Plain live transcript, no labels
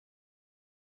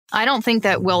I don't think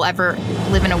that we'll ever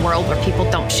live in a world where people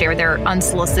don't share their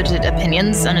unsolicited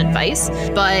opinions and advice,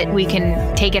 but we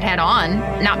can take it head on,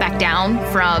 not back down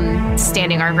from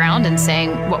standing our ground and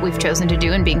saying what we've chosen to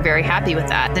do and being very happy with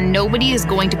that. Then nobody is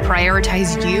going to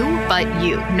prioritize you but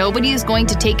you. Nobody is going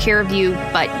to take care of you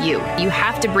but you. You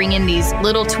have to bring in these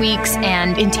little tweaks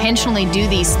and intentionally do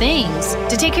these things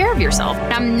to take care of yourself.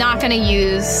 I'm not going to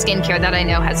use skincare that I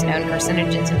know has known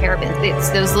carcinogens and parabens. It's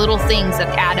those little things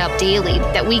that add up daily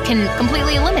that we can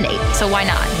completely eliminate. So why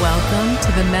not? Welcome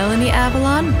to the Melanie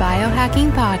Avalon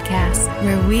Biohacking Podcast,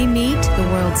 where we meet the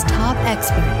world's top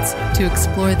experts to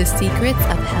explore the secrets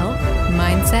of health,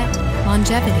 mindset,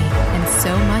 longevity, and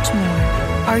so much more.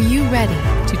 Are you ready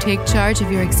to take charge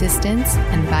of your existence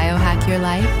and biohack your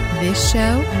life? This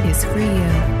show is for you.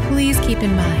 Please keep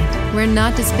in mind, we're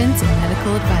not dispensing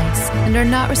medical advice and are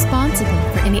not responsible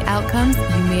for any outcomes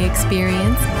you may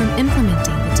experience from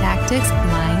implementing the tactics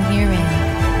lying herein.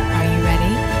 Are you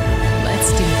ready?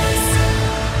 Let's do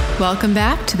this. Welcome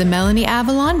back to the Melanie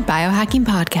Avalon Biohacking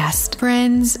Podcast.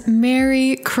 Friends,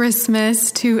 Merry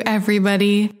Christmas to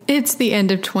everybody. It's the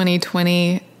end of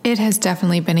 2020. It has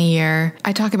definitely been a year.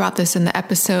 I talk about this in the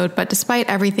episode, but despite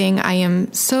everything, I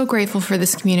am so grateful for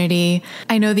this community.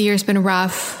 I know the year's been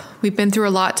rough. We've been through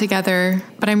a lot together,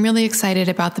 but I'm really excited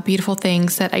about the beautiful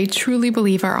things that I truly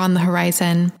believe are on the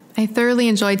horizon. I thoroughly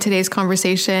enjoyed today's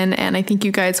conversation, and I think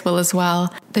you guys will as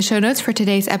well. The show notes for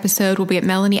today's episode will be at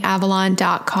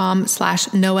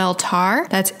melanieavalon.com/Noelle Tarr.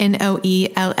 That's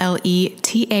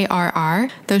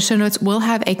NOELLETARR. Those show notes will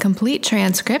have a complete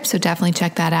transcript, so definitely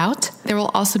check that out. There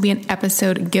will also be an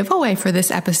episode giveaway for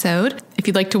this episode. If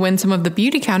you'd like to win some of the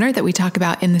Beautycounter that we talk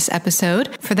about in this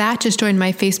episode, for that, just join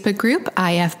my Facebook group,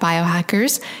 IF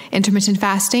Biohackers, Intermittent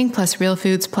Fasting plus Real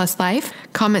Foods plus Life.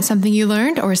 Comment something you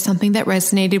learned or something that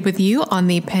resonated with you on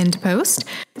the pinned post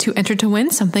to enter to win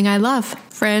something I love.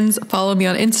 Friends, follow me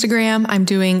on Instagram. I'm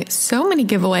doing so many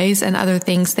giveaways and other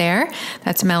things there.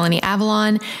 That's Melanie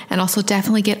Avalon. And also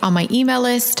definitely get on my email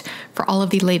list for all of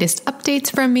the latest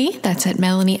updates from me. That's at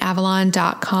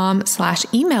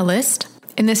melanieavalon.com/email list.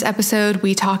 In this episode,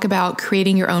 we talk about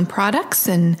creating your own products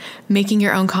and making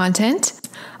your own content.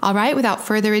 All right, without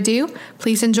further ado,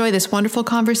 please enjoy this wonderful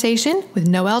conversation with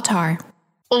Noelle Tarr.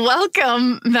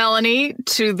 Welcome, Melanie,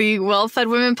 to the Well-Fed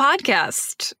Women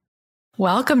podcast.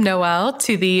 Welcome, Noelle,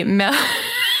 to the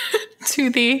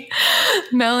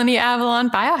Melanie Avalon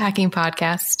Biohacking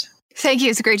Podcast. Thank you.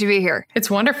 It's great to be here. It's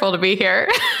wonderful to be here.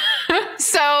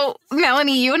 So,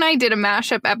 Melanie, you and I did a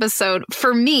mashup episode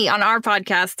for me on our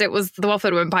podcast. It was the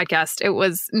Well-Fed Women podcast. It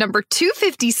was number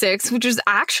 256, which was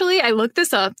actually, I looked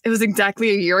this up, it was exactly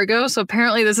a year ago. So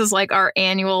apparently this is like our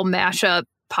annual mashup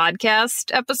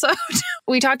podcast episode.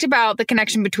 We talked about the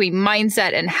connection between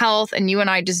mindset and health, and you and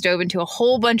I just dove into a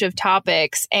whole bunch of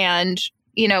topics. And,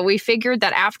 you know, we figured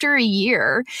that after a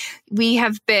year, we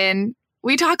talk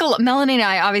a lot. Melanie and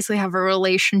I obviously have a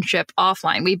relationship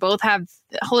offline. We both have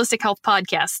holistic health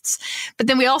podcasts, but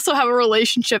then we also have a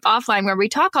relationship offline where we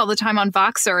talk all the time on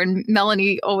Voxer, and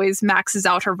Melanie always maxes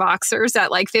out her Voxers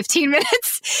at like 15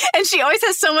 minutes. And she always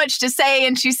has so much to say,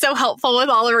 and she's so helpful with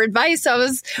all her advice. So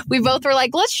we both were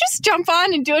like, let's just jump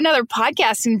on and do another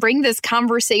podcast and bring this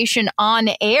conversation on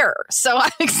air. So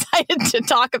I'm excited to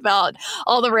talk about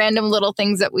all the random little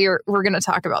things that we're going to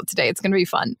talk about today. It's going to be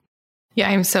fun. Yeah,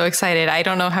 I'm so excited. I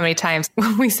don't know how many times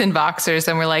we send Voxers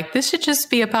and we're like, this should just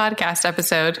be a podcast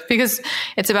episode because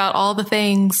it's about all the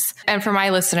things. And for my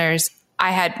listeners,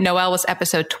 Noelle was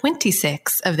episode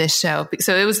 26 of this show.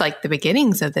 So it was like the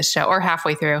beginnings of this show or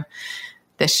halfway through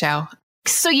this show.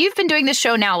 So you've been doing this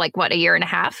show now, like what, a year and a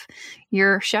half?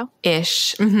 Your show?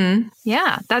 Ish. Mm-hmm.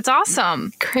 Yeah, that's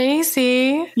awesome.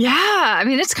 Crazy. Yeah. I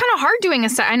mean, it's kind of hard doing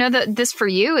I know that this for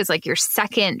you is like your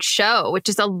second show, which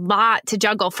is a lot to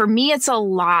juggle. For me, it's a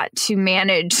lot to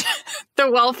manage the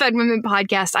Well-Fed Women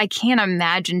podcast. I can't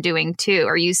imagine doing two.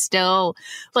 Are you still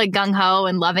like gung-ho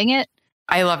and loving it?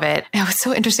 I love it. It was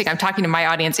so interesting. I'm talking to my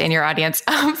audience and your audience.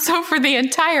 So for the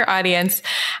entire audience,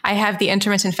 I have the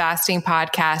Intermittent Fasting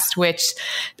podcast, which,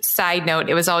 side note,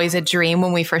 it was always a dream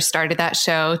when we first started that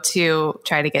show to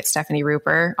try to get Stephanie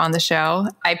Ruper on the show.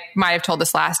 I might have told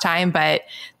this last time, but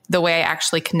the way I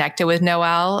actually connected with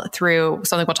Noelle through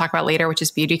something we'll talk about later, which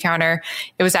is Beautycounter.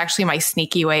 It was actually my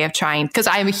sneaky way of trying, because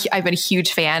I've been a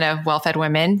huge fan of Well-Fed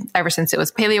Women ever since it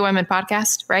was Paleo Women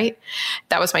podcast, right?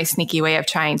 That was my sneaky way of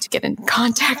trying to get in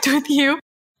contact with you.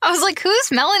 I was like,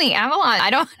 who's Melanie Avalon?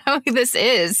 I don't know who this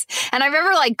is. And I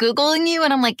remember like Googling you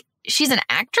and I'm like, she's an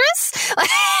actress?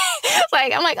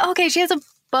 Like, I'm like, okay, she has a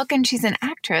book and she's an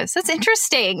actress. That's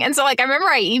interesting. And so like, I remember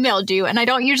I emailed you, and I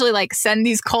don't usually like send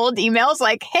these cold emails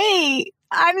like, hey,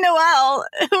 I'm Noelle.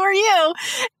 Who are you?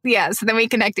 Yeah, so then we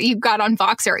connected. You got on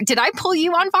Voxer. Did I pull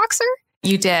you on Voxer?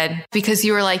 You did, because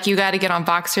you were like, you got to get on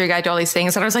Voxer, you got to do all these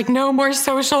things. And I was like, no more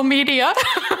social media.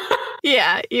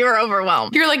 Yeah, you were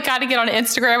overwhelmed. You were like, got to get on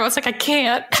Instagram. I was like, I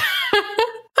can't.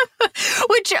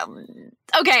 Which,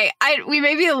 okay, we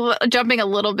may be jumping a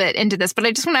little bit into this, but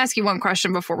I just want to ask you one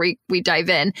question before we dive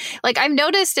in. Like, I've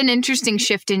noticed an interesting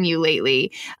shift in you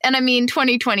lately. And I mean,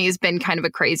 2020 has been kind of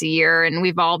a crazy year, and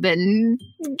we've all been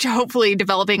hopefully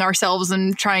developing ourselves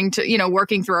and trying to,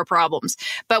 working through our problems.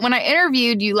 But when I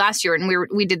interviewed you last year and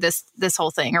we did this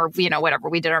whole thing, or, whatever,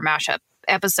 we did our mashup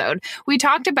episode, we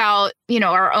talked about,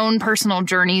 our own personal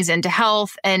journeys into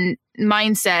health and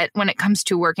mindset when it comes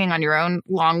to working on your own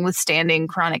long withstanding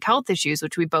chronic health issues,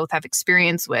 which we both have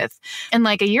experience with. And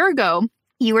like a year ago,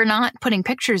 you were not putting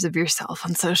pictures of yourself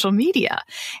on social media.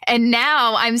 And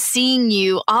now I'm seeing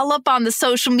you all up on the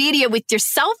social media with your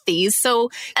selfies. So,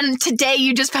 and today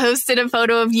you just posted a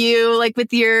photo of you like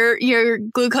with your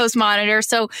glucose monitor.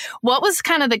 So what was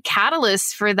kind of the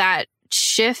catalyst for that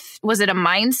shift? Was it a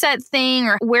mindset thing,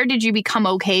 or where did you become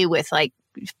okay with like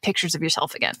pictures of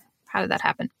yourself again? How did that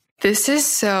happen? This is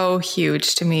so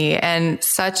huge to me and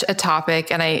such a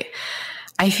topic. And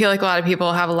I feel like a lot of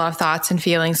people have a lot of thoughts and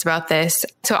feelings about this.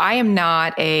 So I am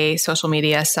not a social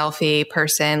media selfie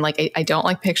person. Like I don't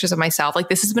like pictures of myself. Like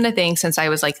this has been a thing since I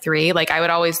was like 3. Like I would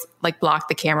always like block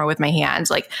the camera with my hands.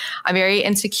 Like I'm very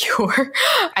insecure.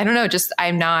 I don't know, just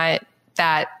I'm not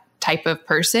that type of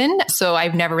person. So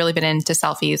I've never really been into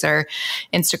selfies or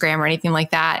Instagram or anything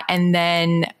like that. And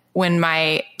then when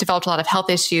I developed a lot of health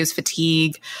issues,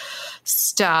 fatigue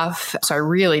stuff, so I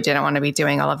really didn't want to be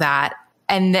doing all of that.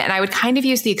 And then I would kind of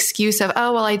use the excuse of,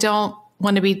 oh, well, I don't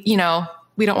want to be,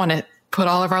 we don't want to put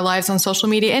all of our lives on social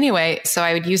media anyway. So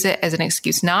I would use it as an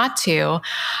excuse not to.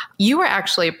 You were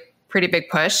actually a pretty big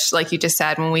push, like you just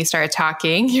said, when we started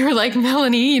talking. You were like,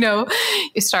 Melanie,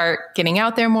 you start getting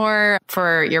out there more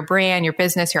for your brand, your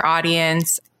business, your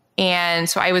audience. And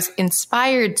so I was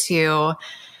inspired to.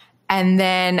 And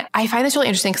then I find this really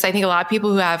interesting because I think a lot of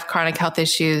people who have chronic health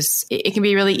issues, it can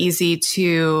be really easy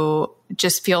to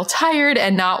just feel tired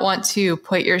and not want to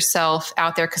put yourself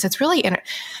out there because it's really,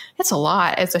 it's a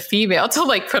lot as a female to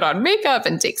like put on makeup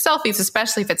and take selfies,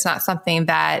 especially if it's not something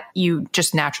that you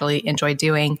just naturally enjoy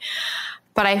doing.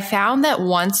 But I found that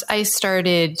once I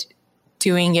started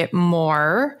doing it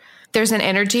more, there's an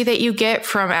energy that you get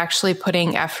from actually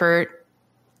putting effort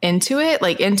into it,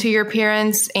 like into your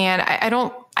appearance. And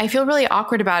I feel really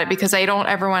awkward about it because I don't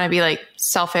ever want to be like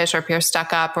selfish or appear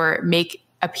stuck up or make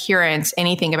appearance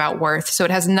anything about worth. So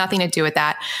it has nothing to do with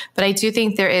that. But I do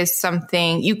think there is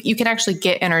something you can actually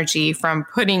get energy from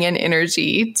putting in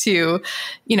energy to,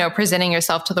 presenting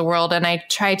yourself to the world. And I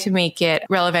try to make it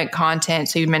relevant content.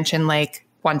 So you mentioned like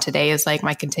one today is like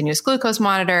my continuous glucose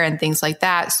monitor and things like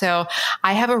that. So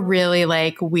I have a really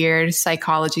like weird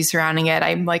psychology surrounding it.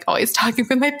 I'm like always talking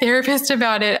with my therapist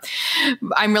about it.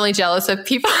 I'm really jealous of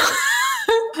people.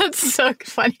 That's so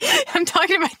funny. I'm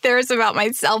talking to my therapist about my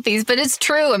selfies, but it's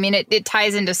true. I mean, it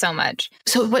ties into so much.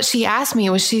 So what she asked me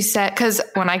was, she said, because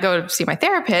when I go to see my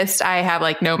therapist, I have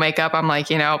like no makeup. I'm like,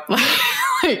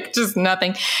 like just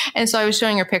nothing. And so I was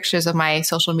showing her pictures of my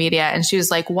social media and she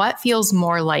was like, what feels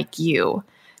more like you?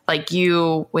 Like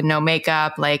you with no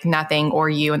makeup, like nothing, or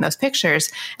you in those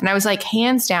pictures. And I was like,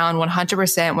 hands down,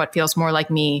 100% what feels more like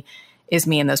me is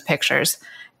me in those pictures.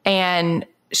 And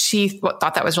she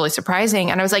thought that was really surprising.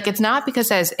 And I was like, it's not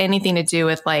because it has anything to do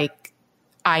with like,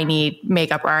 I need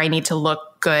makeup or I need to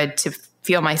look good to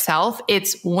feel myself.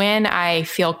 It's when I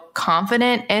feel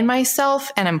confident in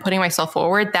myself and I'm putting myself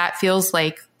forward, that feels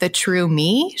like the true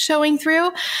me showing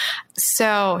through.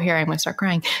 So here I'm going to start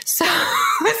crying. So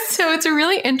it's a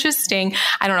really interesting,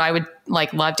 I don't know, I would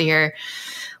like love to hear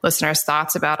listeners'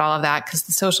 thoughts about all of that because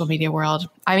the social media world,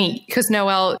 I mean, because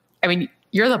Noelle, I mean,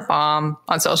 you're the bomb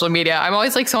on social media. I'm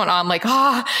always like someone on like,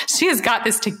 she has got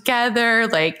this together.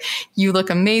 Like you look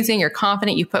amazing. You're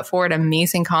confident. You put forward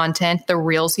amazing content. The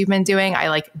reels you've been doing, I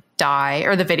like die,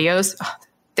 or the videos.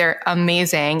 They're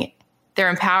amazing. They're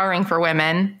empowering for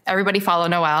women. Everybody follow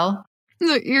Noelle.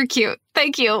 You're cute.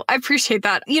 Thank you. I appreciate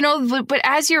that. But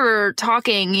as you were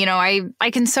talking,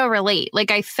 I can so relate. Like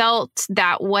I felt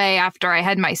that way after I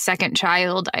had my second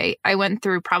child. I went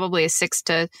through probably a 6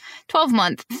 to 12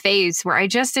 month phase where I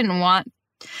just didn't want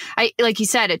like you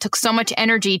said, it took so much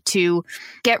energy to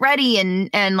get ready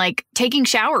and like taking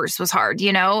showers was hard,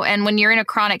 you know? And when you're in a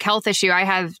chronic health issue, I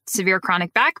have severe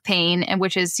chronic back pain, and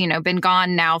which has, you know, been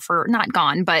gone now for, not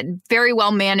gone, but very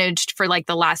well managed for like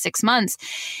the last 6 months.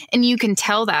 And you can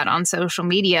tell that on social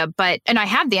media, and I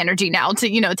have the energy now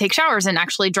to, you know, take showers and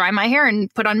actually dry my hair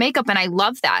and put on makeup. And I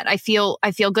love that. I feel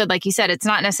good. Like you said, it's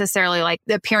not necessarily like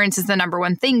the appearance is the number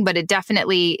one thing, but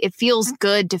it feels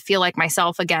good to feel like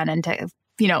myself again and to,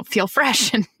 you know, feel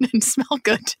fresh and smell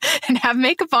good and have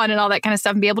makeup on and all that kind of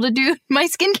stuff and be able to do my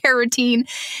skincare routine,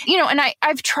 you know, and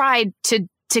I've tried to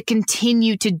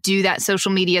continue to do that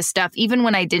social media stuff, even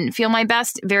when I didn't feel my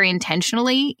best, very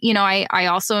intentionally. You know, I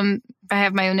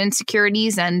have my own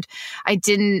insecurities and I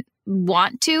didn't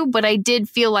want to, but I did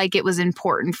feel like it was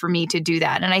important for me to do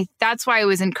that. And that's why I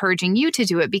was encouraging you to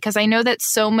do it, because I know that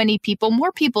so many people,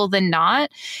 more people than not,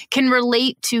 can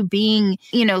relate to being,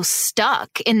 you know,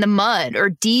 stuck in the mud or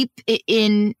deep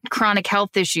in chronic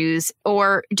health issues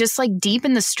or just like deep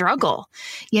in the struggle,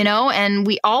 you know, and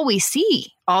all we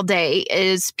see all day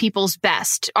is people's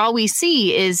best. All we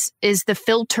see is the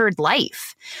filtered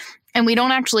life. And we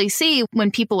don't actually see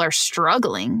when people are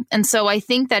struggling. And so I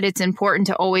think that it's important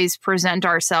to always present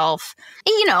ourselves,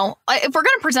 you know, if we're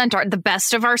going to present the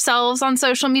best of ourselves on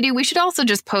social media, we should also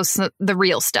just post the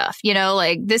real stuff, you know,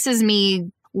 like this is me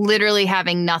literally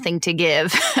having nothing to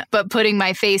give, but putting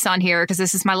my face on here because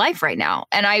this is my life right now.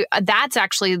 And that's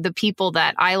actually the people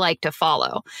that I like to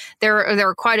follow. There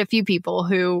are quite a few people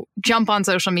who jump on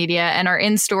social media and are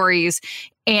in stories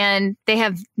and they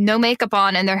have no makeup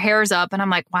on and their hair's up. And I'm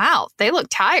like, wow, they look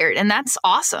tired. And that's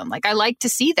awesome. Like, I like to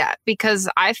see that because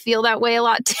I feel that way a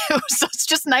lot too. So it's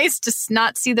just nice to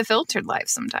not see the filtered life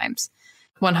sometimes.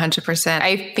 100%.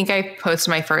 I think I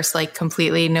posted my first like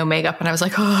completely no makeup and I was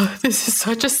like, oh, this is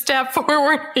such a step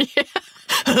forward.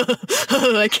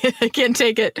 I can't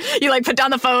take it. You like put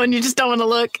down the phone. You just don't want to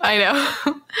look. I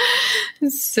know.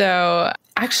 So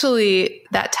actually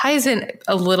that ties in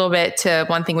a little bit to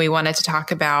one thing we wanted to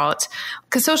talk about,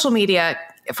 because social media,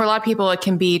 for a lot of people, it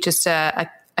can be just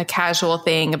a casual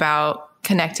thing about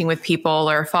connecting with people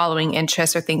or following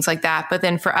interests or things like that. But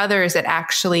then for others, it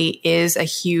actually is a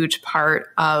huge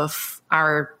part of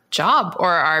our job or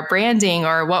our branding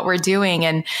or what we're doing.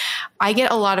 And I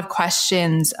get a lot of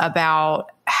questions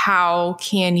about how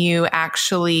can you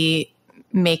actually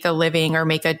make a living or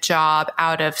make a job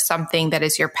out of something that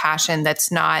is your passion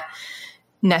that's not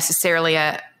necessarily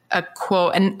a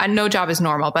quote, and no job is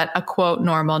normal, but a quote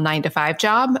normal 9-to-5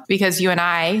 job, because you and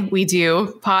I, we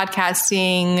do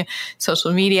podcasting,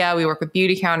 social media, we work with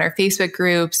Beautycounter, Facebook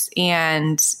groups.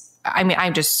 And I mean,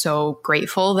 I'm just so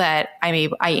grateful that I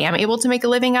am able to make a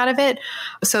living out of it.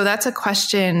 So that's a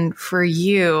question for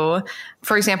you.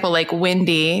 For example, like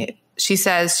Wendy, she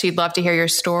says she'd love to hear your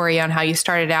story on how you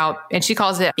started out, and she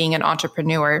calls it being an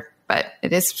entrepreneur, but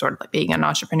it is sort of like being an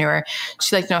entrepreneur.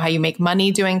 She'd like to know how you make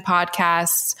money doing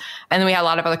podcasts. And then we had a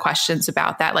lot of other questions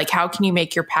about that. Like, how can you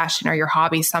make your passion or your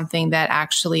hobby something that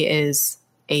actually is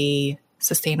a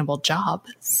sustainable job?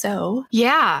 So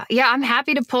yeah, I'm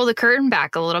happy to pull the curtain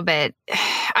back a little bit.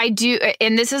 I do.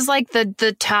 And this is like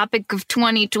the topic of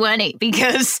 2020,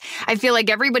 because I feel like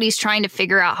everybody's trying to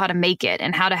figure out how to make it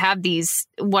and how to have these,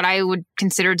 what I would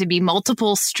consider to be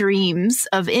multiple streams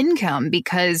of income.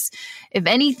 Because if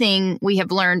anything we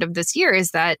have learned of this year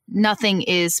is that nothing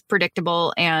is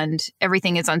predictable and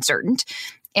everything is uncertain.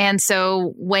 And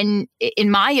so in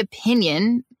my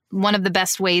opinion, one of the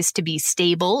best ways to be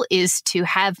stable is to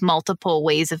have multiple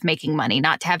ways of making money,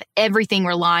 not to have everything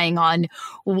relying on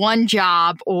one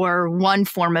job or one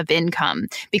form of income.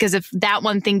 Because if that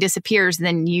one thing disappears,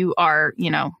 then you are,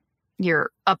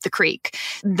 you're up the creek.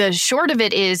 The short of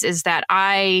it is that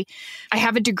I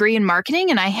have a degree in marketing,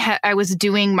 and I was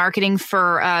doing marketing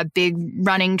for a big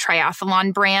running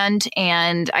triathlon brand.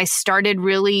 And I started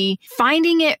really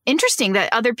finding it interesting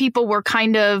that other people were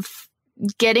kind of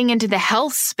getting into the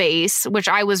health space, which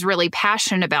I was really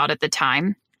passionate about at the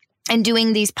time, and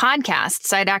doing these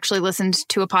podcasts. I'd actually listened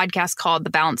to a podcast called the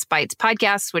Balance Bites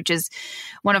podcast, which is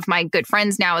one of my good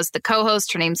friends now is the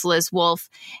co-host. Her name's Liz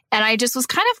Wolfe. And I just was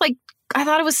kind of like, I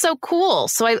thought it was so cool.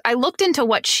 So I looked into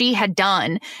what she had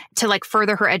done to like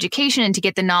further her education and to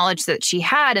get the knowledge that she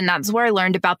had. And that's where I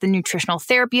learned about the Nutritional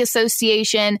Therapy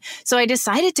Association. So I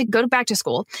decided to go back to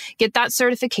school, get that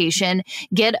certification,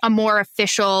 get a more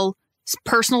official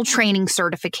personal training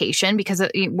certification, because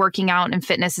working out and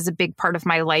fitness is a big part of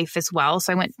my life as well.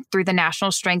 So I went through the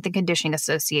National Strength and Conditioning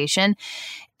Association.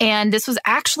 And this was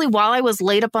actually while I was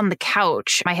laid up on the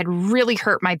couch. I had really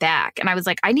hurt my back. And I was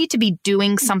like, I need to be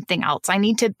doing something else. I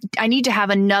need to have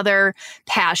another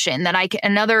passion that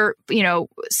another,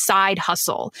 side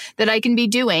hustle that I can be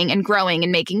doing and growing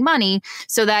and making money,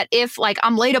 so that if like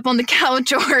I'm laid up on the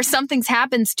couch or something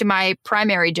happens to my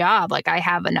primary job, like I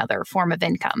have another form of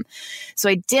income. So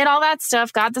I did all that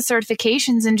stuff, got the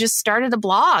certifications, and just started a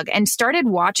blog and started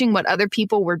watching what other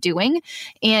people were doing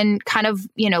and kind of,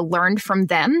 learned from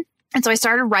them. And so I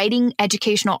started writing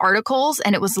educational articles,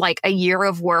 and it was like a year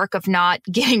of work of not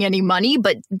getting any money,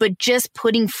 but just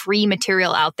putting free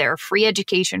material out there, free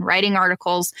education, writing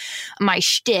articles. My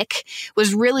shtick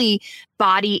was really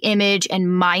body image and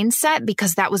mindset,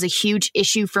 because that was a huge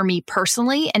issue for me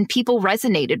personally, and people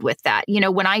resonated with that.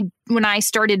 When I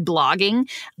started blogging,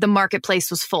 the marketplace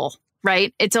was full.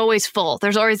 Right? It's always full.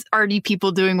 There's always already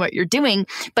people doing what you're doing,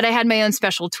 but I had my own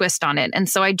special twist on it. And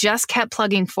so I just kept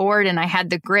plugging forward, and I had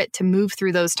the grit to move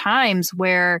through those times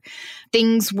where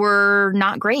things were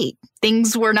not great.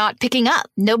 Things were not picking up.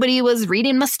 Nobody was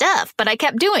reading my stuff, but I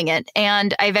kept doing it.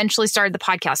 And I eventually started the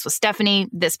podcast with Stephanie,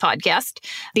 this podcast,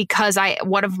 because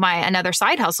another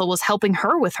side hustle was helping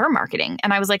her with her marketing.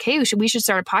 And I was like, hey, we should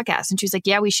start a podcast. And she's like,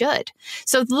 yeah, we should.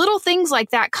 So little things like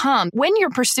that come. When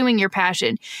you're pursuing your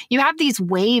passion, you have these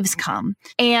waves come.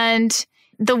 And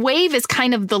the wave is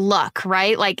kind of the luck,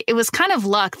 right? Like it was kind of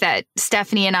luck that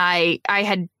Stephanie and I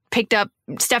had picked up.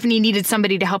 Stephanie needed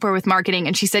somebody to help her with marketing,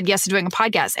 and she said yes to doing a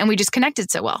podcast, and we just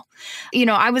connected so well.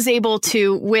 I was able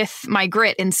to, with my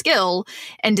grit and skill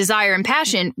and desire and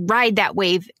passion, ride that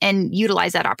wave and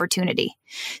utilize that opportunity.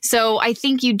 So I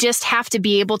think you just have to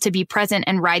be able to be present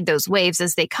and ride those waves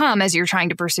as they come, as you're trying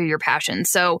to pursue your passion.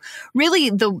 So really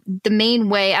the main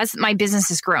way, as my business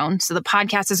has grown, so the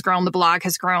podcast has grown, the blog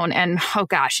has grown, and oh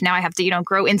gosh, now I have to,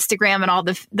 grow Instagram and all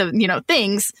the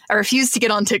things. I refuse to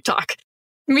get on TikTok.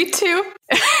 Me too.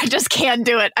 I just can't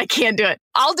do it. I can't do it.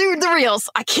 I'll do the reels.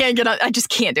 I just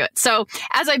can't do it. So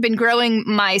as I've been growing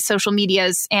my social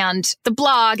medias and the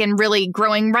blog and really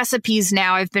growing recipes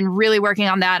now, I've been really working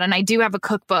on that. And I do have a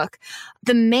cookbook.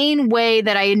 The main way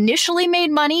that I initially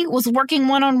made money was working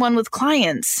one-on-one with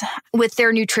clients with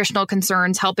their nutritional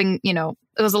concerns, helping,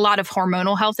 it was a lot of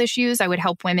hormonal health issues. I would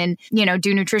help women,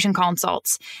 do nutrition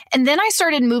consults. And then I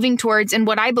started moving towards, and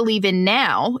what I believe in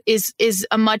now is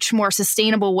a much more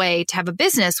sustainable way to have a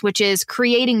business, which is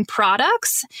creating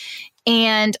products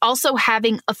and also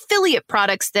having affiliate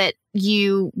products that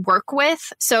you work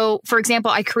with. So for example,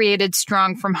 I created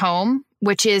Strong from Home,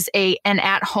 which is an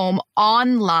at-home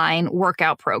online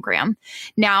workout program.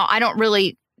 Now, I don't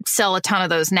really sell a ton of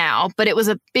those now, but it was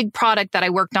a big product that I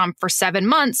worked on for 7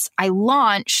 months. I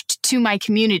launched to my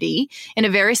community in a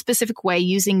very specific way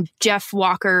using Jeff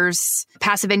Walker's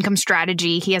passive income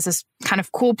strategy. He has this kind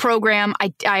of cool program.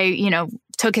 I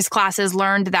took his classes,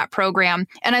 learned that program,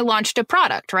 and I launched a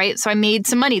product, right? So I made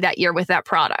some money that year with that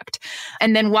product.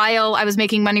 And then while I was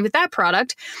making money with that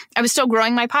product, I was still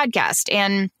growing my podcast.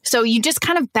 And so you just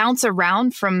kind of bounce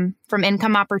around from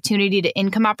income opportunity to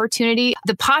income opportunity.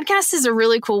 The podcast is a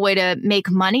really cool way to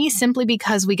make money simply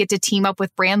because we get to team up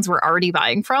with brands we're already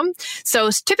buying from. So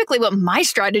typically what my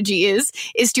strategy is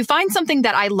to find something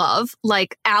that I love,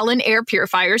 like Allen air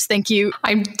purifiers. Thank you.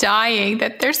 I'm dying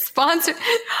that they're sponsored.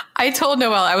 I told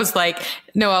Noelle,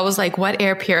 Noelle was like, what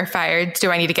air purifier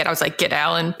do I need to get? I was like, get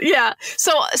Allen. Yeah.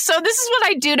 So this is what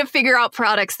I do to figure out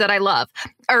products that I love,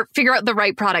 or figure out the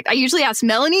right product. I usually ask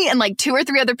Melanie and like 2 or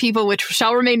 3 other people, which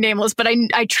shall remain nameless, but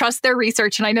I trust their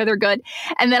research and I know they're good.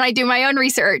 And then I do my own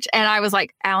research, and I was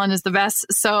like, Allen is the best.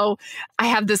 So I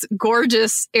have this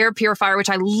gorgeous air purifier, which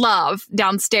I love,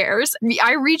 downstairs.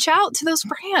 I reach out to those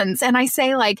brands and I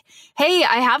say like, hey,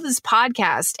 I have this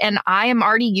podcast and I am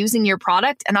already using your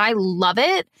product and I love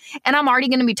it. And I'm already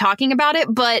going to be talking about it.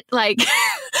 But like,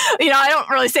 I don't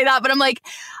really say that, but I'm like,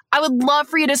 I would love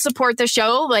for you to support the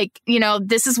show. Like,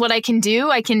 this is what I can do.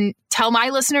 I can tell my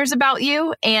listeners about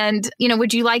you. And,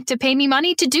 would you like to pay me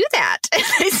money to do that?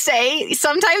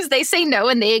 Sometimes they say no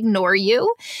and they ignore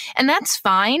you. And that's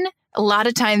fine. A lot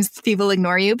of times people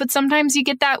ignore you, but sometimes you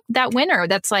get that winner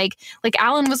that's like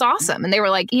Allen was awesome. And they were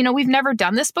like, we've never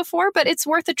done this before, but it's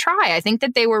worth a try. I think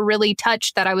that they were really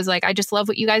touched that I was like, I just love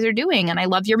what you guys are doing. And I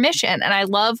love your mission. And I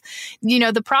love,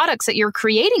 the products that you're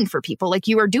creating for people. Like,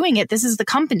 you are doing it. This is the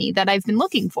company that I've been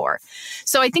looking for.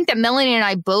 So I think that Melanie and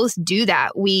I both do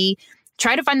that. We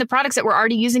try to find the products that we're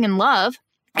already using and love,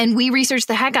 and we research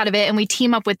the heck out of it, and we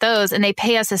team up with those, and they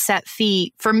pay us a set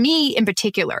fee. For me in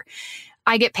particular,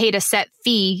 I get paid a set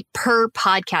fee per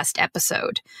podcast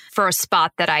episode for a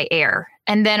spot that I air.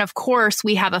 And then, of course,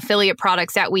 we have affiliate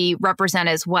products that we represent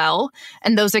as well.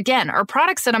 And those, again, are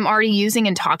products that I'm already using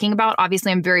and talking about.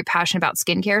 Obviously, I'm very passionate about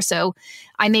skincare. So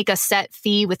I make a set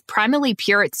fee with Primally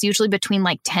Pure. It's usually between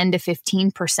like 10 to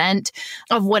 15%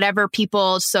 of whatever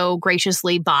people so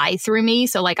graciously buy through me.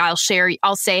 So like I'll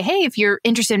say, hey, if you're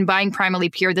interested in buying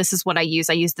Primally Pure, this is what I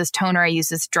use. I use this toner. I use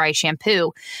this dry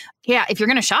shampoo. Yeah, if you're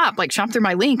going to shop through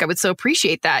my link. I would so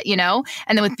appreciate that, you know?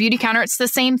 And then with Beautycounter, it's the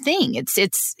same thing.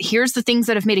 It's here's the things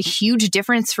that have made a huge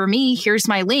difference for me. Here's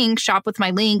my link, shop with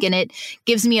my link, and it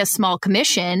gives me a small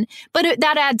commission, but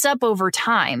that adds up over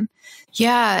time.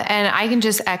 Yeah. And I can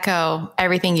just echo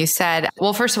everything you said.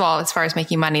 Well, first of all, as far as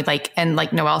making money, like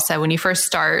Noelle said, when you first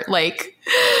start,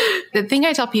 the thing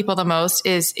I tell people the most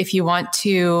is if you want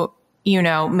to,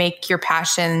 make your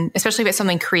passion, especially if it's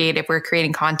something creative, we're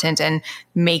creating content and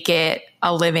make it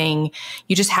a living,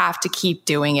 you just have to keep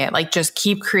doing it. Just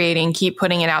keep creating, keep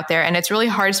putting it out there. And it's really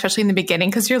hard, especially in the beginning,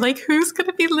 because you're like, who's going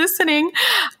to be listening?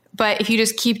 But if you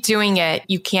just keep doing it,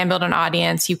 you can build an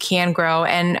audience, you can grow.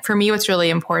 And for me, what's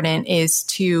really important is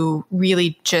to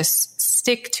really just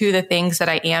stick to the things that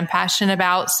I am passionate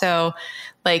about. So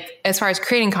as far as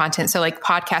creating content, so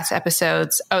podcast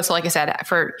episodes. Oh, so like I said,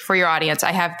 for your audience,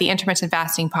 I have the Intermittent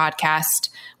Fasting podcast,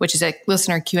 which is a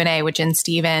listener Q&A with Jen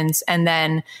Stevens. And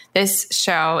then this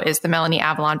show is the Melanie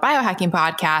Avalon Biohacking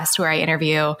podcast, where I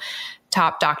interview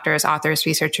top doctors, authors,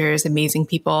 researchers, amazing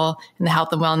people in the health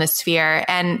and wellness sphere.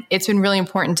 And it's been really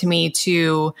important to me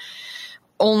to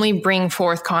only bring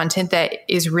forth content that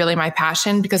is really my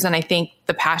passion, because then I think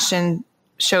the passion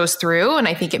shows through and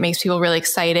I think it makes people really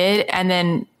excited. And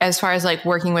then as far as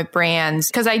working with brands,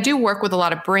 because I do work with a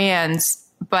lot of brands,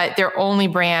 but they're only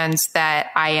brands that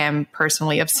I am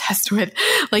personally obsessed with.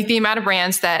 The amount of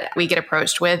brands that we get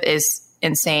approached with is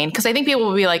insane. Because I think people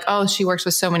will be like, oh, she works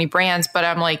with so many brands. But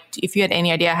I'm like, if you had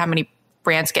any idea how many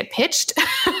brands get pitched,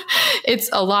 it's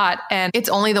a lot. And it's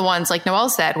only the ones, like Noelle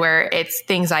said, where it's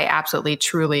things I absolutely,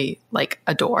 truly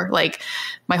adore.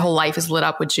 My whole life is lit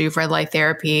up with Juve red light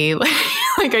therapy.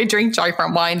 I drink joy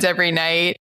from wines every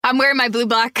night. I'm wearing my blue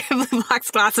black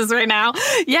glasses right now.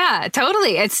 Yeah,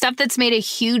 totally. It's stuff that's made a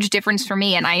huge difference for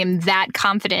me. And I am that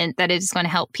confident that it's going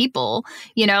to help people,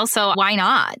 so why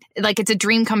not? It's a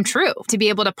dream come true to be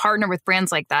able to partner with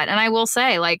brands like that. And I will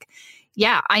say,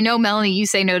 yeah, I know, Melanie, you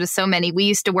say no to so many. We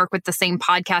used to work with the same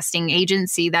podcasting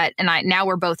agency now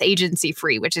we're both agency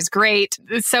free, which is great.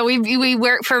 So we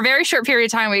worked for a very short period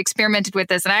of time. We experimented with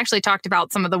this, and I actually talked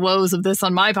about some of the woes of this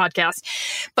on my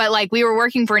podcast. But we were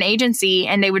working for an agency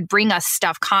and they would bring us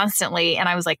stuff constantly. And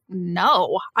I was like,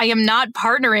 no, I am not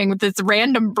partnering with this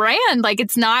random brand.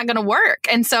 It's not going to work.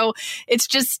 And so it's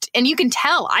just, and you can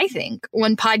tell, I think,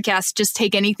 when podcasts just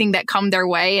take anything that come their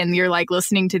way and you're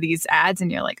listening to these ads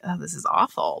and you're like, oh, this is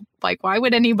awful. Why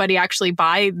would anybody actually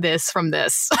buy this from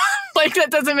this?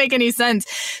 That doesn't make any sense.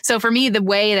 So for me, the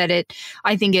way that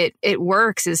I think it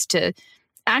works is to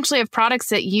actually have products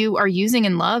that you are using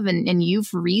and love and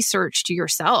you've researched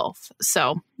yourself.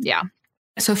 So yeah.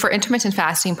 So for Intermittent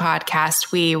Fasting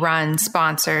podcast, we run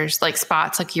sponsors,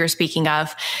 spots like you're speaking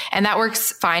of. And that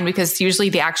works fine because usually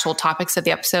the actual topics of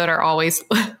the episode are always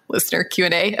listener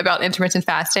Q&A about intermittent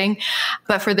fasting.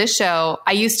 But for this show,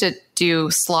 I used to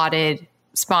do slotted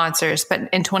sponsors, but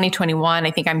in 2021,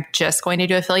 I think I'm just going to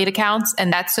do affiliate accounts.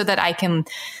 And that's so that I can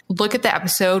look at the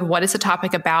episode, what is the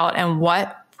topic about, and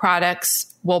what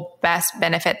products will best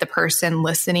benefit the person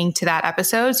listening to that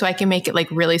episode. So I can make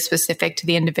it really specific to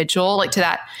the individual, to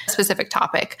that specific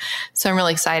topic. So I'm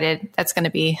really excited. That's going to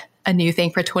be a new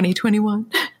thing for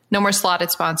 2021. No more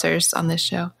slotted sponsors on this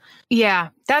show. Yeah,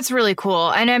 that's really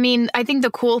cool. And I mean, I think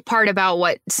the cool part about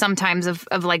what sometimes of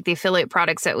the affiliate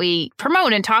products that we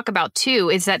promote and talk about too,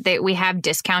 is that we have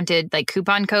discounted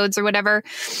coupon codes or whatever.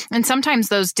 And sometimes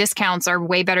those discounts are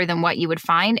way better than what you would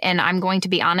find. And I'm going to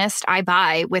be honest, I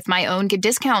buy with my own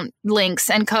discount links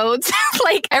and codes.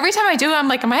 Every time I do, I'm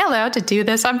like, am I allowed to do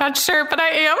this? I'm not sure, but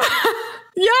I am.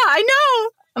 Yeah, I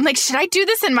know. I'm like, should I do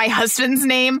this in my husband's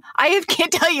name?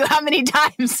 Can't tell you how many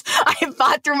times I have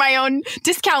bought through my own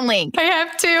discount link. I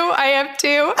have to.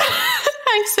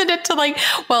 I send it to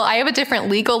I have a different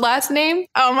legal last name.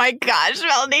 Oh my gosh,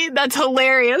 Melanie, that's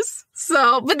hilarious.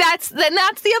 So, but that's the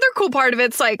other cool part of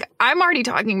it. It's I'm already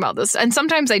talking about this. And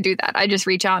sometimes I do that. I just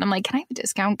reach out and I'm like, can I have a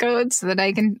discount code so that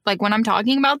I can, when I'm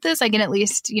talking about this, I can at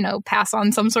least, pass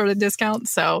on some sort of discount.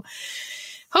 So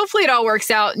hopefully it all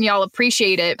works out and y'all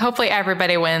appreciate it. Hopefully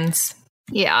everybody wins.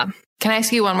 Yeah. Can I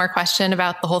ask you one more question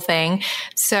about the whole thing?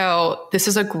 So this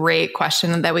is a great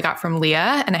question that we got from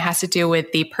Leah, and it has to do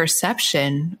with the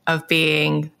perception of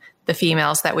being the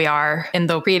females that we are in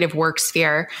the creative work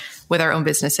sphere with our own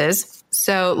businesses.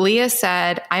 So Leah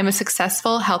said, I'm a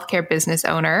successful healthcare business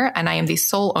owner and I am the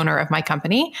sole owner of my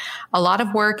company. A lot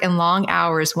of work and long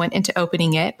hours went into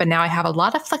opening it, but now I have a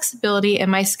lot of flexibility in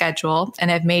my schedule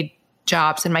and have made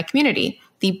jobs in my community.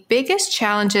 The biggest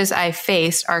challenges I've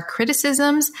faced are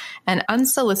criticisms and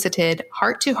unsolicited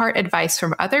heart-to-heart advice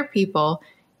from other people,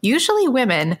 usually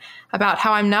women, about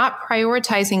how I'm not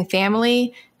prioritizing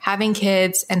family, having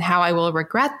kids, and how I will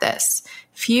regret this.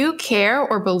 Few care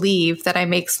or believe that I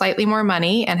make slightly more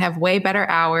money and have way better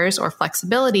hours or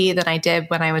flexibility than I did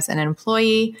when I was an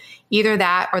employee. Either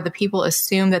that or the people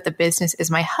assume that the business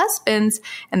is my husband's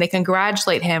and they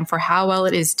congratulate him for how well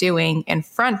it is doing in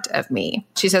front of me.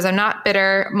 She says, I'm not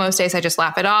bitter. Most days I just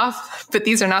laugh it off, but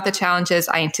these are not the challenges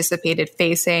I anticipated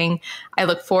facing. I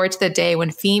look forward to the day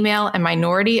when female and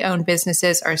minority owned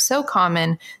businesses are so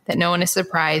common that no one is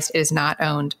surprised it is not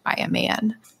owned by a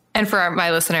man. And for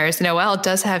my listeners, Noelle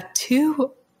does have 2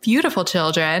 beautiful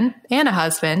children and a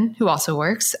husband who also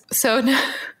works. So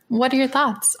what are your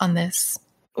thoughts on this?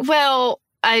 Well,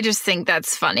 I just think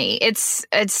that's funny.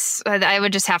 I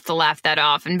would just have to laugh that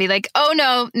off and be like, oh,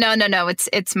 no,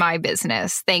 it's my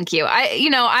business. Thank you.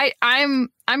 I'm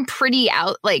pretty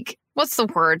out, like, what's the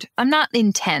word? I'm not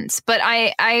intense, but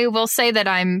I will say that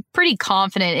I'm pretty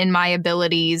confident in my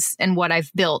abilities and what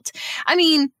I've built. I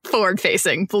mean, forward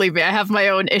facing, believe me, I have my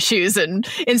own issues and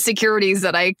insecurities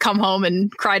that I come home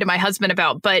and cry to my husband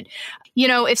about. But, you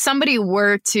know, if somebody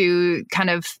were to kind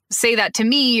of say that to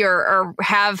me or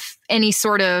have any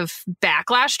sort of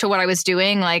backlash to what I was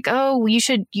doing, like, oh, you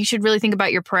should really think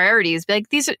about your priorities. Be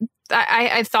like,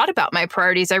 I've thought about my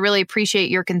priorities. I really appreciate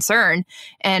your concern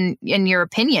and your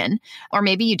opinion. Or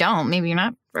maybe you don't. Maybe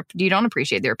you don't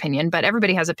appreciate their opinion, but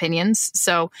everybody has opinions.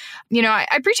 So, you know, I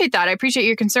appreciate that. I appreciate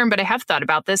your concern, but I have thought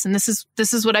about this, and this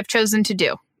is what I've chosen to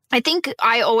do. I think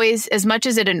I always, as much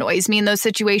as it annoys me in those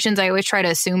situations, I always try to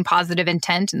assume positive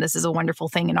intent. And this is a wonderful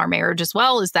thing in our marriage as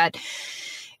well, is that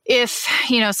if,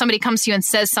 you know, somebody comes to you and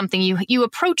says something, you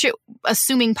approach it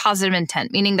assuming positive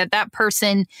intent, meaning that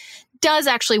person does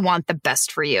actually want the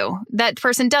best for you. That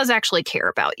person does actually care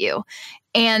about you.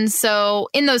 And so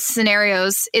in those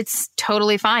scenarios, it's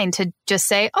totally fine to just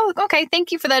say, oh, okay,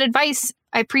 thank you for that advice.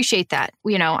 I appreciate that.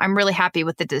 You know, I'm really happy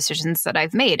with the decisions that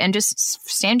I've made, and just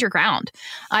stand your ground.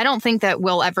 I don't think that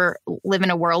we'll ever live in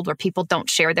a world where people don't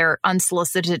share their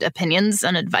unsolicited opinions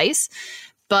and advice.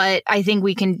 But I think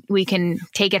we can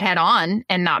take it head on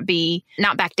and not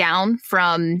back down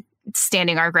from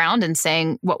standing our ground and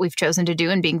saying what we've chosen to do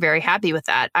and being very happy with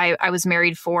that. I was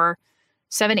married for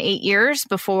 7 to 8 years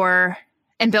before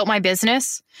and built my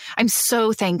business. I'm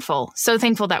so thankful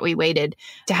that we waited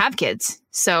to have kids.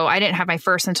 So I didn't have my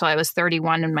first until I was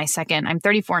 31 and my second, I'm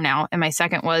 34 now, and my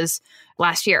second was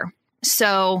last year.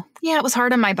 So yeah, it was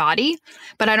hard on my body,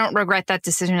 but I don't regret that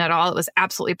decision at all. It was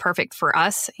absolutely perfect for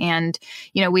us. And,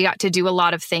 you know, we got to do a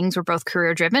lot of things. We're both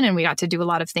career driven, and we got to do a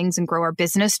lot of things and grow our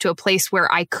business to a place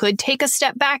where I could take a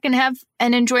step back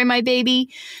and enjoy my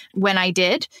baby when I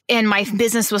did. And my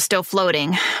business was still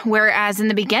floating. Whereas in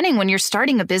the beginning, when you're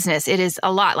starting a business, it is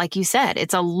a lot, like you said,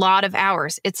 it's a lot of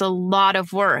hours. It's a lot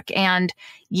of work, and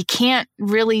you can't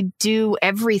really do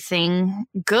everything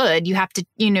good. You have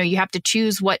to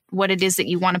choose what it is that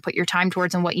you want to put your time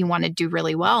towards and what you want to do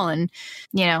really well. And,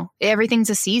 you know, everything's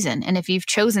a season. And if you've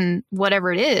chosen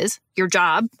whatever it is, your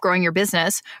job, growing your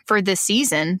business for this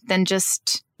season, then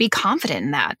just be confident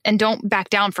in that and don't back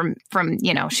down from,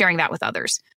 you know, sharing that with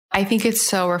others. I think it's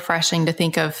so refreshing to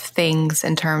think of things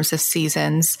in terms of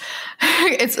seasons.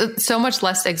 It's so much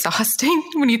less exhausting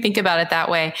when you think about it that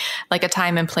way, like a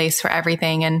time and place for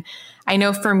everything. And I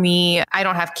know for me, I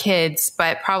don't have kids,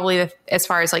 but probably as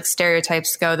far as like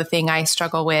stereotypes go, the thing I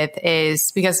struggle with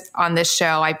is because on this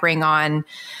show,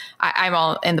 I'm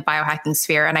all in the biohacking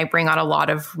sphere, and I bring on a lot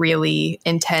of really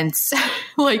intense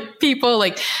like people,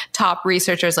 like top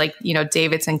researchers, like, you know,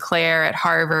 David Sinclair at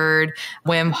Harvard,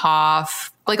 Wim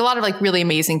Hof, like a lot of like really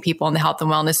amazing people in the health and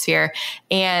wellness sphere.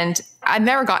 And I've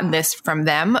never gotten this from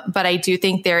them, but I do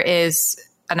think there is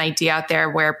an idea out there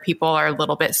where people are a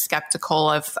little bit skeptical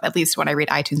of, at least when I read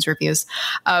iTunes reviews,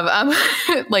 of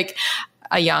like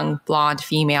a young blonde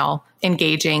female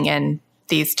engaging in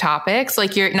these topics.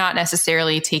 Like, you're not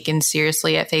necessarily taken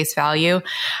seriously at face value,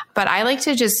 but I like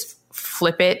to just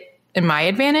flip it in my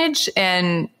advantage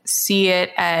and see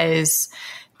it as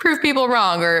prove people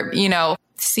wrong, or, you know,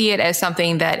 see it as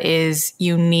something that is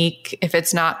unique if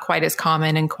it's not quite as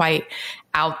common and quite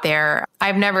out there.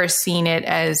 I've never seen it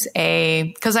as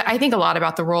because I think a lot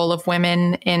about the role of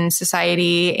women in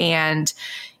society, and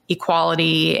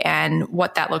equality and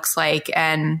what that looks like.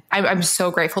 And I'm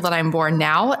so grateful that I'm born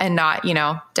now and not,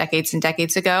 decades and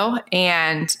decades ago.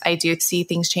 And I do see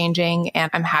things changing, and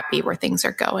I'm happy where things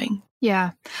are going.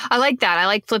 Yeah, I like that. I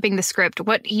like flipping the script.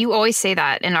 What you always say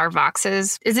that in our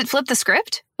Voxes. Is it flip the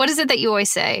script? What is it that you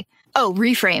always say? Oh,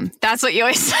 reframe. That's what you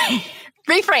always say.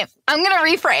 Reframe. I'm going to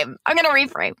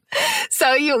reframe.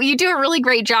 So you do a really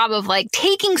great job of like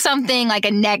taking something like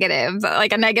a negative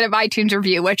iTunes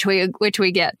review, which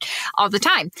we get all the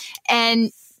time,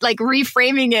 and like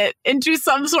reframing it into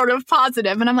some sort of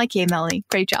positive. And I'm like, yay, Melanie,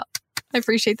 great job. I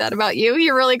appreciate that about you.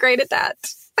 You're really great at that.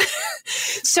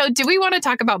 So do we want to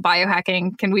talk about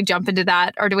biohacking? Can we jump into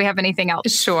that, or do we have anything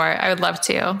else? Sure. I would love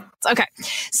to. Okay.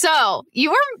 So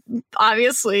you've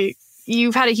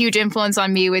had a huge influence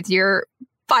on me with your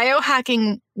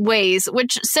biohacking ways,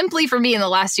 which simply for me in the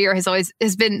last year has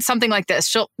been something like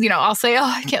this. I'll say, oh,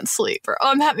 I can't sleep, or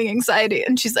oh, I'm having anxiety.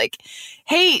 And she's like,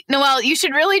 hey, Noelle, you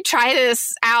should really try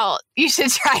this out. You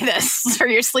should try this for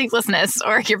your sleeplessness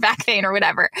or your back pain or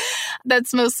whatever.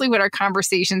 That's mostly what our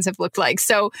conversations have looked like.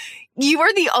 So you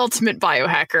are the ultimate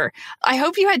biohacker. I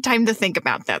hope you had time to think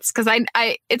about this, because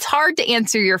it's hard to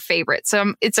answer your favorite.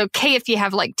 So it's okay if you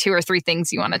have like 2 or 3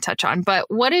 things you want to touch on. But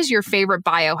what is your favorite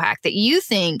biohack that you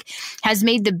think has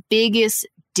made the biggest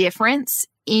difference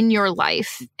in your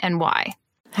life, and why?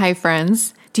 Hi,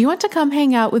 friends. Do you want to come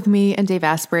hang out with me and Dave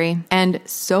Asprey and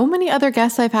so many other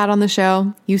guests I've had on the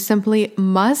show? You simply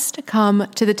must come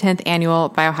to the 10th annual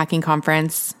Biohacking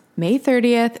Conference, May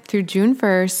 30th through June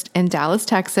 1st in Dallas,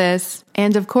 Texas.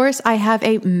 And of course, I have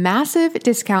a massive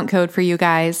discount code for you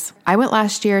guys. I went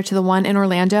last year to the one in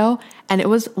Orlando, and it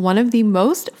was one of the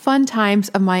most fun times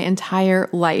of my entire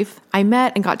life. I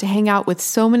met and got to hang out with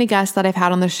so many guests that I've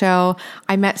had on the show.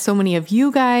 I met so many of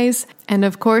you guys. And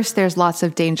of course, there's lots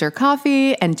of Danger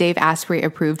coffee and Dave Asprey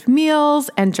approved meals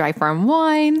and Dry Farm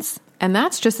wines. And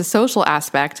that's just the social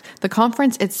aspect. The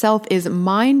conference itself is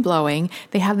mind-blowing.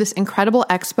 They have this incredible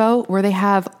expo where they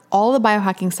have all the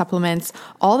biohacking supplements,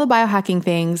 all the biohacking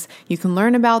things. You can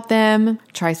learn about them,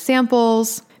 try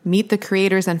samples, meet the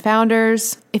creators and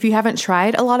founders. If you haven't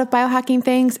tried a lot of biohacking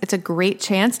things, it's a great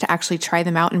chance to actually try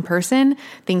them out in person.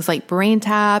 Things like brain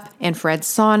tap, infrared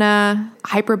sauna,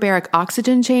 hyperbaric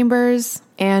oxygen chambers,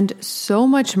 and so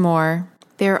much more.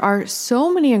 There are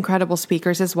so many incredible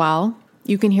speakers as well.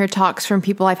 You can hear talks from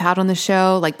people I've had on the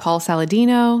show like Paul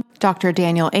Saladino, Dr.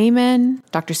 Daniel Amen,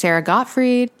 Dr. Sarah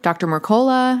Gottfried, Dr.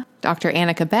 Mercola, Dr.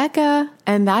 Annika Becca,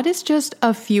 and that is just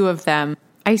a few of them.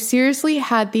 I seriously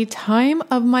had the time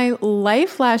of my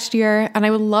life last year, and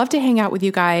I would love to hang out with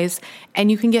you guys. And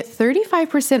you can get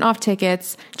 35% off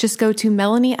tickets. Just go to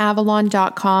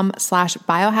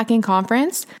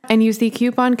melanieavalon.com/biohackingconference and use the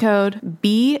coupon code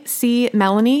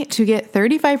BCMelanie to get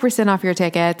 35% off your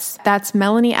tickets. That's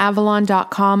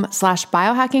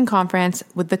melanieavalon.com/biohackingconference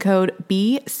with the code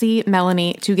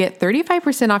BCMelanie to get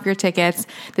 35% off your tickets.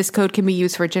 This code can be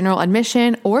used for general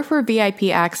admission or for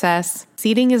VIP access.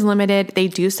 Seating is limited. They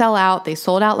do sell out. They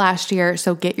sold out last year,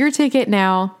 so get your ticket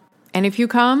now. And if you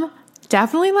come,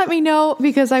 definitely let me know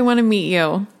because I want to meet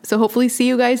you. So hopefully see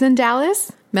you guys in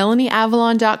Dallas.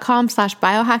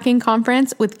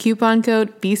 melanieavalon.com/biohackingconference with coupon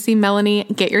code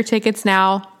BCMelanie. Get your tickets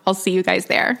now. I'll see you guys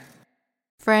there.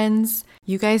 Friends,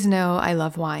 you guys know I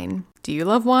love wine. Do you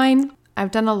love wine? I've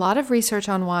done a lot of research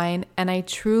on wine, and I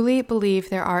truly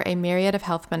believe there are a myriad of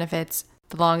health benefits.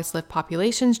 The longest lived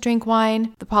populations drink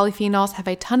wine. The polyphenols have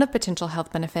a ton of potential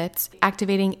health benefits,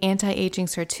 activating anti-aging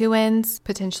sirtuins,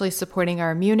 potentially supporting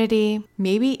our immunity,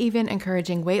 maybe even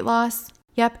encouraging weight loss.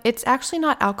 Yep, it's actually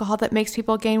not alcohol that makes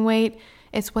people gain weight.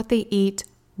 It's what they eat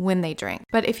when they drink.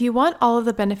 But if you want all of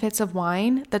the benefits of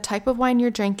wine, the type of wine you're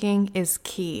drinking is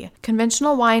key.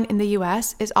 Conventional wine in the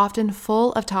US is often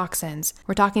full of toxins.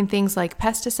 We're talking things like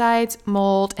pesticides,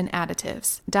 mold, and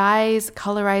additives, dyes,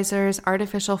 colorizers,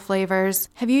 artificial flavors.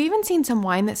 Have you even seen some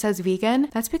wine that says vegan?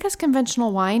 That's because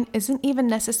conventional wine isn't even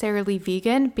necessarily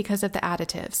vegan because of the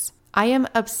additives. I am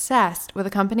obsessed with a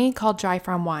company called Dry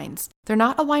Farm Wines. They're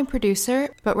not a wine producer,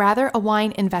 but rather a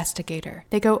wine investigator.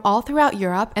 They go all throughout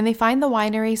Europe and they find the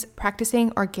wineries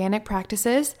practicing organic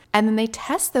practices, and then they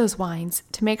test those wines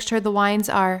to make sure the wines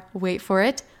are, wait for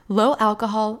it, low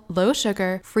alcohol, low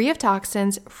sugar, free of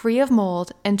toxins, free of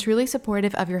mold, and truly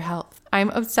supportive of your health. I'm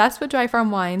obsessed with Dry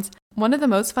Farm Wines. One of the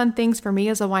most fun things for me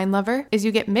as a wine lover is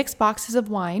you get mixed boxes of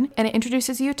wine, and it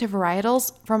introduces you to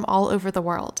varietals from all over the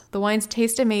world. The wines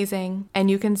taste amazing,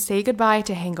 and you can say goodbye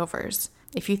to hangovers.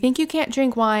 If you think you can't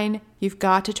drink wine, you've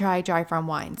got to try Dry Farm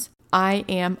Wines. I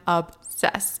am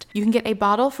obsessed. You can get a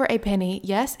bottle for a penny.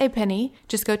 Yes, a penny.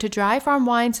 Just go to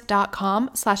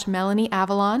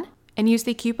dryfarmwines.com/MelanieAvalon and use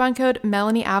the coupon code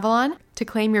MelanieAvalon to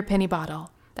claim your penny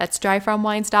bottle. That's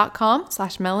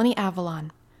dryfarmwines.com/Melanie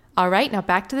Avalon. All right, now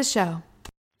back to the show.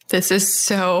 This is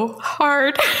so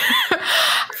hard.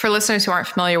 For listeners who aren't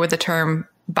familiar with the term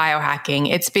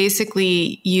biohacking, it's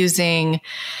basically using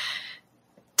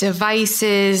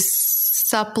devices,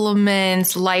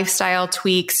 supplements, lifestyle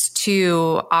tweaks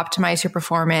to optimize your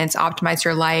performance, optimize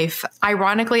your life.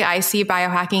 Ironically, I see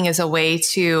biohacking as a way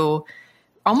to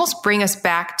almost bring us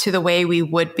back to the way we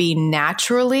would be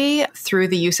naturally through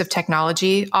the use of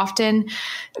technology often.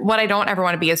 What I don't ever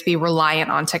want to be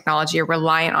reliant on technology or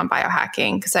reliant on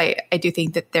biohacking, because I do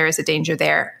think that there is a danger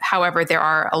there. However, there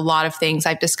are a lot of things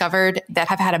I've discovered that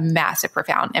have had a massive,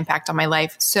 profound impact on my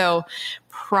life. So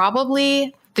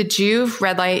probably the Joovv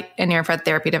red light and near-infrared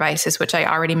therapy devices, which I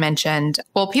already mentioned.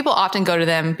 Well, people often go to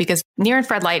them because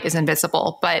near-infrared light is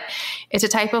invisible, but it's a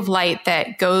type of light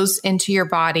that goes into your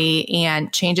body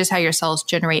and changes how your cells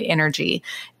generate energy.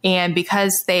 And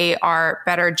because they are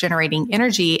better generating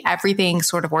energy, everything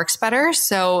sort of works better.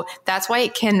 So that's why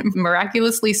it can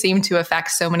miraculously seem to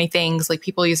affect so many things. Like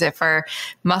people use it for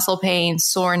muscle pain,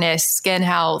 soreness, skin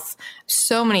health,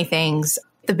 so many things.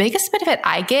 The biggest benefit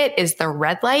I get is the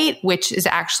red light, which is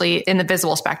actually in the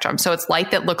visible spectrum. So it's light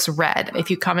that looks red.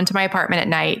 If you come into my apartment at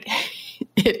night,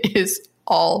 it is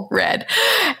all red.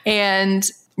 And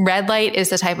red light is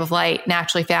the type of light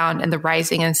naturally found in the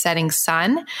rising and setting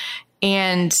sun.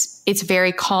 And it's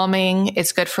very calming.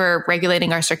 It's good for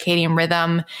regulating our circadian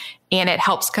rhythm. And it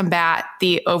helps combat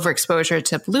the overexposure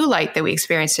to blue light that we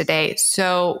experience today.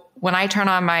 So when I turn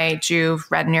on my Joovv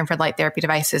red and near-infrared light therapy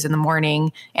devices in the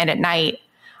morning and at night,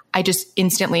 I just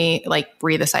instantly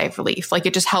breathe a sigh of relief.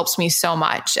 It just helps me so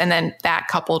much. And then that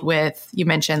coupled with, you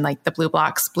mentioned the blue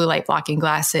light blocking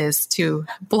glasses to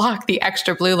block the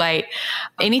extra blue light.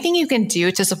 Anything you can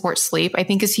do to support sleep, I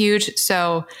think is huge.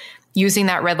 So using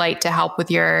that red light to help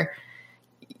with your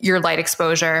light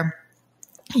exposure,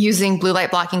 using blue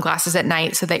light blocking glasses at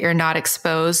night so that you're not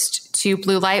exposed to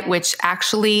blue light, which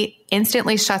actually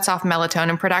instantly shuts off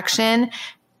melatonin production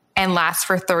and lasts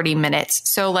for 30 minutes.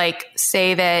 So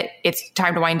say that it's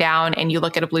time to wind down and you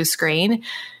look at a blue screen,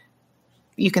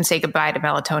 you can say goodbye to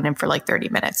melatonin for 30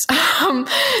 minutes.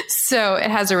 So it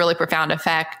has a really profound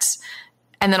effect.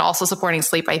 And then also supporting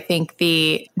sleep, I think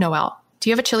Noelle, do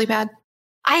you have a chili pad?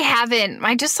 I haven't.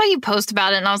 I just saw you post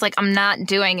about it and I was like, I'm not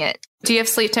doing it. Do you have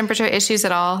sleep temperature issues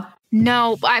at all?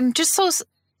 No, I'm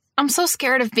so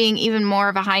scared of being even more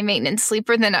of a high maintenance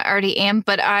sleeper than I already am,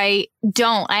 but I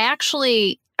don't.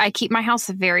 I keep my house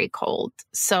very cold.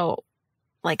 So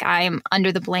I'm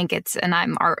under the blankets and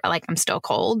I'm still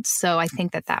cold. So I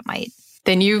think that might.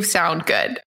 Then you sound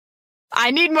good. I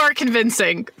need more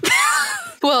convincing.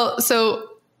 Well, so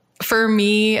for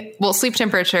me, sleep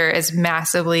temperature is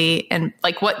massively, and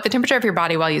what the temperature of your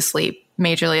body while you sleep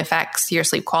majorly affects your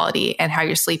sleep quality and how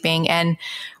you're sleeping. And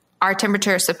our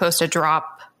temperature is supposed to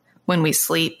drop when we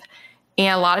sleep.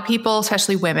 And a lot of people,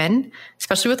 especially women,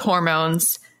 especially with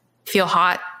hormones, feel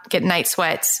hot, get night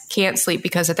sweats, can't sleep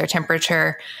because of their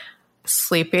temperature.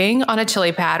 Sleeping on a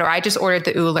chili pad, or I just ordered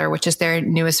the Ooler, which is their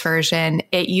newest version.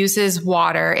 It uses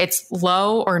water. It's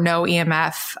low or no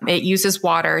EMF. It uses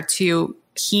water to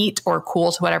heat or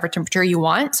cool to whatever temperature you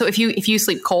want. So if you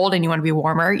sleep cold and you want to be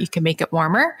warmer, you can make it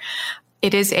warmer.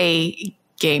 It is a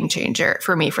game changer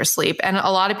for me for sleep. And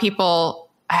a lot of people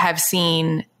have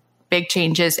seen big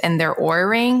changes in their Oura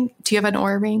ring. Do you have an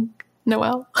Oura ring,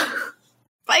 Noelle?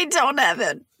 I don't have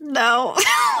it. No.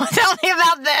 Tell me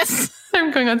about this.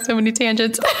 I'm going on so many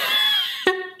tangents.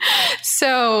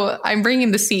 So I'm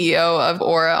bringing the CEO of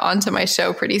Oura onto my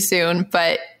show pretty soon,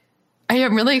 but I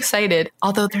am really excited.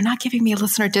 Although they're not giving me a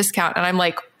listener discount. And I'm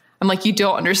like, you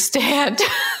don't understand.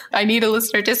 I need a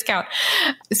listener discount.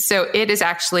 So it is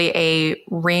actually a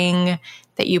ring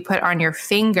that you put on your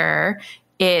finger.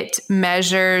 It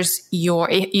measures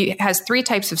it has 3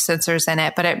 types of sensors in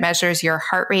it, but it measures your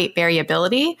heart rate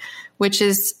variability, which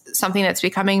is something that's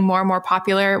becoming more and more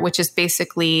popular, which is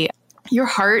basically your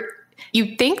heart.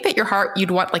 You'd think that your heart,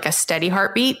 you'd want a steady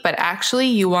heartbeat, but actually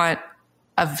you want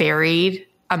a varied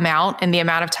amount in the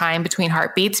amount of time between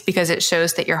heartbeats because it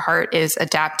shows that your heart is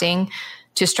adapting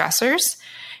to stressors.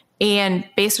 And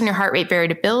based on your heart rate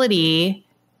variability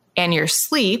and your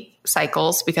sleep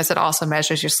cycles, because it also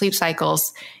measures your sleep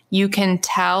cycles, you can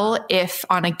tell if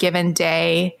on a given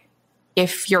day,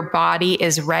 if your body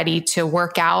is ready to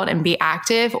work out and be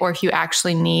active, or if you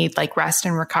actually need rest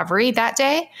and recovery that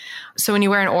day. So when you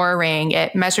wear an Oura ring,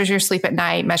 it measures your sleep at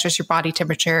night, measures your body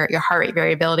temperature, your heart rate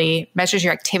variability, measures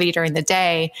your activity during the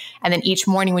day. And then each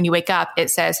morning when you wake up,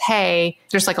 it says, hey,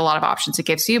 there's a lot of options it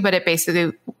gives you, but it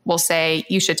basically will say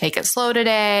you should take it slow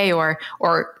today, or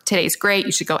today's great,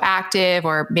 you should go active,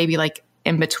 or maybe like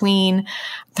in between.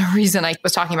 The reason I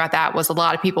was talking about that was a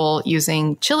lot of people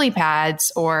using chili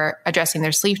pads or addressing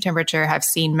their sleep temperature have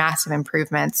seen massive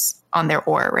improvements on their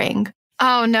Oura Ring.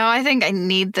 Oh no, I think I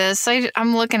need this.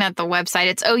 I'm looking at the website.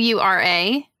 It's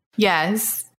Oura.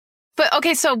 Yes. But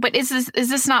okay, but is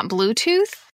this not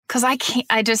Bluetooth? Because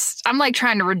I'm like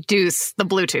trying to reduce the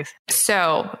Bluetooth.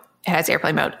 So it has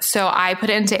airplane mode. So I put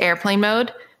it into airplane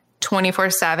mode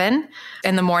 24/7.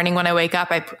 In the morning when I wake up,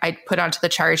 I put onto the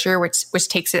charger, which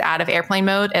takes it out of airplane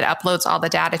mode. It uploads all the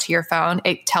data to your phone.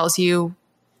 It tells you,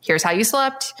 here's how you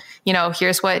slept,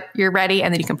 here's what you're ready.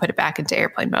 And then you can put it back into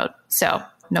airplane mode. So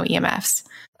no EMFs.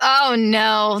 Oh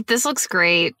no, this looks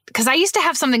great. Because I used to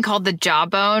have something called the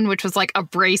Jawbone, which was like a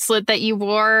bracelet that you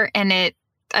wore, and it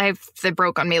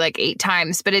broke on me like 8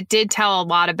 times, but it did tell a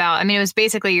lot about, it was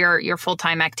basically your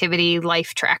full-time activity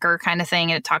life tracker kind of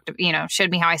thing. And it talked, showed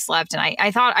me how I slept. And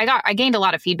I thought I gained a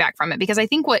lot of feedback from it, because I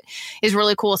think what is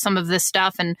really cool with some of this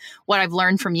stuff and what I've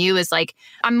learned from you is like,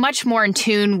 I'm much more in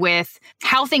tune with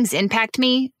how things impact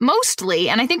me mostly.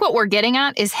 And I think what we're getting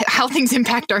at is how things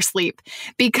impact our sleep,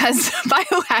 because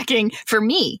biohacking for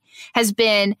me has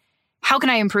been, how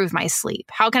can I improve my sleep?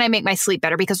 How can I make my sleep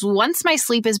better? Because once my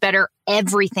sleep is better,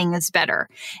 everything is better.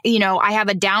 I have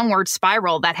a downward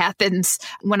spiral that happens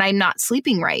when I'm not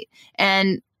sleeping right.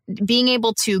 And being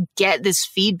able to get this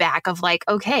feedback of like,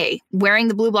 okay, wearing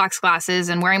the Blue Box glasses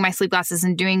and wearing my sleep glasses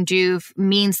and doing Joovv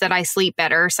means that I sleep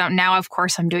better. So now, of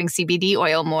course, I'm doing CBD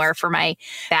oil more for my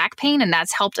back pain, and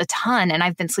that's helped a ton. And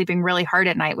I've been sleeping really hard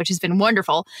at night, which has been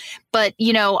wonderful. But,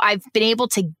 I've been able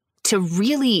to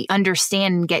really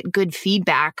understand and get good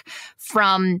feedback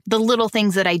from the little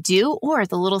things that I do or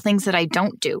the little things that I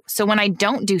don't do. So when I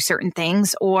don't do certain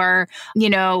things, or,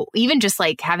 even just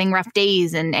like having rough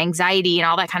days and anxiety and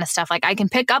all that kind of stuff, like I can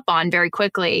pick up on very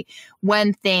quickly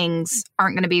when things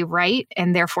aren't going to be right.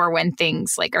 And therefore when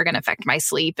things like are going to affect my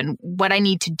sleep, and what I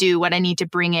need to do, what I need to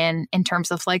bring in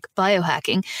terms of like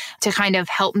biohacking to kind of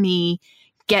help me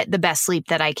get the best sleep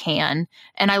that I can.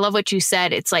 And I love what you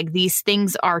said. It's like these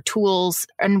things are tools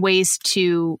and ways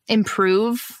to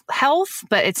improve health,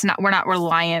 but we're not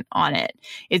reliant on it.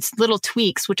 It's little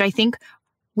tweaks, which I think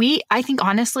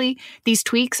honestly, these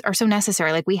tweaks are so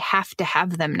necessary. Like we have to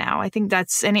have them now. I think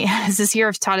as this year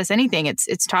has taught us anything,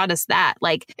 it's taught us that.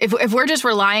 Like if we're just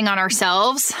relying on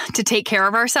ourselves to take care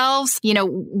of ourselves,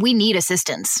 we need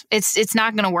assistance. It's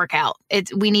not going to work out.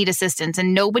 We need assistance,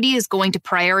 and nobody is going to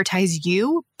prioritize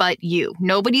you but you.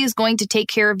 Nobody is going to take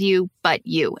care of you but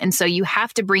you. And so you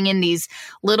have to bring in these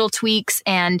little tweaks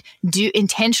and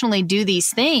intentionally do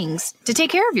these things to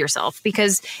take care of yourself.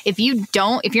 Because if you're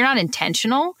not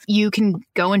intentional, you can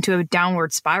go into a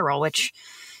downward spiral, which,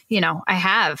 I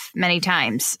have many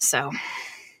times. So.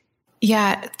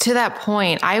 Yeah, to that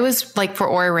point, I was like, for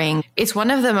Oura Ring, it's one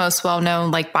of the most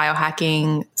well-known like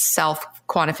biohacking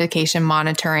self-quantification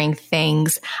monitoring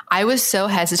things. I was so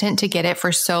hesitant to get it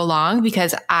for so long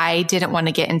because I didn't want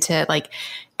to get into like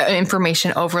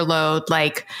information overload,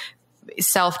 like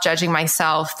self-judging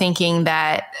myself, thinking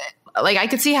that like I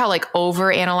could see how like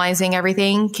over analyzing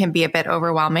everything can be a bit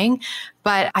overwhelming,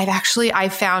 but I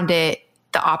found it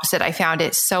the opposite. I found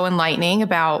it so enlightening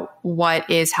about what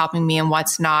is helping me and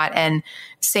what's not. And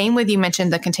same with, you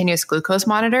mentioned the continuous glucose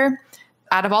monitor.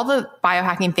 Out of all the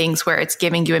biohacking things where it's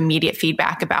giving you immediate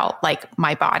feedback about like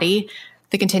my body,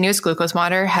 the continuous glucose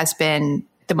monitor has been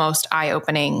the most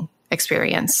eye-opening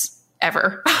experience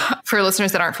ever. For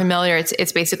listeners that aren't familiar,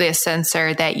 it's basically a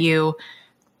sensor that you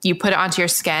put it onto your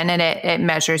skin, and it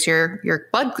measures your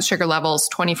blood sugar levels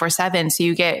 24/7. So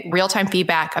you get real-time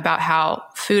feedback about how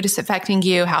food is affecting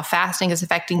you, how fasting is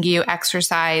affecting you,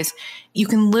 exercise. You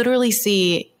can literally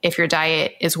see if your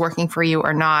diet is working for you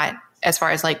or not as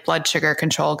far as like blood sugar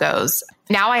control goes.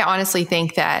 Now I honestly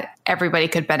think that everybody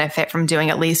could benefit from doing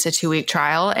at least a 2-week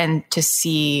trial and to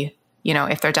see,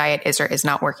 if their diet is or is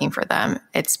not working for them.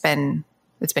 It's been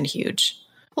huge.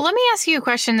 Well, let me ask you a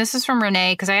question. This is from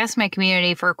Renee, because I asked my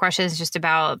community for questions just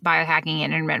about biohacking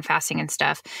and intermittent fasting and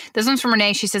stuff. This one's from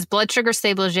Renee. She says, blood sugar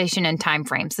stabilization and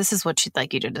timeframes. This is what she'd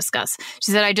like you to discuss.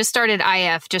 She said, I just started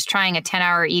IF, just trying a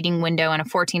 10-hour eating window and a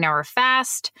 14-hour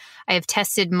fast. I have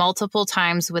tested multiple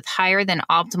times with higher than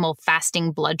optimal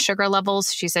fasting blood sugar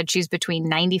levels. She said she's between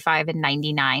 95 and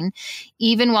 99,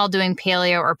 even while doing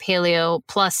paleo or paleo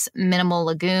plus minimal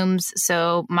legumes.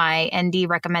 So my ND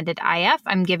recommended IF.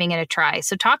 I'm giving it a try.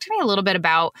 So talk to me a little bit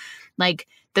about like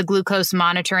the glucose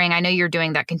monitoring. I know you're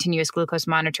doing that continuous glucose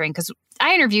monitoring because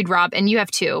I interviewed Rob, and you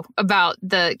have too, about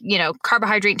the,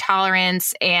 carbohydrate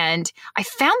tolerance. And I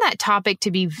found that topic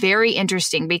to be very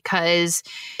interesting because,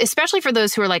 especially for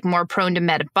those who are like more prone to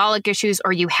metabolic issues,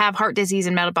 or you have heart disease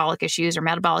and metabolic issues or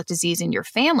metabolic disease in your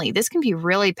family, this can be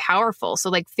really powerful. So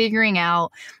like figuring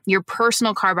out your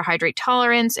personal carbohydrate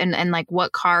tolerance and like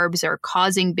what carbs are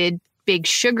causing big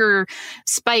sugar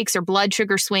spikes or blood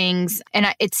sugar swings.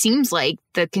 And it seems like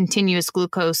the continuous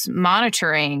glucose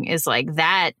monitoring is like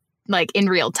that, like in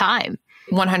real time.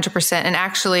 100%. And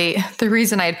actually, the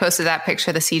reason I had posted that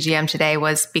picture of the CGM today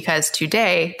was because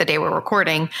today, the day we're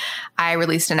recording, I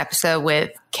released an episode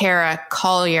with Kara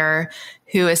Collier,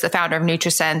 who is the founder of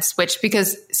NutriSense, which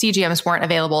because CGMs weren't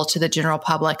available to the general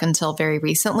public until very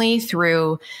recently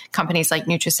through companies like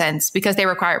NutriSense because they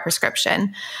require a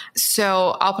prescription.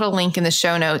 So I'll put a link in the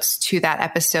show notes to that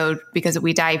episode because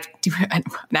we dived an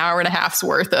hour and a half's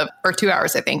worth of, or 2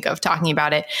 hours, I think, of talking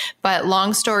about it. But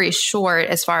long story short,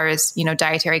 as far as,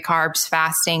 dietary carbs,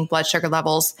 fasting, blood sugar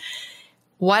levels,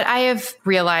 what I have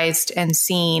realized and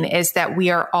seen is that we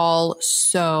are all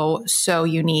so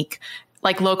unique.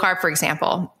 Like low carb, for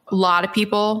example, a lot of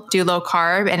people do low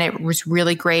carb and it was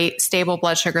really great, stable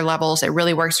blood sugar levels. It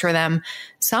really works for them.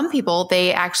 Some people,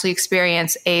 they actually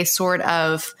experience a sort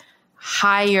of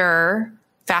higher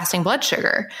fasting blood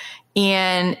sugar.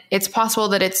 And it's possible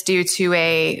that it's due to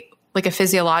a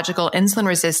physiological insulin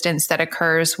resistance that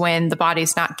occurs when the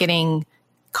body's not getting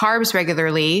carbs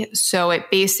regularly. So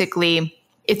it's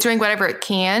doing whatever it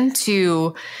can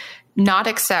to not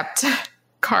accept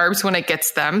carbs when it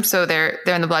gets them. So they're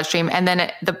in the bloodstream. And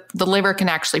then the liver can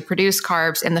actually produce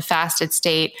carbs in the fasted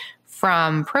state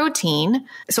from protein.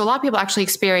 So a lot of people actually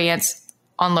experience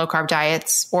on low carb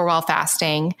diets or while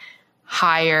fasting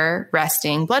higher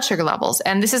resting blood sugar levels.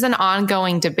 And this is an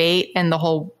ongoing debate in the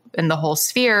whole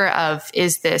sphere of,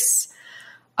 is this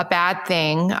a bad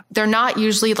thing? They're not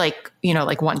usually like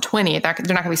 120. They're not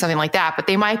going to be something like that, but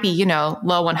they might be, low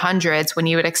 100s when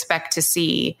you would expect to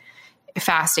see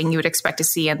fasting, you would expect to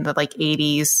see in the like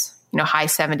 80s, high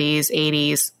 70s,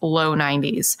 80s, low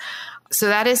 90s. So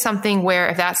that is something where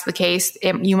if that's the case,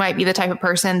 you might be the type of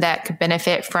person that could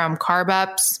benefit from carb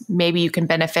ups. Maybe you can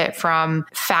benefit from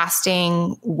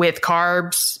fasting with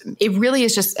carbs. It really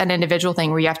is just an individual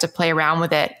thing where you have to play around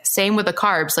with it. Same with the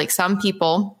carbs. Like some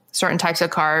people, certain types of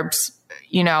carbs,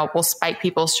 will spike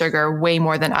people's sugar way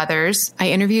more than others.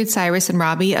 I interviewed Cyrus and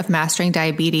Robbie of Mastering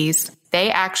Diabetes. They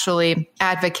actually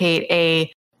advocate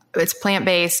it's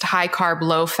plant-based, high carb,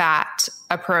 low fat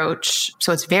approach.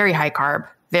 So it's very high carb,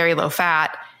 very low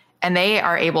fat, and they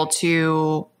are able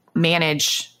to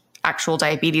manage actual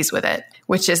diabetes with it,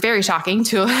 which is very shocking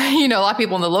to, a lot of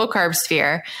people in the low carb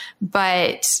sphere.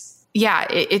 But yeah,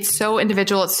 it's so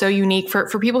individual. It's so unique.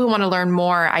 For people who want to learn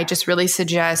more, I just really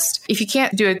suggest, if you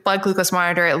can't do a blood glucose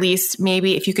monitor, at least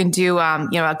maybe if you can do, a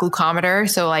glucometer.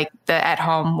 So like the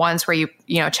at-home ones where you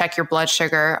check your blood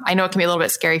sugar. I know it can be a little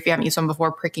bit scary if you haven't used one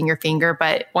before, pricking your finger,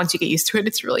 but once you get used to it,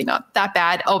 it's really not that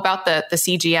bad. Oh, about the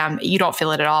CGM, you don't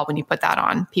feel it at all when you put that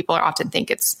on. People often think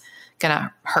it's going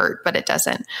to hurt, but it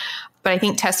doesn't. But I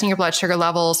think testing your blood sugar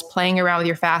levels, playing around with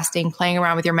your fasting, playing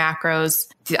around with your macros,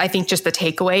 I think just the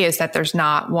takeaway is that there's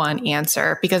not one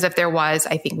answer, because if there was,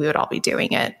 I think we would all be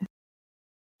doing it.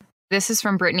 This is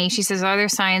from Brittany. She says, are there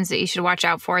signs that you should watch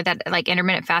out for that like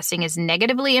intermittent fasting is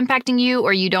negatively impacting you,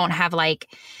 or you don't have like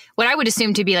what I would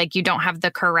assume to be like you don't have the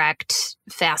correct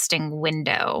fasting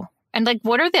window? And like,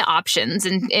 what are the options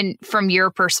in from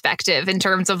your perspective in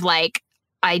terms of like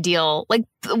ideal, like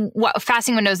what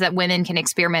fasting windows that women can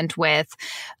experiment with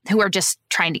who are just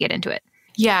trying to get into it?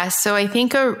 Yeah. So I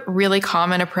think a really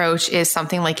common approach is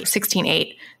something like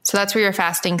 16-8. So that's where you're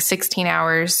fasting 16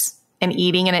 hours and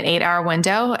eating in an 8-hour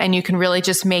window. And you can really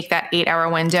just make that 8-hour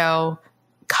window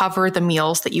cover the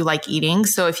meals that you like eating.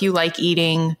 So if you like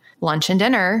eating lunch and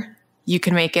dinner, you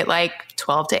can make it like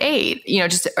 12 to 8.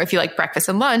 Just if you like breakfast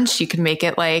and lunch, you can make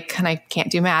it like, and I can't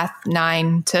do math,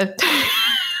 9 to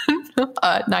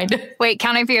 9 to... Wait,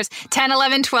 counting figures. 10,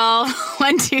 11, 12,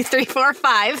 1, 2, 3, 4,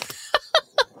 5.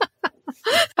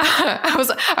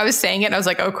 I was saying it and I was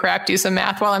like, oh crap, do some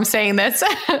math while I'm saying this.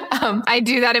 I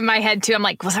do that in my head too. I'm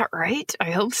like, was that right?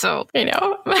 I hope so. I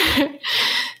know.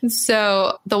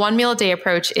 So the 1 meal a day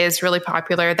approach is really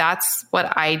popular. That's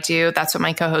what I do. That's what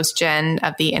my co-host Jen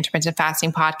of the Intermittent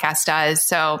Fasting podcast does.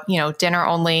 So, dinner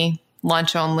only,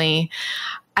 lunch only.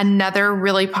 Another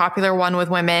really popular one with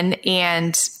women,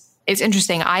 and it's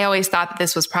interesting. I always thought that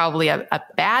this was probably a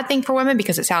bad thing for women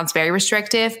because it sounds very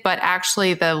restrictive, but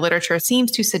actually the literature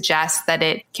seems to suggest that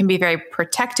it can be very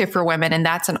protective for women. And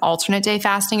that's an alternate day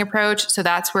fasting approach. So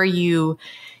that's where you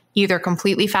either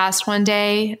completely fast one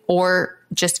day or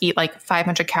just eat like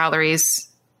 500 calories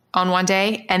on one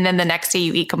day, and then the next day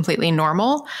you eat completely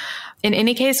normal. In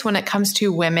any case, when it comes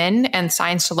to women and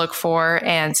signs to look for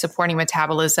and supporting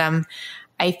metabolism,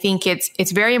 I think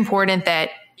it's very important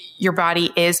that your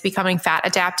body is becoming fat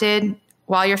adapted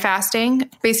while you're fasting.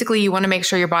 Basically, you want to make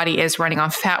sure your body is running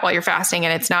on fat while you're fasting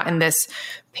and it's not in this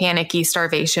panicky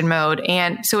starvation mode.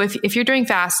 And so if you're doing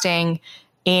fasting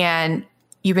and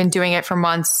you've been doing it for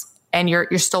months and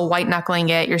you're still white knuckling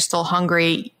it, you're still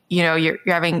hungry, you're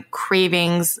having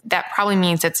cravings, that probably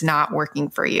means it's not working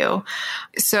for you.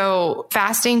 So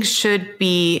fasting should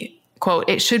be, quote,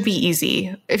 it should be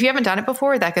easy. If you haven't done it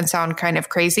before, that can sound kind of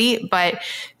crazy, but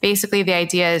basically the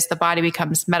idea is the body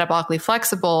becomes metabolically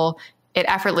flexible. It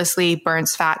effortlessly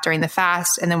burns fat during the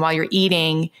fast. And then while you're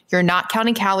eating, you're not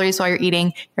counting calories while you're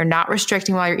eating. You're not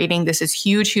restricting while you're eating. This is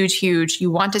huge, huge, huge.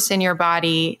 You want to send your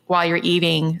body while you're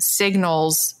eating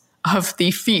signals of the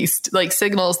feast, like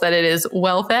signals that it is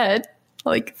well fed,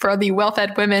 like for the Well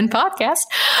Fed Women podcast.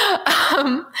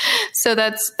 So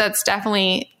that's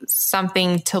definitely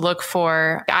something to look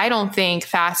for. I don't think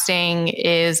fasting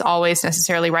is always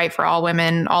necessarily right for all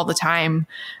women all the time.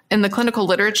 In the clinical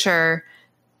literature,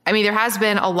 I mean, there has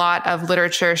been a lot of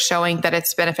literature showing that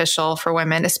it's beneficial for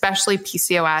women, especially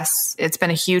PCOS. It's been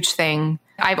a huge thing.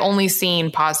 I've only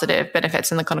seen positive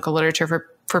benefits in the clinical literature for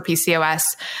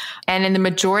PCOS. And in the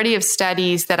majority of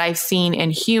studies that I've seen in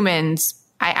humans,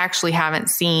 I actually haven't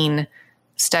seen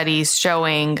studies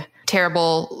showing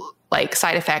terrible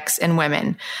side effects in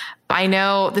women. I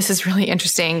know this is really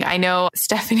interesting. I know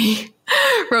Stephanie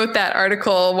wrote that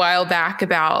article a while back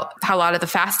about how a lot of the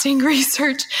fasting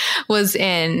research was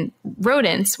in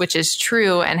rodents, which is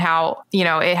true, and how,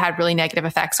 it had really negative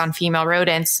effects on female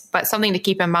rodents. But something to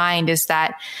keep in mind is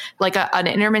that an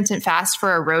intermittent fast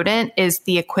for a rodent is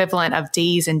the equivalent of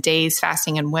days and days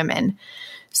fasting in women.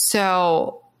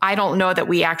 So I don't know that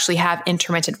we actually have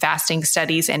intermittent fasting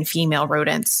studies in female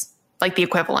rodents, like the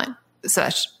equivalent. So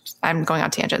I'm going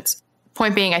on tangents.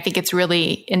 Point being, I think it's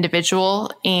really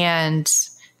individual, and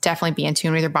definitely be in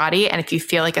tune with your body. And if you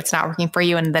feel like it's not working for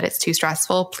you and that it's too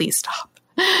stressful, please stop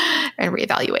and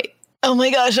reevaluate. Oh my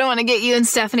gosh, I want to get you and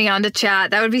Stephanie on to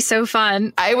chat. That would be so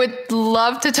fun. I would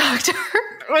love to talk to her.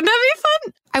 Wouldn't that be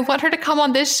fun? I want her to come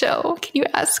on this show. Can you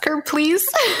ask her, please?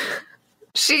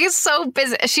 She is so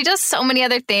busy. She does so many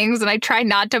other things, and I try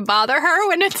not to bother her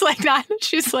when it's like that.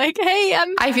 She's like, hey,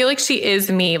 I feel like she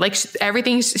is me.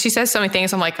 Everything, she says so many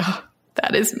things. I'm like, oh,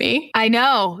 that is me. I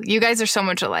know. You guys are so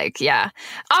much alike. Yeah.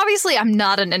 Obviously, I'm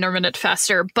not an intermittent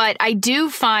faster, but I do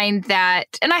find that,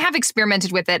 and I have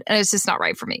experimented with it, and it's just not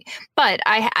right for me. But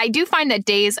I do find that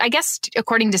days, I guess,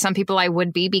 according to some people, I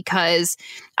would be, because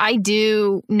I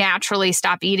do naturally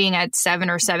stop eating at 7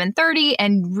 or 7:30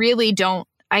 and really don't.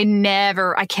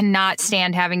 I cannot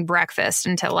stand having breakfast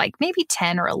until maybe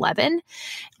 10 or 11.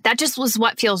 That just was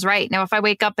what feels right. Now, if I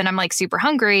wake up and I'm super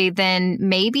hungry, then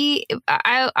maybe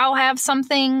I'll have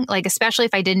something, especially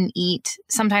if I didn't eat.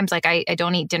 Sometimes I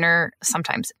don't eat dinner.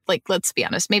 Sometimes, let's be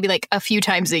honest, maybe a few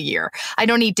times a year. I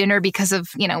don't eat dinner because of,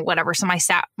 whatever. So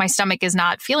my stomach is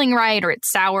not feeling right, or it's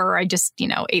sour, or I just,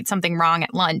 ate something wrong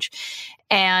at lunch.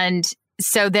 And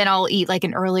so then I'll eat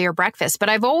an earlier breakfast. But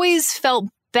I've always felt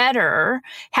better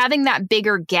having that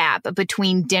bigger gap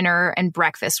between dinner and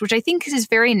breakfast, which I think is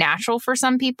very natural for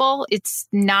some people. It's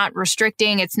not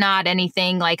restricting. It's not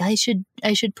anything like I should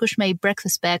push my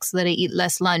breakfast back so that I eat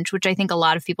less lunch, which I think a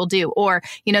lot of people do. Or,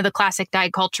 the classic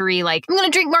diet culture-y, I'm going to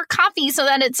drink more coffee so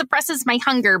that it suppresses my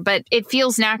hunger, but it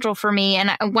feels natural for me.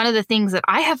 And one of the things that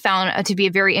I have found to be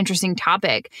a very interesting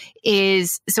topic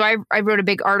is, so I wrote a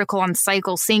big article on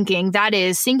cycle syncing. That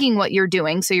is syncing what you're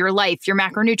doing. So your life, your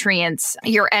macronutrients,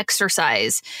 your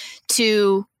exercise,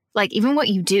 to even what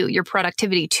you do, your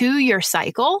productivity, to your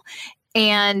cycle.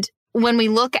 And when we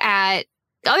look at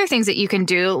other things that you can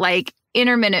do, like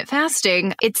intermittent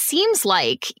fasting, it seems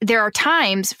like there are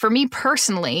times for me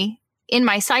personally in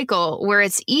my cycle where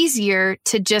it's easier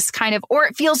to just or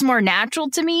it feels more natural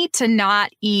to me to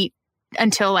not eat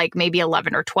until maybe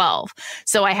 11 or 12.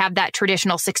 So I have that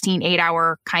traditional 16,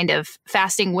 8-hour kind of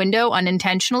fasting window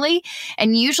unintentionally.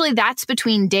 And usually that's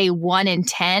between day 1 and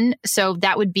 10. So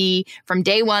that would be from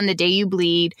day 1, the day you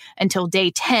bleed, until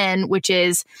day 10, which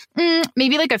is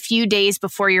maybe a few days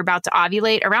before you're about to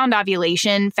ovulate. Around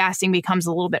ovulation, fasting becomes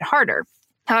a little bit harder.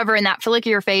 However, in that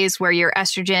follicular phase where your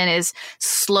estrogen is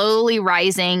slowly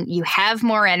rising, you have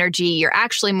more energy, you're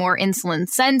actually more insulin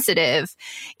sensitive,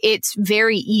 it's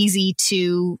very easy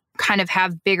to kind of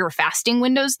have bigger fasting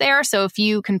windows there. So if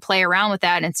you can play around with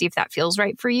that and see if that feels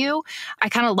right for you, I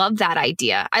kind of love that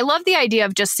idea. I love the idea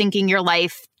of just syncing your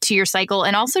life to your cycle,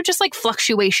 and also just like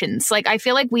fluctuations. Like I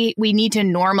feel like we need to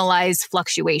normalize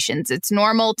fluctuations. It's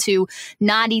normal to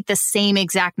not eat the same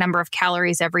exact number of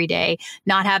calories every day,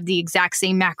 not have the exact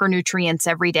same macronutrients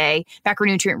every day,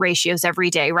 macronutrient ratios every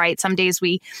day, right? Some days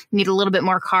we need a little bit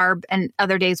more carb and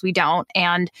other days we don't.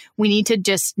 And we need to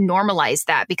just normalize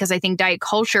that, because I think diet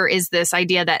culture is this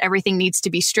idea that everything needs to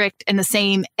be strict and the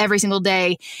same every single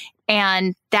day.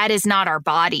 And that is not our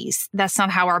bodies. That's not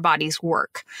how our bodies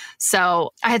work.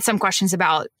 So I had some questions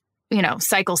about,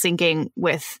 cycle syncing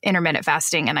with intermittent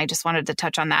fasting, and I just wanted to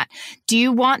touch on that. Do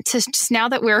you want to, just now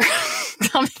that we're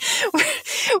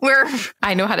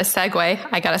I know how to segue.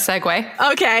 I got a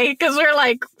segue. Okay, because we're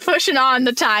like pushing on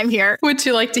the time here. Would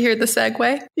you like to hear the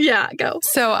segue? Yeah, go.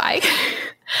 So I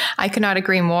could not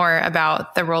agree more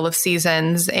about the role of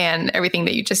seasons and everything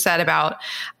that you just said about,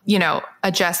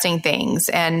 adjusting things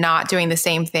and not doing the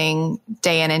same thing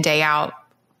day in and day out.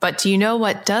 But do you know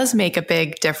what does make a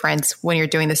big difference when you're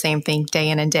doing the same thing day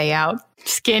in and day out?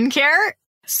 Skincare?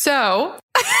 So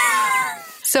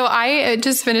I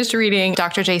just finished reading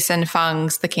Dr. Jason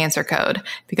Fung's The Cancer Code,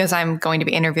 because I'm going to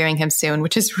be interviewing him soon,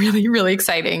 which is really, really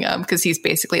exciting, because he's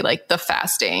basically like the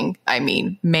fasting,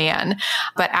 man.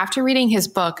 But after reading his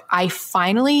book,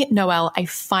 Noelle, I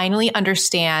finally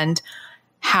understand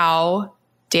how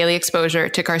daily exposure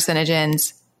to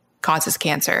carcinogens causes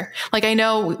cancer. Like, I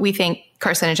know we think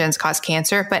carcinogens cause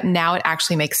cancer, but now it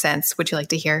actually makes sense. Would you like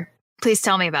to hear? Please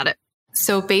tell me about it.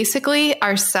 So basically,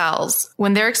 our cells,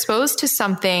 when they're exposed to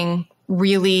something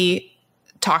really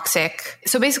toxic,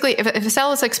 so basically if a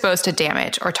cell is exposed to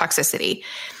damage or toxicity,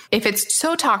 if it's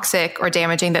so toxic or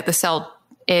damaging that the cell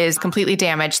is completely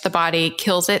damaged, the body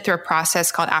kills it through a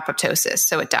process called apoptosis,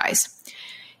 so it dies.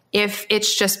 If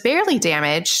it's just barely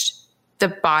damaged, the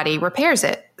body repairs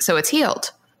it, so it's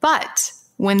healed. But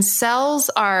when cells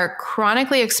are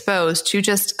chronically exposed to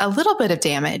just a little bit of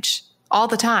damage all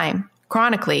the time,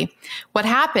 chronically, what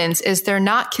happens is they're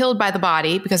not killed by the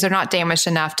body because they're not damaged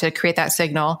enough to create that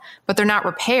signal, but they're not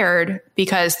repaired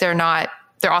because they're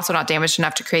also not damaged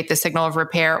enough to create the signal of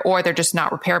repair, or they're just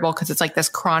not repairable because it's like this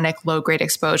chronic low-grade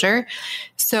exposure.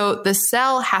 So the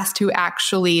cell has to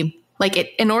actually,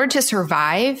 in order to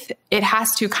survive, it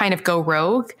has to kind of go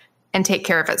rogue and take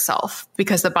care of itself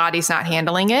because the body's not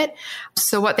handling it.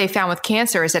 So what they found with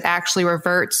cancer is it actually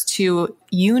reverts to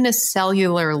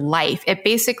unicellular life. It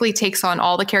basically takes on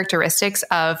all the characteristics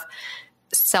of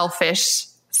selfish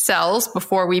cells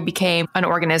before we became an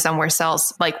organism where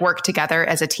cells work together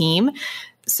as a team.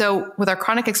 So with our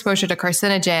chronic exposure to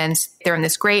carcinogens, they're in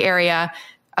this gray area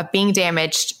of being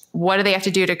damaged. What do they have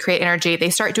to do to create energy? They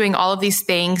start doing all of these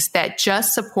things that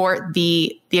just support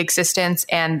the existence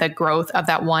and the growth of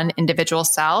that one individual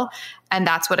cell. And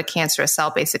that's what a cancerous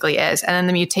cell basically is. And then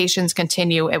the mutations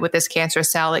continue with this cancerous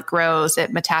cell. It grows,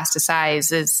 it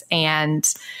metastasizes,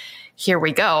 and here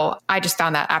we go. I just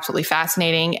found that absolutely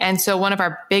fascinating. And so one of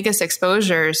our biggest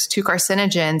exposures to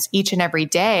carcinogens each and every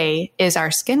day is our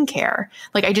skincare.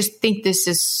 I just think this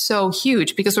is so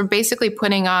huge because we're basically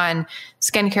putting on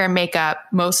skincare and makeup,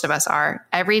 most of us are,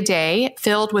 every day,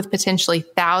 filled with potentially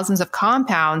thousands of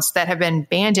compounds that have been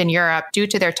banned in Europe due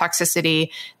to their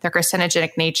toxicity, their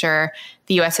carcinogenic nature.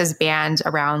 The US has banned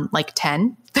around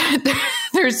 10.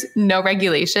 There's no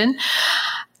regulation.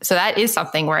 So that is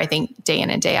something where I think day in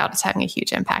and day out is having a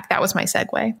huge impact. That was my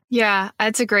segue. Yeah,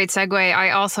 that's a great segue. I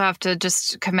also have to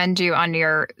just commend you on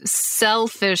your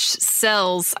selfish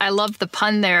cells. I love the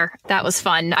pun there. That was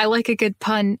fun. I like a good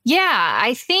pun. Yeah,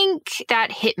 I think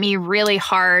that hit me really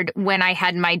hard when I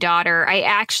had my daughter. I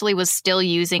actually was still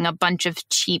using a bunch of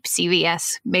cheap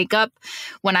CVS makeup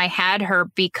when I had her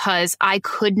because I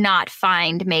could not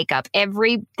find makeup.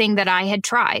 Everything that I had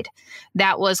tried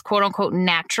that was quote unquote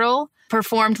natural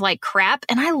performed like crap.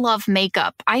 And I love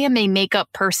makeup. I am a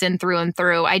makeup person through and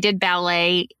through. I did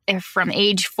ballet from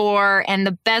age 4. And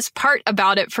the best part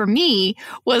about it for me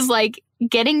was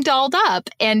getting dolled up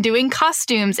and doing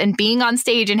costumes and being on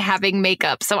stage and having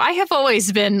makeup. So I have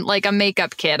always been a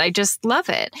makeup kid. I just love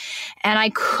it. And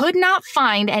I could not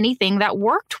find anything that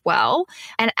worked well.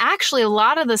 And actually, a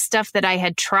lot of the stuff that I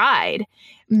had tried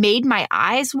made my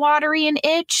eyes watery and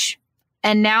itch.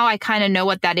 And now I kind of know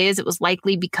what that is. It was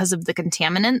likely because of the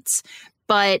contaminants.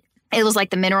 But It was like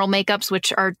the mineral makeups,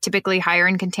 which are typically higher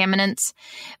in contaminants.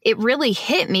 It really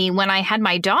hit me when I had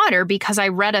my daughter because I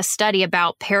read a study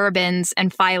about parabens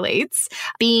and phthalates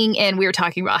being in, we were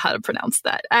talking about how to pronounce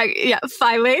that.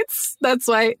 Phthalates. That's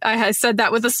why I said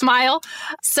that with a smile.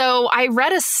 So I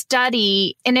read a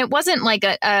study, and it wasn't like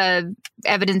a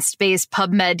evidence-based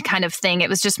PubMed kind of thing. It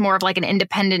was just more of like an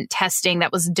independent testing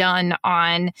that was done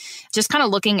on just kind of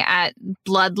looking at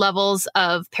blood levels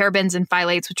of parabens and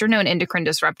phthalates, which are known endocrine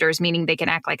disruptors, meaning they can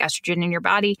act like estrogen in your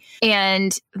body.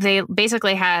 And they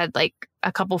basically had like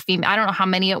a couple female, I don't know how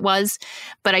many it was,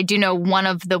 but I do know one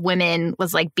of the women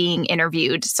was like being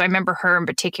interviewed. So I remember her in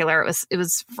particular. It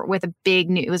was with a big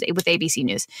news, it was with ABC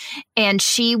News. And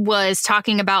she was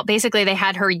talking about, basically they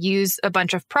had her use a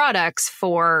bunch of products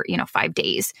for, 5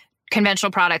 days,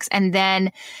 conventional products, and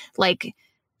then like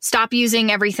stop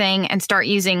using everything and start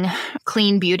using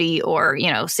clean beauty or,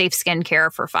 safe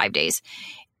skincare for 5 days.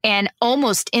 And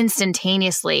almost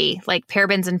instantaneously, like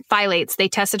parabens and phthalates, they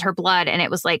tested her blood and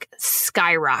it was like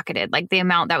skyrocketed, like the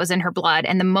amount that was in her blood.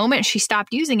 And the moment she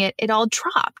stopped using it, it all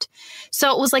dropped.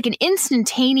 So it was like an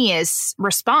instantaneous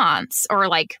response or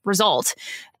like result.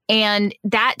 And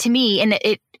that to me, and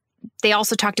they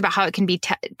also talked about how it can be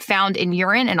found in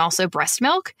urine and also breast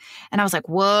milk. And I was like,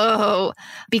 whoa,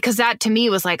 because that to me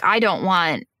was like, I don't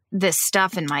want this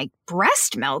stuff in my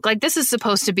breast milk. Like this is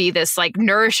supposed to be this like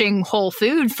nourishing whole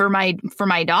food for my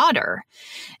daughter.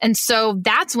 And so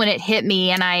that's when it hit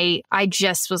me. And I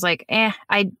just was like,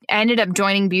 I ended up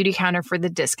joining Beautycounter for the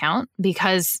discount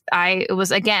because I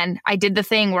did the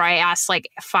thing where I asked like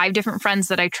 5 different friends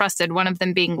that I trusted, one of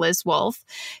them being Liz Wolfe,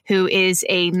 who is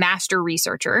a master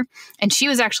researcher. And she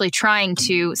was actually trying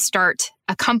to start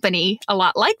a company a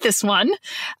lot like this one.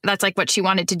 That's like what she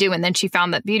wanted to do. And then she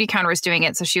found that Beautycounter was doing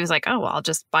it. So she was like, oh, well, I'll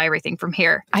just buy everything from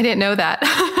here. I didn't know that.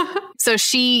 So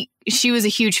she was a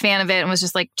huge fan of it and was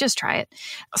just like, just try it.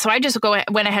 So I just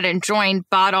went ahead and joined,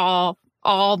 bought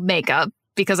all makeup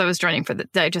because I was joining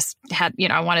I just had,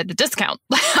 I wanted the discount,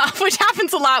 which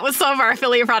happens a lot with some of our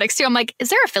affiliate products too. I'm like, is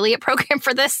there an affiliate program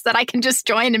for this that I can just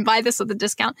join and buy this with a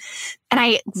discount? And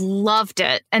I loved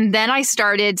it. And then I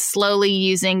started slowly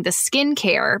using the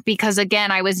skincare because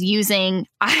again, I was using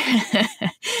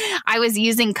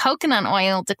coconut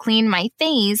oil to clean my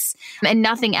face and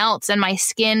nothing else. And my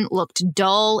skin looked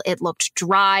dull. It looked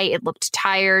dry. It looked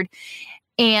tired.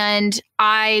 And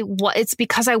it's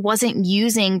because I wasn't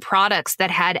using products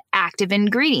that had active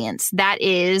ingredients. That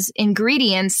is,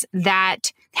 ingredients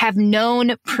that have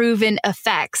known proven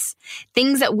effects.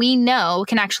 Things that we know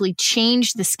can actually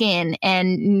change the skin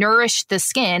and nourish the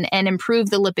skin and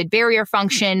improve the lipid barrier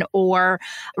function or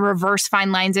reverse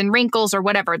fine lines and wrinkles or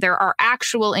whatever. There are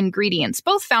actual ingredients,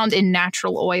 both found in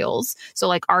natural oils, so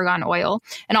like argan oil,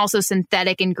 and also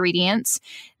synthetic ingredients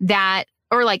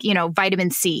or like, vitamin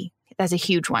C. That's a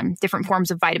huge one. Different forms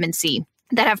of vitamin C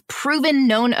that have proven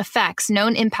known effects,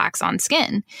 known impacts on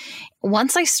skin.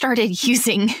 Once I started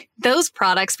using those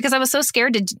products, because I was so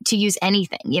scared to use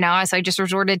anything, so I just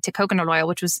resorted to coconut oil,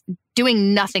 which was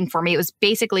doing nothing for me. It was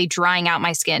basically drying out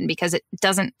my skin because it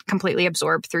doesn't completely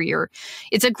absorb through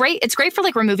it's great for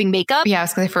like removing makeup. Yeah, I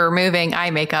was going to say for removing eye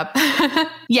makeup.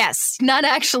 Yes, not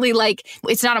actually like,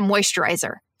 it's not a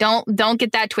moisturizer. Don't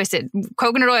get that twisted.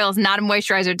 Coconut oil is not a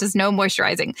moisturizer. It does no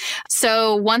moisturizing.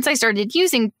 So once I started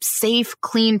using safe,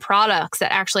 clean products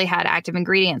that actually had active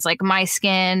ingredients, like my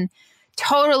skin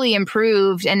totally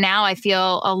improved. And now I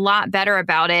feel a lot better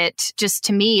about it. Just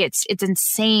to me, it's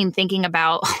insane thinking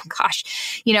about, oh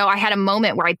gosh, I had a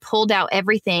moment where I pulled out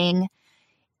everything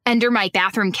under my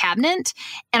bathroom cabinet.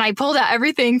 And I pulled out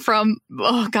everything from,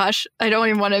 oh gosh, I don't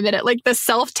even want to admit it, like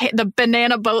the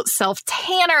Banana Boat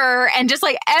self-tanner and just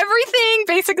like everything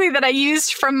basically that I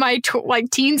used from my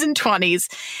teens and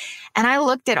 20s. And I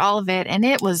looked at all of it and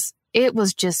it was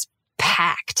just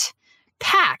packed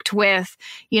with,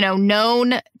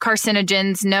 known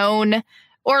carcinogens,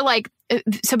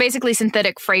 so basically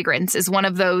synthetic fragrance is one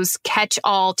of those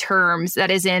catch-all terms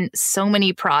that is in so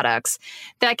many products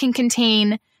that can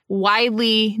contain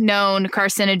widely known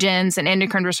carcinogens and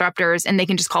endocrine disruptors, and they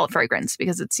can just call it fragrance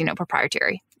because it's,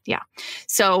 proprietary. Yeah.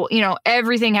 So,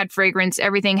 everything had fragrance,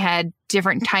 everything had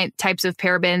different types of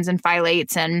parabens and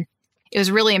phthalates, and it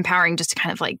was really empowering just to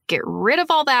kind of like get rid of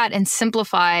all that and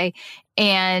simplify.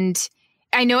 And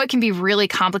I know it can be really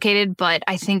complicated, but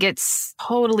I think it's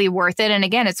totally worth it. And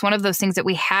again, it's one of those things that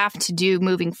we have to do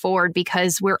moving forward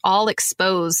because we're all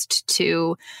exposed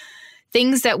to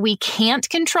things that we can't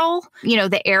control.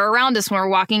 The air around us when we're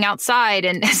walking outside.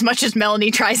 And as much as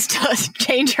Melanie tries to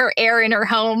change her air in her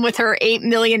home with her 8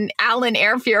 million Allen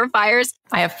air purifiers.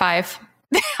 I have 5.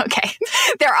 Okay.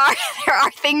 There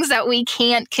are things that we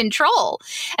can't control.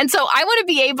 And so I want to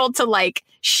be able to like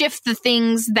shift the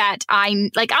things that I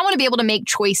want to be able to make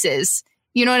choices.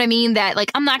 You know what I mean? That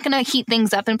like, I'm not going to heat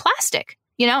things up in plastic.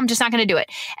 You know, I'm just not going to do it.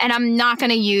 And I'm not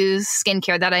going to use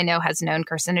skincare that I know has known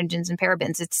carcinogens and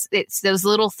parabens. It's those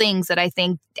little things that I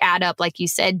think add up, like you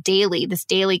said, daily, this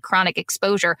daily chronic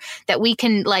exposure that we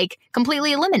can like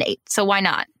completely eliminate. So why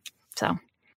not? So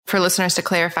for listeners to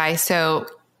clarify, so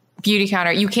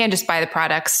Beautycounter, you can just buy the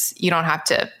products. You don't have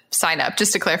to sign up,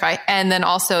 just to clarify. And then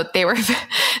also they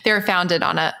were founded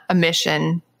on a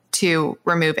mission to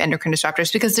remove endocrine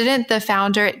disruptors, because didn't the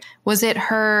founder, was it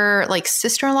her like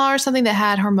sister-in-law or something that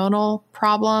had hormonal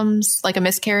problems, like a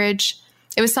miscarriage?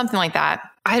 It was something like that.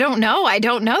 I don't know. I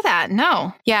don't know that.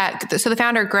 No. Yeah. So the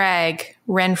founder, Greg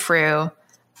Renfrew,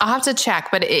 I'll have to check,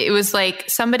 but it was like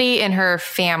somebody in her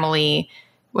family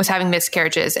was having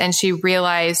miscarriages, and she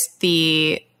realized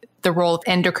the role of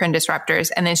endocrine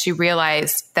disruptors. And then she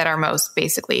realized that our most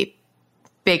basically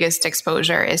biggest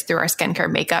exposure is through our skincare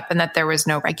makeup, and that there was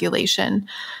no regulation.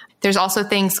 There's also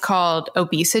things called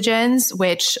obesogens,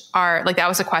 which are like, that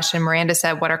was a question Miranda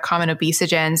said, what are common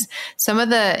obesogens? Some of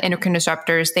the endocrine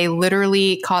disruptors, they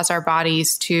literally cause our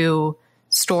bodies to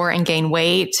store and gain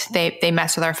weight. They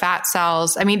mess with our fat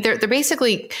cells. I mean, they're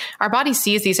basically, our body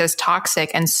sees these as toxic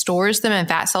and stores them in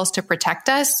fat cells to protect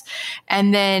us.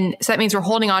 And then, so that means we're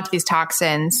holding on to these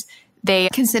toxins. They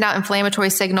can send out inflammatory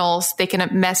signals. They can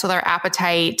mess with our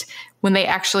appetite. When they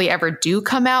actually ever do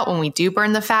come out, when we do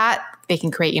burn the fat, they can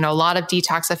create, a lot of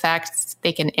detox effects.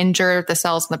 They can injure the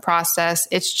cells in the process.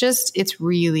 It's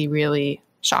really, really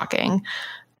shocking.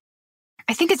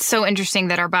 I think it's so interesting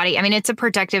that our body, I mean, it's a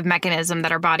protective mechanism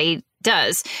that our body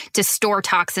does to store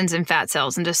toxins in fat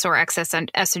cells and to store excess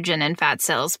estrogen in fat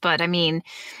cells. But I mean,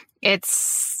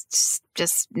 it's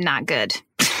just not good.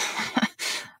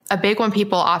 A big one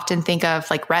people often think of,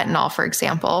 like retinol, for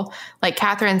example. Like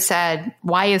Catherine said,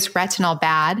 why is retinol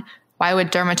bad? Why would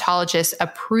dermatologists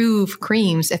approve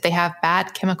creams if they have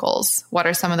bad chemicals? What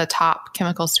are some of the top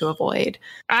chemicals to avoid?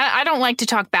 I don't like to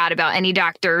talk bad about any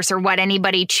doctors or what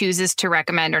anybody chooses to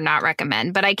recommend or not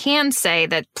recommend, but I can say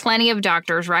that plenty of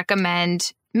doctors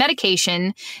recommend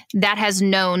medication that has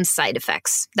known side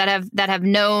effects, that have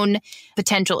known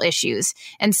potential issues.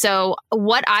 And so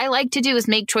what I like to do is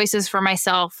make choices for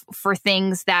myself for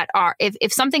things that are,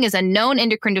 if something is a known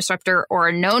endocrine disruptor or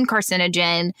a known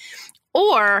carcinogen,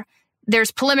 or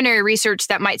there's preliminary research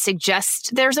that might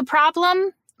suggest there's a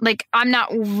problem, like I'm not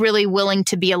really willing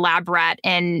to be a lab rat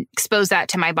and expose that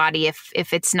to my body if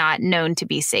it's not known to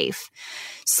be safe.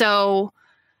 So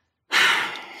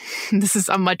this is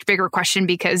a much bigger question,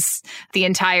 because the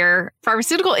entire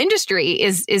pharmaceutical industry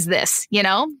is this,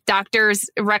 doctors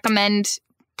recommend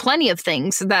plenty of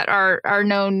things that are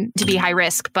known to be high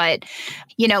risk, but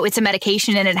it's a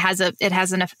medication and it has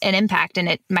an impact, and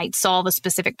it might solve a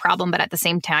specific problem, but at the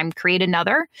same time create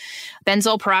another.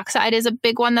 Benzoyl peroxide is a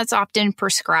big one that's often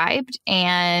prescribed,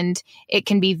 and it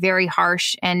can be very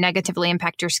harsh and negatively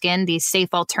impact your skin. The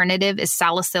safe alternative is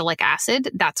salicylic acid.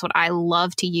 That's what I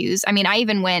love to use. I mean, I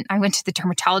went to the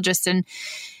dermatologist and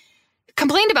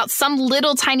complained about some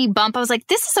little tiny bump. I was like,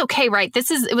 this is okay, right?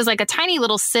 It was like a tiny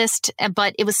little cyst,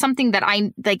 but it was something that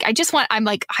I'm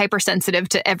like hypersensitive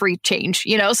to every change,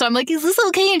 So I'm like, is this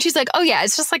okay? And she's like, oh yeah,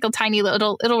 it's just like a tiny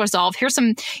little, it'll resolve. Here's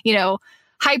some,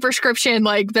 high prescription,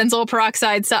 like benzoyl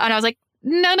peroxide stuff. And I was like,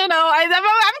 no, I'm cool.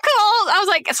 I was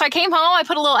like, so I came home, I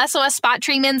put a little SOS spot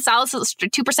treatment,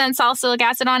 2% salicylic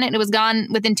acid on it, and it was gone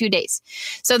within 2 days.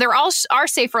 So there are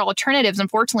safer alternatives.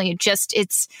 Unfortunately,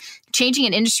 it's changing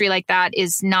an industry like that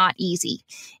is not easy.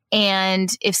 And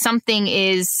if something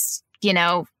is,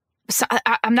 so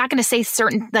I'm not going to say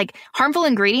certain, like harmful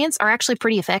ingredients are actually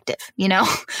pretty effective.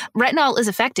 Retinol is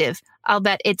effective. I'll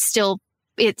bet it's still,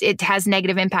 it has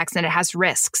negative impacts and it has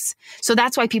risks. So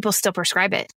that's why people still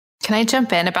prescribe it. Can I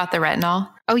jump in about the retinol?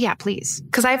 Oh yeah, please.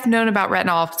 Because I've known about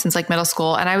retinol since like middle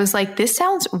school. And I was like, this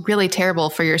sounds really terrible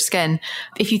for your skin.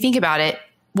 If you think about it,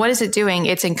 what is it doing?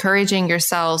 It's encouraging your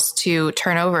cells to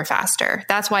turn over faster.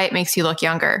 That's why it makes you look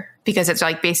younger, because it's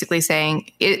like basically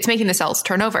saying it's making the cells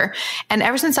turn over. And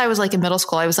ever since I was like in middle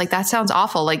school, I was like, that sounds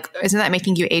awful. Like, isn't that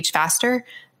making you age faster?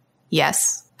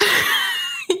 Yes,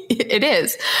 it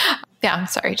is. Yeah, I'm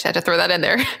sorry. Just had to throw that in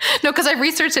there. No, because I've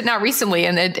researched it now recently,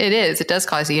 and it does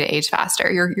cause you to age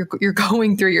faster. You're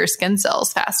going through your skin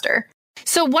cells faster.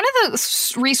 So one of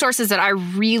the resources that I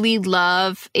really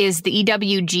love is the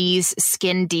EWG's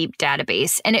Skin Deep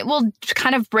database, and it will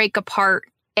kind of break apart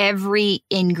every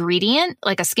ingredient,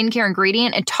 like a skincare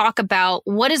ingredient, and talk about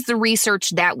what is the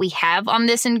research that we have on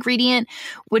this ingredient,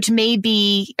 which may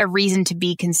be a reason to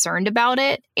be concerned about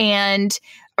it. And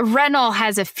retinol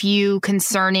has a few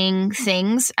concerning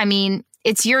things. I mean,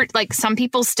 it's some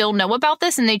people still know about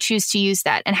this and they choose to use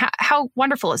that. And how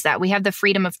wonderful is that? We have the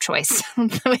freedom of choice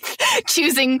with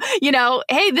choosing,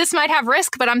 hey, this might have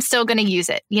risk, but I'm still going to use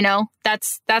it.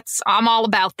 I'm all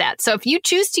about that. So if you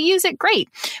choose to use it, great.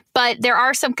 But there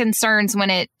are some concerns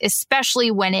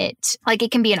especially when it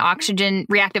can be an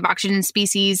reactive oxygen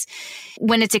species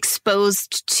when it's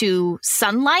exposed to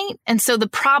sunlight. And so the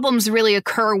problems really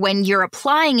occur when you're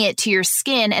applying it to your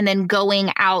skin and then going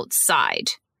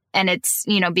outside. And it's,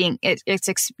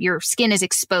 your skin is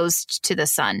exposed to the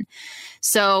sun.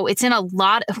 So it's in a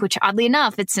lot of, which oddly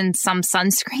enough, it's in some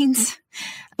sunscreens.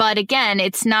 But again,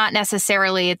 it's not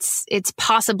necessarily, it's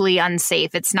possibly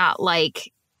unsafe. It's not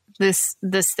like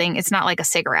this thing, it's not like a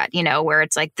cigarette, where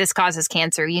it's like, this causes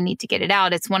cancer, you need to get it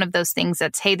out. It's one of those things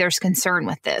that's, hey, there's concern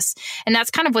with this. And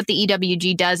that's kind of what the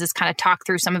EWG does, is kind of talk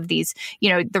through some of these,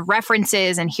 the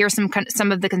references, and here's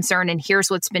some of the concern, and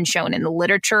here's what's been shown in the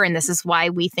literature. And this is why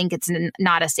we think it's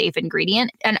not a safe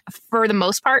ingredient. And for the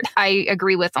most part, I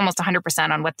agree with almost 100%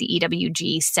 on what the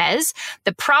EWG says.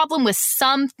 The problem with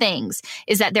some things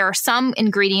is that there are some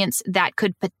ingredients that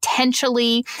could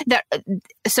potentially,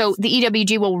 so the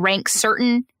EWG will rank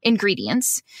certain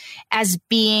ingredients as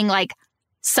being like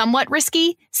somewhat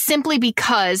risky simply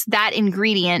because that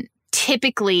ingredient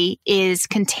typically is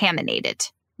contaminated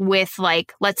with,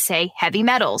 like, let's say, heavy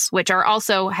metals, which are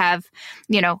also have,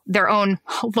 their own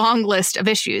long list of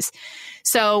issues.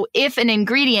 So if an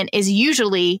ingredient is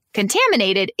usually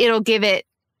contaminated, it'll give it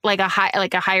like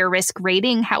a higher risk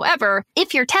rating. However,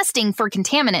 if you're testing for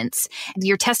contaminants,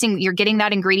 you're getting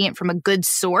that ingredient from a good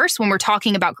source. When we're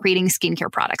talking about creating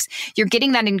skincare products, you're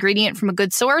getting that ingredient from a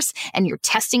good source and you're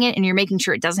testing it and you're making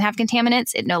sure it doesn't have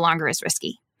contaminants, it no longer is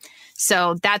risky.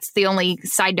 So that's the only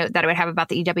side note that I would have about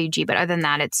the EWG. But other than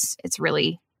that, it's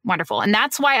really wonderful. And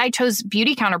that's why I chose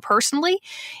Beautycounter personally,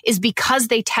 is because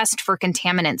they test for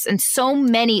contaminants and so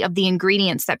many of the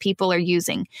ingredients that people are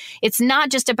using. It's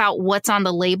not just about what's on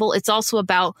the label. It's also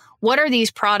about what are these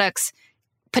products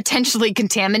potentially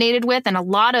contaminated with. And a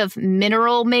lot of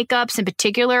mineral makeups in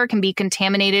particular can be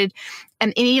contaminated,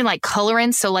 and even like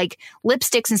colorants. So like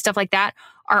lipsticks and stuff like that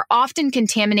are often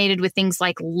contaminated with things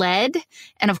like lead.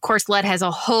 And of course, lead has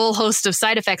a whole host of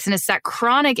side effects, and it's that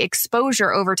chronic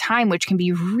exposure over time, which can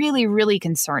be really, really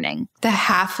concerning. The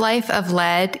half-life of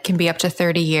lead can be up to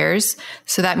 30 years.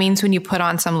 So that means when you put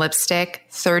on some lipstick,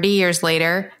 30 years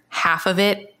later, half of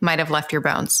it might have left your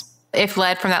bones. If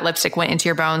lead from that lipstick went into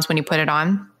your bones when you put it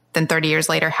on, then 30 years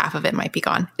later, half of it might be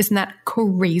gone. Isn't that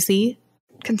crazy?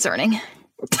 Concerning.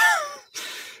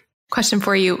 Question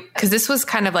for you, because this was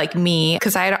kind of like me,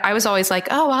 because I was always like,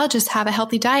 oh, I'll just have a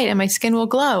healthy diet and my skin will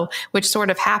glow, which sort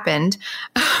of happened.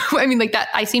 I mean, like that,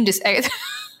 I seem to,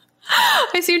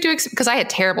 because I had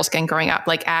terrible skin growing up,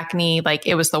 like acne, like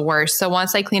it was the worst. So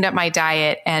once I cleaned up my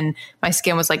diet and my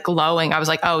skin was like glowing, I was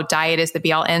like, oh, diet is the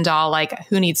be all end all. Like,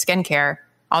 who needs skincare?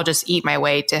 I'll just eat my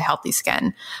way to healthy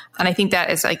skin. And I think that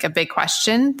is like a big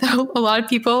question that a lot of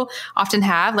people often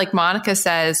have. Like Monica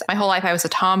says, my whole life I was a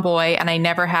tomboy and I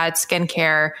never had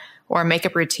skincare or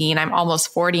makeup routine. I'm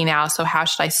almost 40 now. So how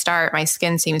should I start? My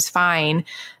skin seems fine.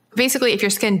 Basically, if your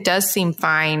skin does seem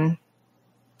fine,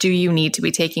 do you need to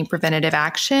be taking preventative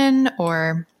action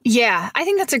or? Yeah, I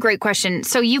think that's a great question.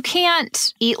 So you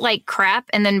can't eat like crap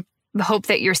and then hope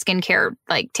that your skincare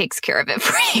like takes care of it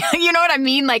for you. You know what I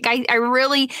mean? Like I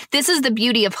really, this is the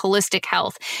beauty of holistic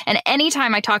health. And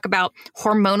anytime I talk about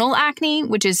hormonal acne,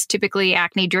 which is typically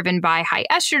acne driven by high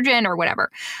estrogen or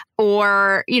whatever,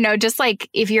 or, just like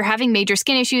if you're having major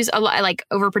skin issues, a lot, like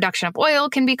overproduction of oil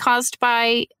can be caused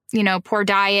by, poor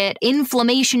diet.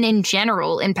 Inflammation in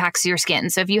general impacts your skin.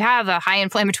 So if you have a high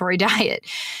inflammatory diet,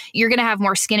 you're going to have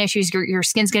more skin issues. Your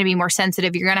skin's going to be more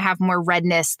sensitive. You're going to have more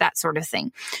redness, that sort of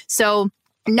thing. So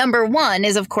number one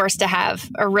is, of course, to have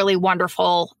a really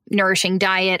wonderful, nourishing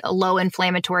diet, a low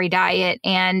inflammatory diet,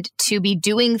 and to be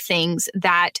doing things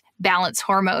that balance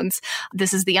hormones.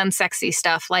 This is the unsexy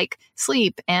stuff like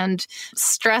sleep and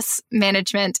stress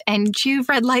management and UV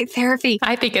red light therapy.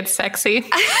 I think it's sexy.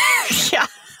 Yeah.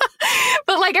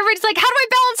 But like everybody's like, how do I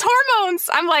balance hormones?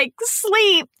 I'm like,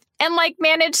 sleep and like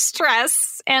manage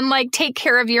stress and like take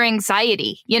care of your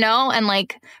anxiety, and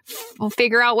like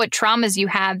figure out what traumas you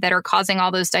have that are causing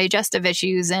all those digestive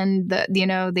issues and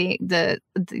the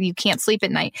you can't sleep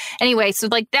at night. Anyway, so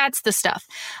like that's the stuff.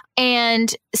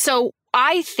 And so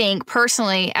I think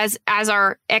personally, as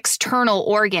our external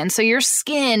organ, so your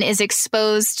skin is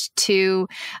exposed to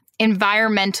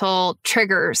environmental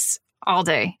triggers all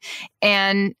day.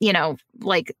 And,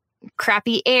 like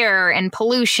crappy air and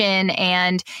pollution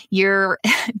and your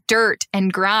dirt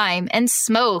and grime and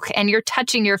smoke, and you're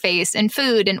touching your face and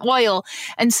food and oil.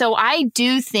 And so I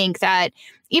do think that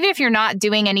even if you're not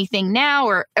doing anything now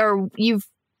or you've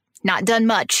not done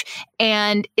much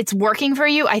and it's working for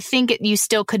you, I think you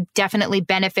still could definitely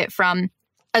benefit from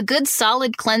a good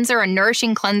solid cleanser, a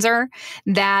nourishing cleanser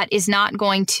that is not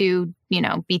going to,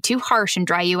 be too harsh and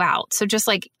dry you out. So just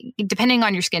like depending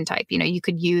on your skin type, you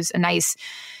could use a nice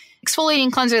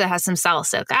exfoliating cleanser that has some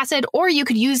salicylic acid, or you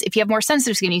could use, if you have more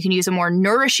sensitive skin, you can use a more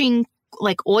nourishing,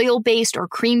 like oil-based or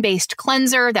cream-based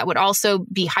cleanser that would also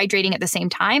be hydrating at the same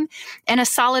time, and a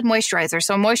solid moisturizer.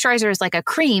 So a moisturizer is like a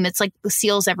cream. It's like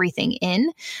seals everything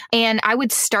in. And I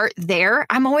would start there.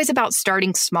 I'm always about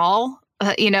starting small.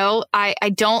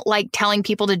 I don't like telling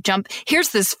people to jump.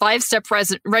 Here's this 5-step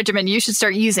regimen you should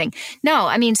start using. No,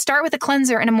 I mean, start with a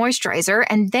cleanser and a moisturizer.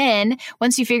 And then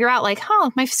once you figure out like,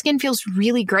 my skin feels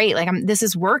really great. Like this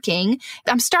is working.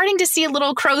 I'm starting to see a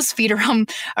little crow's feet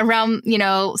around,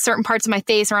 certain parts of my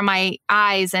face, around my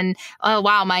eyes. And, oh,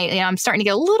 wow, I'm starting to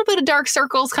get a little bit of dark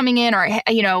circles coming in. Or,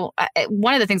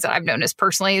 one of the things that I've noticed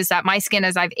personally is that my skin,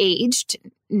 as I've aged,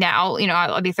 now,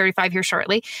 I'll be 35 here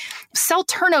shortly, cell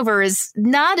turnover is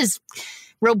not as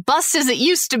robust as it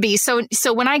used to be. So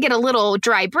when I get a little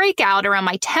dry breakout around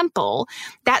my temple,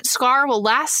 that scar will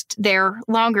last there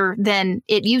longer than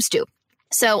it used to.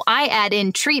 So I add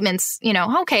in treatments,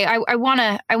 okay, I want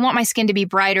my skin to be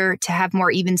brighter, to have more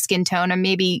even skin tone, and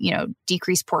maybe,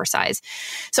 decrease pore size.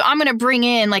 So I'm going to bring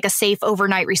in like a safe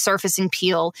overnight resurfacing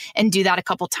peel and do that a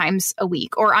couple times a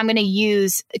week. Or I'm going to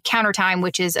use Countertime,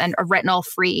 which is a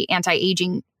retinol-free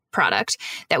anti-aging product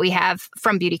that we have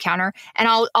from Beautycounter, and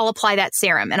I'll apply that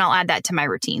serum and I'll add that to my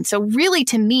routine. So really,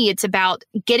 to me, it's about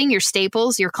getting your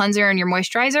staples, your cleanser and your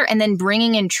moisturizer, and then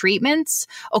bringing in treatments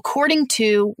according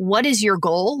to what is your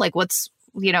goal, like what's,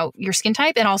 your skin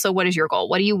type, and also what is your goal?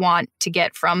 What do you want to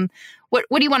get from, what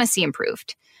do you want to see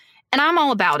improved? And I'm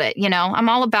all about it. I'm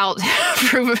all about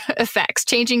effects,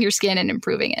 changing your skin and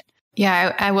improving it.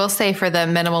 Yeah, I will say for the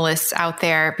minimalists out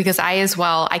there, because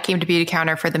I came to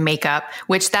Beautycounter for the makeup,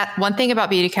 which that one thing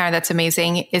about Beautycounter that's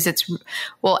amazing is there's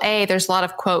a lot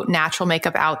of quote natural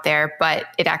makeup out there, but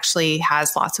it actually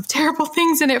has lots of terrible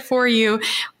things in it for you.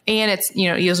 And it's,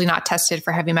 usually not tested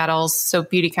for heavy metals. So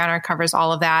Beautycounter covers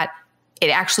all of that. It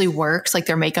actually works. Like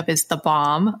their makeup is the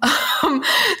bomb.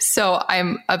 So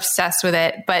I'm obsessed with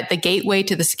it. But the gateway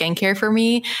to the skincare for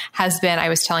me has been, I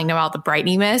was telling Noelle, the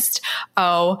Brightening Mist.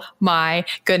 Oh my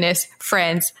goodness,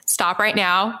 friends, stop right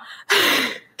now.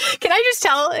 Can I just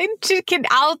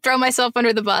I'll throw myself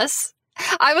under the bus.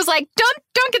 I was like,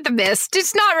 don't get the mist.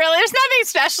 It's not really, there's nothing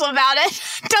special about it.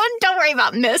 Don't worry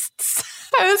about mists.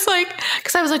 I was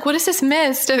like, what is this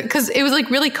mist? Because it was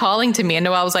like really calling to me. And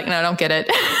Noelle was like, no, I don't get it.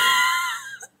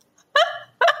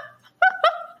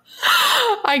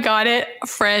 I got it,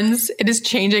 friends. It is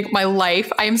changing my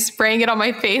life. I am spraying it on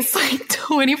my face like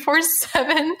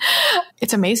 24/7.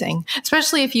 It's amazing,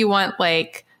 especially if you want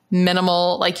like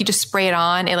minimal, like you just spray it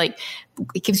on.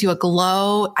 It gives you a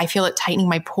glow. I feel it tightening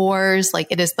my pores. Like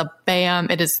it is the bam.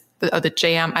 It is the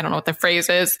jam. I don't know what the phrase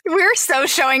is. We're so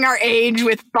showing our age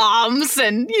with bombs,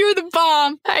 and you're the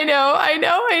bomb. I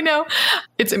know.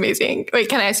 It's amazing. Wait,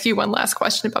 can I ask you one last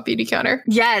question about Beautycounter?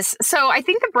 Yes. So I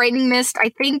think the Brightening Mist, I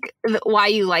think why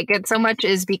you like it so much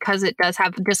is because it does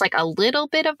have just like a little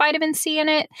bit of vitamin C in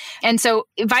it. And so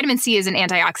vitamin C is an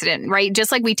antioxidant, right?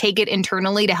 Just like we take it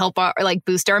internally to help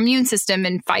boost our immune system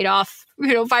and fight off,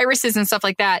 viruses and stuff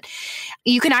like that.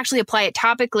 You can actually apply it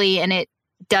topically, and it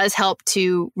does help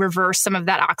to reverse some of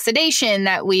that oxidation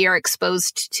that we are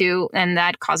exposed to, and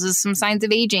that causes some signs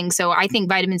of aging. So I think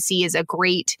vitamin C is a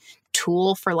great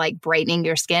tool for like brightening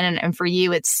your skin. And for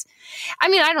you, it's, I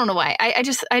don't know why. I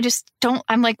just don't,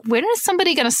 I'm like, when is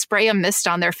somebody going to spray a mist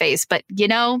on their face? But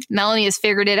Melanie has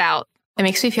figured it out. It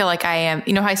makes me feel like I am,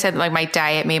 how I said like my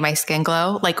diet made my skin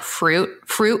glow, like fruit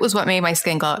was what made my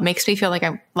skin glow. It makes me feel like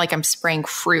I'm spraying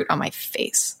fruit on my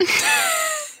face.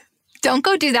 Don't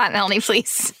go do that, Melanie,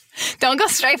 please. Don't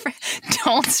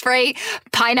spray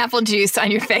pineapple juice on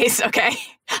your face, okay?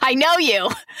 I know you.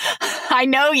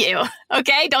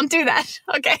 Okay? Don't do that,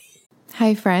 okay?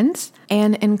 Hi, friends.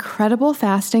 An incredible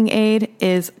fasting aid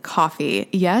is coffee.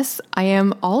 Yes, I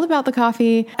am all about the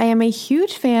coffee. I am a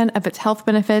huge fan of its health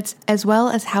benefits, as well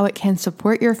as how it can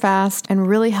support your fast and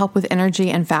really help with energy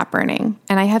and fat burning.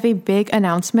 And I have a big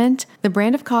announcement. The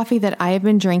brand of coffee that I have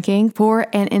been drinking for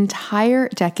an entire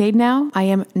decade now, I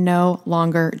am no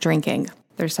longer drinking.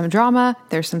 there's some drama,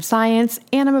 there's some science,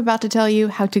 and I'm about to tell you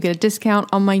how to get a discount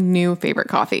on my new favorite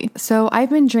coffee. So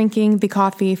I've been drinking the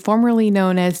coffee formerly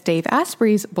known as Dave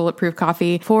Asprey's Bulletproof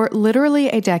Coffee for literally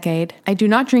a decade. I do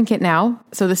not drink it now,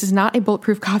 so this is not a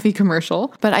Bulletproof Coffee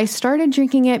commercial, but I started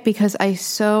drinking it because I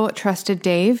so trusted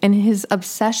Dave and his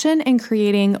obsession in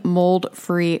creating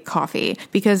mold-free coffee,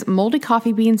 because moldy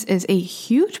coffee beans is a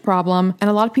huge problem, and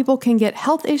a lot of people can get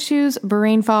health issues,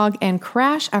 brain fog, and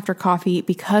crash after coffee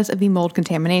because of the mold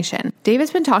contamination. Dave has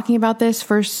been talking about this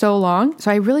for so long, so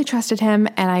I really trusted him,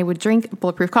 and I would drink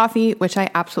Bulletproof Coffee, which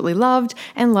I absolutely loved,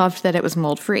 and loved that it was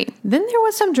mold-free. Then there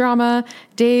was some drama.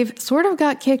 Dave sort of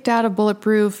got kicked out of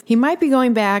Bulletproof. He might be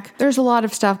going back. There's a lot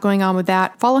of stuff going on with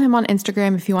that. Follow him on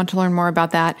Instagram if you want to learn more about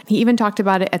that. He even talked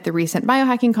about it at the recent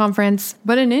biohacking conference.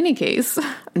 But in any case,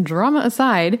 drama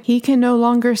aside, he can no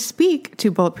longer speak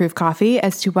to Bulletproof Coffee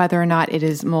as to whether or not it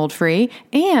is mold-free,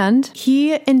 and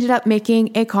he ended up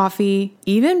making a coffee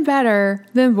even better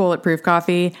than Bulletproof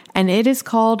Coffee, and it is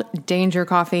called Danger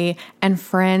Coffee, and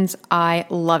friends, I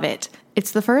love it.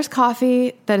 It's the first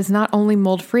coffee that is not only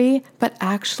mold-free, but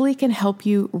actually can help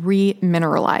you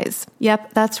re-mineralize.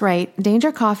 Yep, that's right.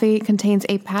 Danger Coffee contains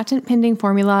a patent-pending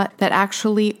formula that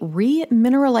actually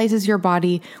re-mineralizes your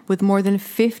body with more than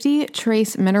 50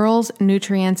 trace minerals,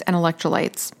 nutrients, and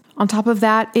electrolytes. On top of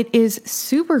that, it is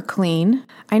super clean.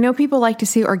 I know people like to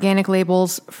see organic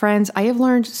labels. Friends, I have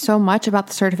learned so much about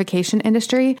the certification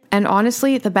industry, and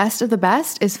honestly, the best of the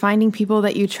best is finding people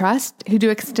that you trust who do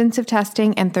extensive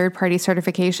testing and third-party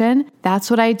certification. That's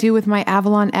what I do with my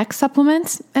Avalon X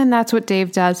supplements, and that's what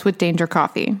Dave does with Danger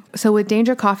Coffee. So with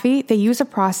Danger Coffee, they use a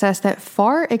process that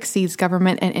far exceeds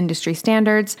government and industry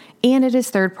standards, and it is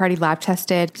third-party lab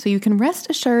tested, so you can rest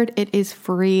assured it is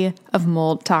free of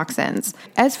mold toxins.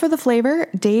 As for the flavor,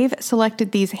 Dave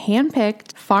selected these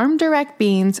hand-picked, farm-direct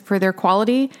beans for their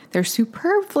quality, their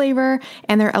superb flavor,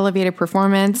 and their elevated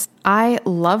performance. I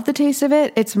love the taste of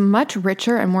it. It's much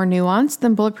richer and more nuanced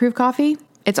than Bulletproof Coffee.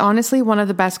 It's honestly one of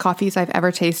the best coffees I've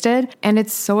ever tasted, and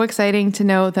it's so exciting to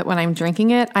know that when I'm drinking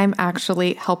it, I'm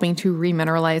actually helping to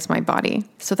remineralize my body.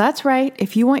 So that's right,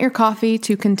 if you want your coffee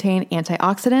to contain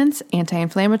antioxidants,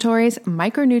 anti-inflammatories,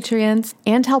 micronutrients,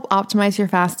 and help optimize your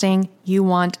fasting, you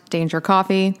want Danger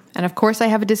Coffee. And of course, I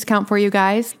have a discount for you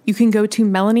guys. You can go to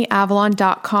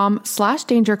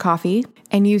melanieavalon.com/dangercoffee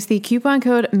and use the coupon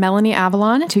code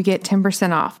MelanieAvalon to get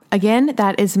 10% off. Again,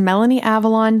 that is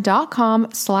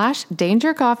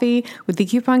melanieavalon.com/dangercoffee with the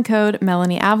coupon code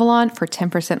MelanieAvalon for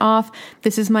 10% off.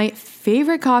 This is my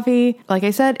favorite coffee. Like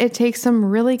I said, it takes some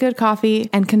really good coffee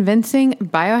and convincing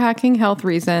biohacking health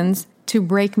reasons to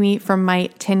break me from my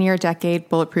 10-year decade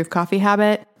Bulletproof Coffee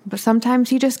habit. But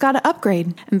sometimes you just gotta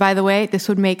upgrade. And by the way, this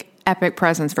would make epic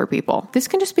presents for people. This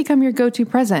can just become your go-to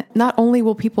present. Not only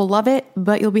will people love it,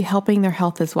 but you'll be helping their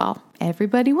health as well.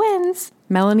 Everybody wins.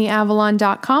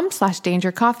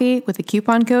 melanieavalon.com/dangercoffee with the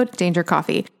coupon code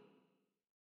DangerCoffee.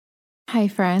 Hi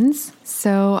friends.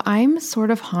 So I'm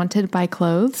sort of haunted by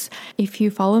clothes. If you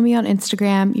follow me on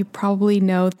Instagram, you probably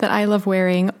know that I love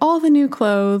wearing all the new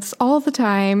clothes all the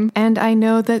time. And I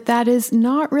know that that is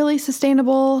not really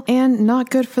sustainable and not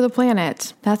good for the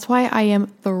planet. That's why I am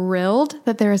thrilled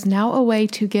that there is now a way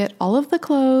to get all of the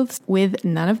clothes with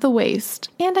none of the waste.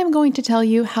 And I'm going to tell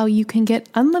you how you can get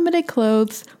unlimited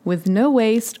clothes with no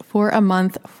waste for a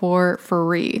month for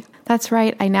free. That's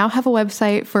right, I now have a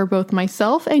website for both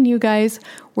myself and you guys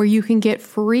where you can get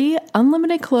free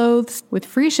unlimited clothes with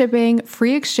free shipping,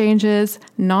 free exchanges,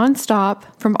 nonstop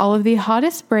from all of the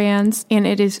hottest brands, and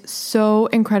it is so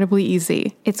incredibly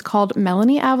easy. It's called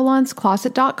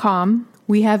MelanieAvalonsCloset.com.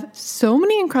 We have so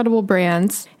many incredible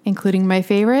brands, including my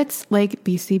favorites like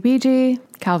BCBG,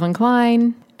 Calvin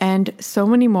Klein, and so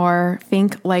many more.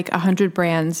 Think like 100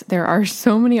 brands. There are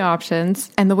so many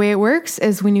options. And the way it works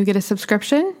is when you get a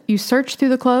subscription, you search through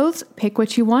the clothes, pick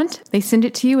what you want. They send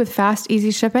it to you with fast,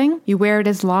 easy shipping. You wear it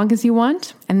as long as you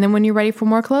want. And then when you're ready for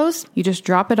more clothes, you just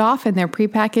drop it off in their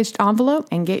prepackaged envelope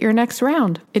and get your next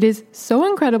round. It is so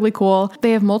incredibly cool.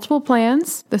 They have multiple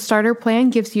plans. The starter plan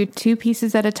gives you 2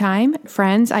 pieces at a time.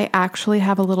 Friends, I actually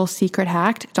have a little secret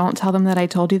hack. Don't tell them that I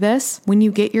told you this. When you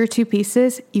get your 2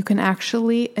 pieces, you can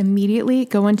actually immediately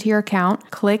go into your account,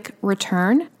 click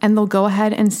return, and they'll go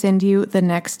ahead and send you the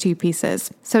next 2 pieces.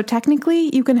 So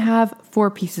technically, you can have 4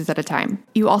 pieces at a time.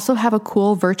 You also have a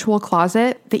cool virtual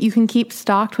closet that you can keep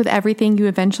stocked with everything you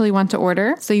eventually want to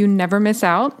order, so you never miss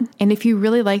out. And if you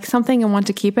really like something and want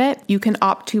to keep it, you can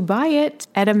opt to buy it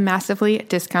at a massively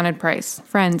discounted price.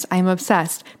 Friends, I'm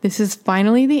obsessed. This is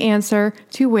finally the answer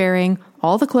to wearing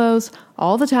all the clothes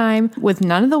all the time with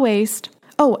none of the waste.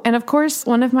 Oh, and of course,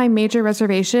 one of my major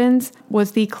reservations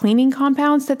was the cleaning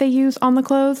compounds that they use on the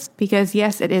clothes, because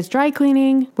yes, it is dry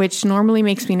cleaning, which normally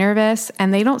makes me nervous.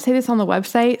 And they don't say this on the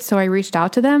website. So I reached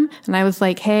out to them and I was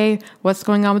like, hey, what's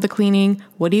going on with the cleaning?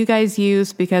 What do you guys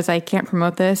use? Because I can't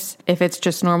promote this if it's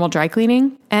just normal dry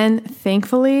cleaning. And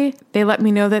thankfully, they let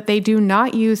me know that they do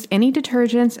not use any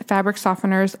detergents, fabric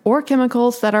softeners, or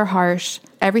chemicals that are harsh.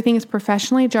 Everything is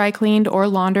professionally dry cleaned or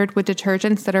laundered with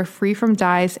detergents that are free from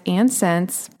dyes and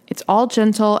scents. It's all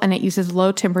gentle and it uses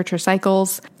low temperature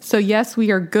cycles. So yes,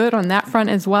 we are good on that front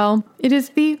as well. It is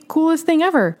the coolest thing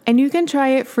ever. And you can try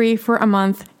it free for a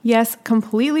month. Yes,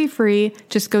 completely free.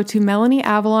 Just go to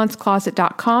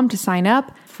MelanieAvalonsCloset.com to sign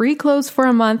up. Free clothes for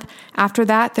a month. After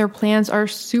that, their plans are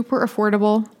super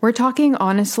affordable. We're talking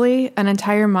honestly, an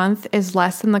entire month is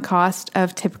less than the cost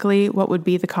of typically what would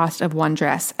be the cost of one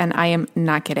dress. And I am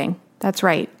not kidding. That's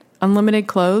right. Unlimited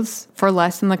clothes for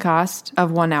less than the cost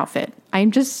of one outfit.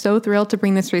 I'm just so thrilled to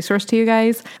bring this resource to you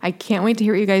guys. I can't wait to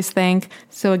hear what you guys think.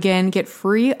 So again, get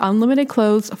free unlimited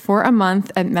clothes for a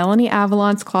month at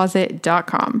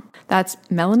MelanieAvalonsCloset.com. That's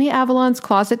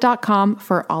MelanieAvalonsCloset.com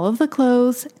for all of the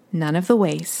clothes, none of the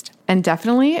waste. And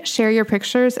definitely share your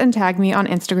pictures and tag me on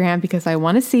Instagram because I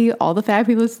want to see all the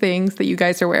fabulous things that you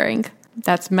guys are wearing.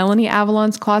 That's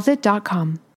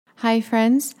MelanieAvalonsCloset.com. Hi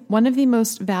friends, one of the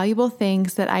most valuable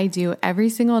things that I do every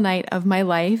single night of my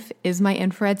life is my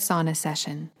infrared sauna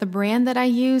session. The brand that I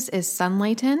use is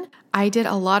Sunlighten. I did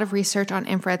a lot of research on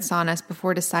infrared saunas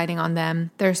before deciding on them.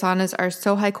 Their saunas are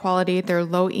so high quality, they're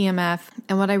low EMF,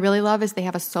 and what I really love is they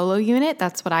have a solo unit.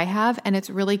 That's what I have, and it's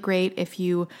really great if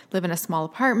you live in a small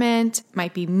apartment,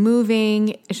 might be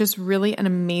moving. It's just really an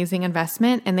amazing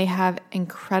investment, and they have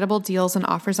incredible deals and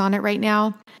offers on it right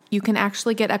now. You can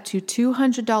actually get up to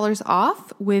 $200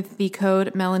 off with the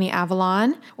code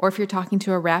MelanieAvalon, or if you're talking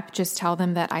to a rep, just tell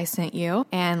them that I sent you.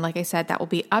 And like I said, that will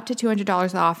be up to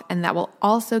 $200 off, and that will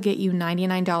also get you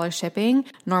 $99 shipping.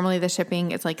 Normally the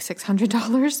shipping is like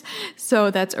 $600,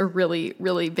 so that's a really,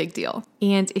 really big deal.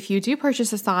 And if you do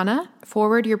purchase a sauna,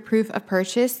 forward your proof of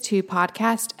purchase to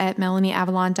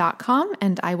podcast@MelanieAvalon.com,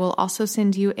 and I will also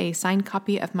send you a signed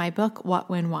copy of my book, What,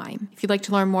 When, Why. If you'd like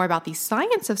to learn more about the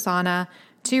science of sauna,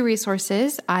 2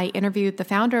 resources. I interviewed the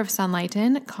founder of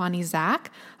Sunlighten, Connie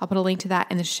Zach. I'll put a link to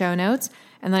that in the show notes.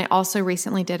 And then I also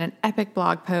recently did an epic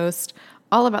blog post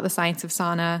all about the science of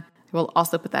sauna. I will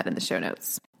also put that in the show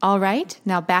notes. All right,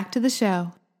 now back to the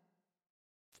show.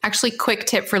 Actually, quick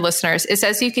tip for listeners. It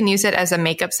says you can use it as a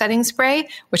makeup setting spray,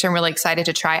 which I'm really excited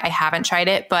to try. I haven't tried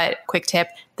it, but quick tip.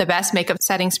 The best makeup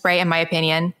setting spray, in my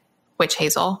opinion, witch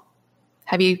hazel.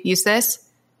 Have you used this?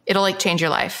 It'll like change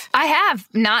your life. I have,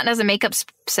 not as a makeup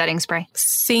setting spray.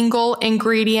 Single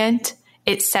ingredient.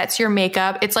 It sets your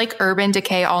makeup. It's like Urban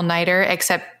Decay All-Nighter,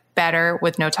 except better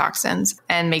with no toxins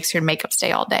and makes your makeup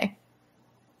stay all day.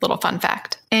 Little fun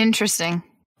fact. Interesting.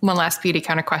 One last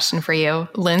Beautycounter question for you.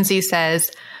 Lindsay says,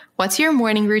 what's your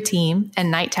morning routine and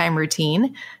nighttime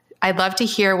routine? I'd love to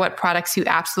hear what products you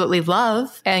absolutely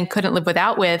love and couldn't live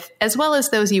without with, as well as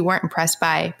those you weren't impressed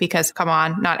by, because come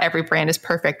on, not every brand is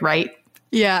perfect, right?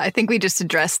 Yeah, I think we just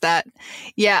addressed that.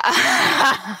 Yeah.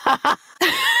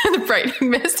 The brightening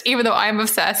mist, even though I'm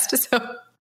obsessed. So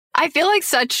I feel like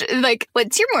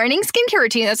what's your morning skincare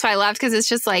routine? That's why I laughed, because it's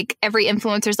just like every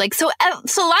influencer's like, so a lot of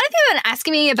people have been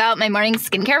asking me about my morning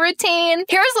skincare routine.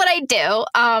 Here's what I do.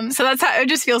 So that's how I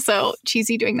just feel so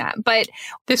cheesy doing that. But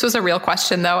this was a real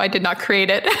question, though. I did not create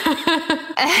it.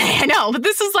 I know, but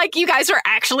this is like you guys are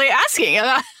actually asking.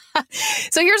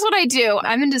 So here's what I do.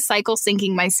 I'm into cycle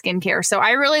syncing my skincare. So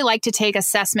I really like to take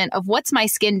assessment of what's my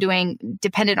skin doing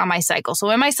dependent on my cycle. So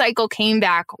when my cycle came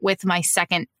back with my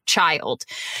second child,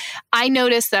 I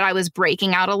noticed that I was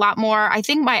breaking out a lot more. I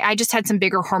think I just had some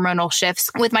bigger hormonal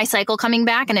shifts with my cycle coming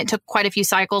back, and it took quite a few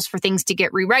cycles for things to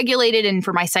get re-regulated and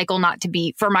for my cycle not to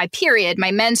be, for my period,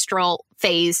 my menstrual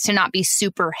phase to not be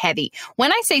super heavy.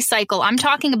 When I say cycle, I'm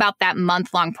talking about that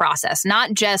month-long process,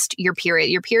 not just your period.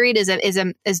 Your period is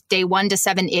day 1 to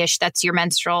 7-ish. That's your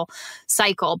menstrual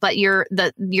cycle, but your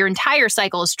entire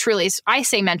cycle is truly, I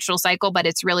say menstrual cycle, but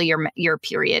it's really your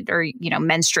period or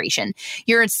menstruation.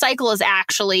 Your cycle is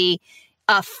actually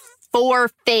a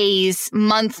 4-phase,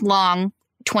 month-long,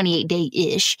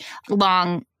 28-day-ish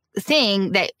long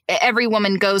thing that every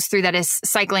woman goes through that is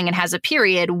cycling and has a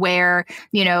period where,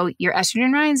 your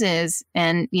estrogen rises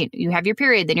and you have your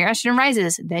period, then your estrogen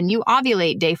rises, then you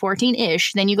ovulate day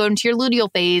 14-ish, then you go into your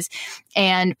luteal phase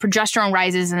and progesterone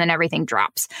rises and then everything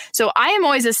drops. So I am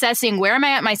always assessing where am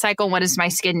I at my cycle? What does my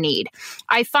skin need?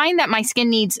 I find that my skin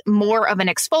needs more of an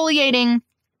exfoliating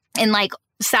and like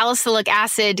salicylic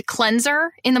acid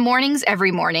cleanser in the mornings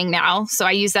every morning now. So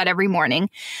I use that every morning.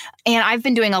 And I've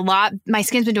been doing a lot. My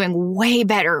skin's been doing way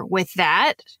better with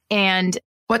that. And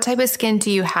what type of skin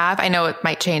do you have? I know it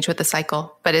might change with the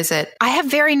cycle, but is it? I have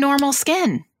very normal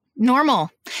skin. Normal.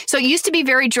 So it used to be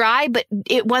very dry, but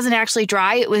it wasn't actually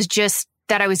dry. It was just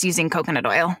that I was using coconut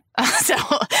oil. So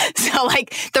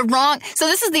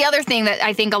this is the other thing that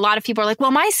I think a lot of people are like,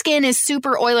 well, my skin is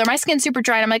super oily, or my skin's super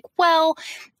dry. And I'm like, well,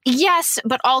 yes,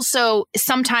 but also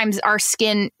sometimes our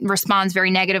skin responds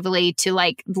very negatively to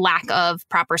like lack of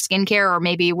proper skincare, or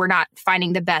maybe we're not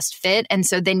finding the best fit. And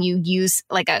so then you use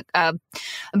like a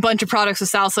bunch of products with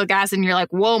salicylic acid and you're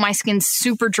like, whoa, my skin's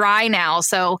super dry now.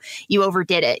 So you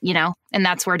overdid it, and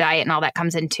that's where diet and all that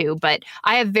comes in too. But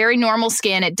I have very normal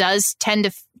skin. It does tend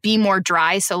to be more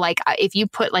dry. So like if you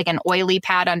put like an oily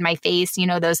pad on my face,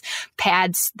 those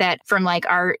pads that from like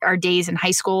our days in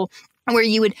high school, where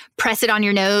you would press it on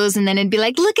your nose and then it'd be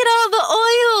like, look at all the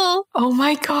oil. Oh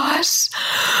my gosh.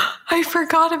 I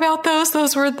forgot about those.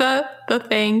 Those were the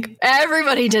thing.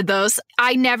 Everybody did those.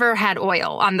 I never had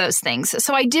oil on those things.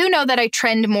 So I do know that I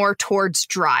trend more towards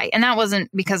dry. And that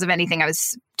wasn't because of anything I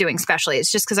was doing specially.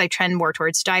 It's just because I trend more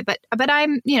towards dry. But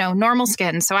I'm, normal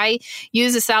skin. So I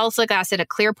use a salicylic acid, a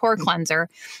clear pore cleanser.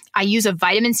 I use a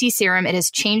vitamin C serum. It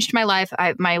has changed my life.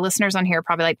 My listeners on here are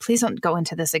probably like, please don't go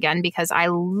into this again, because I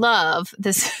love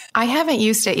this. I haven't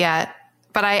used it yet,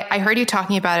 but I heard you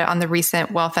talking about it on the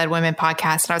recent Well-Fed Women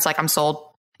podcast. And I was like, I'm sold.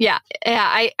 Yeah.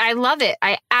 I love it.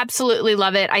 I absolutely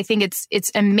love it. I think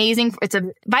it's amazing.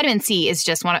 Vitamin C is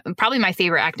just probably my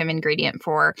favorite active ingredient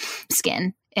for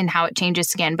skin and how it changes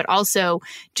skin, but also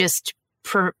just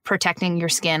protecting your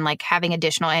skin, like having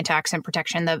additional antioxidant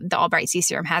protection. The All Bright C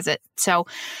Serum has it. So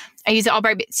I use the All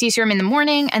Bright C Serum in the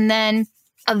morning, and then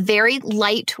a very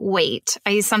lightweight, I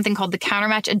use something called the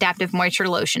Countermatch Adaptive Moisture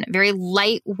Lotion. Very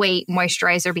lightweight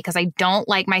moisturizer, because I don't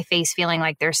like my face feeling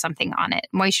like there's something on it.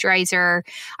 Moisturizer.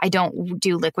 I don't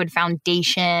do liquid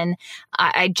foundation.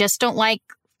 I just don't like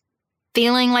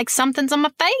feeling like something's on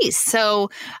my face. So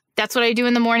that's what I do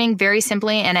in the morning, very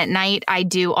simply. And at night, I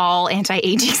do all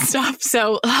anti-aging stuff.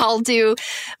 So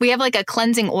we have like a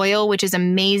cleansing oil, which is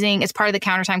amazing. It's part of the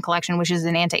Countertime collection, which is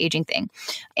an anti-aging thing.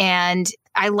 And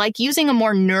I like using a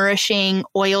more nourishing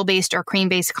oil-based or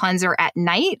cream-based cleanser at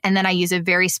night. And then I use a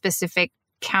very specific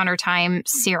Countertime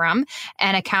serum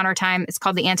and a Countertime, it's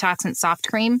called the Antioxidant Soft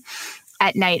Cream,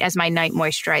 at night as my night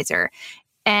moisturizer.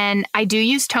 And I do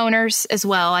use toners as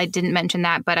well. I didn't mention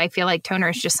that, but I feel like toner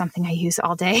is just something I use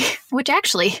all day, which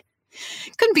actually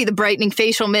couldn't be the brightening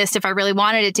facial mist if I really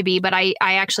wanted it to be. But I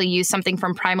actually use something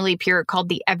from Primally Pure called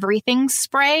the Everything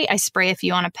Spray. I spray a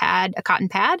few on a cotton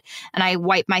pad, and I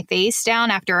wipe my face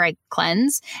down after I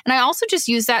cleanse. And I also just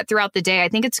use that throughout the day. I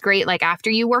think it's great, like after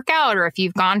you work out, or if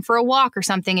you've gone for a walk or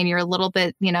something and you're a little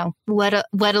bit,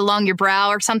 wet along your brow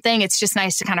or something. It's just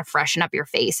nice to kind of freshen up your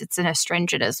face. It's an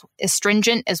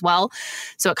astringent as well.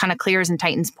 So it kind of clears and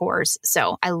tightens pores.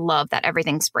 So I love that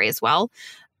Everything Spray as well.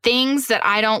 Things that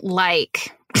I don't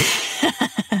like.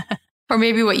 Or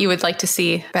maybe what you would like to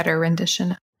see, better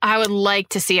rendition. I would like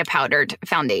to see a powdered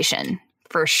foundation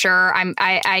for sure.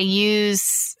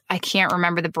 I can't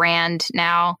remember the brand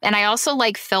now. And I also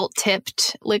like felt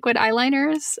tipped liquid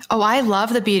eyeliners. Oh, I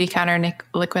love the Beautycounter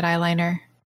liquid eyeliner.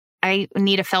 I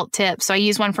need a felt tip. So I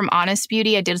use one from Honest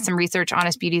Beauty. I did some research.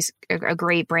 Honest Beauty's a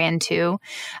great brand too.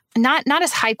 Not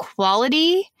as high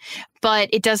quality, but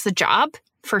it does the job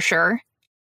for sure.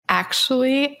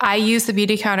 Actually, I use the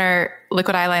Beautycounter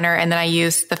liquid eyeliner, and then I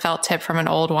use the felt tip from an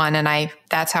old one, and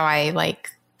that's how I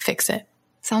fix it.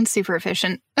 Sounds super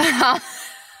efficient.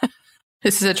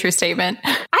 This is a true statement.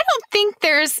 I don't think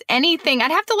there's anything.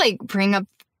 I'd have to bring up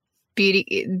the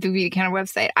Beautycounter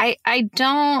website. I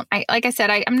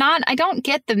don't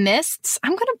get the mists.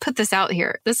 I'm going to put this out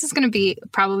here. This is going to be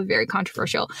probably very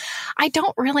controversial. I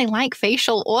don't really like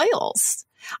facial oils.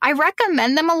 I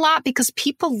recommend them a lot because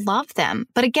people love them.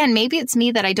 But again, maybe it's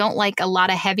me that I don't like a lot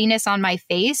of heaviness on my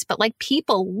face, but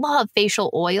people love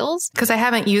facial oils. Because I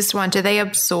haven't used one. Do they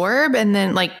absorb and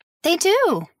then They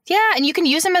do. Yeah. And you can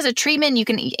use them as a treatment. You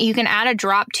can add a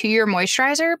drop to your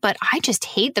moisturizer, but I just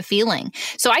hate the feeling.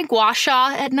 So I gua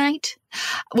sha at night,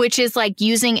 which is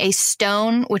using a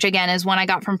stone, which again is one I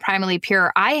got from Primally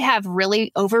Pure. I have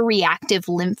really overreactive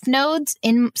lymph nodes,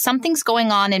 something's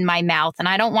going on in my mouth,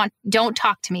 and don't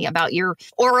talk to me about your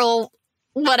oral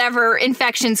whatever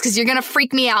infections, because you're going to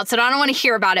freak me out. So I don't want to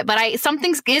hear about it, but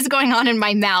something is going on in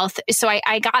my mouth. So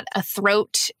I got a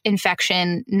throat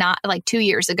infection 2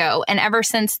 years ago. And ever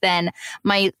since then,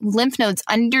 my lymph nodes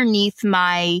underneath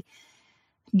my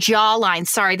jawline,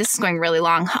 sorry, this is going really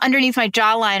long, underneath my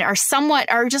jawline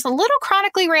are just a little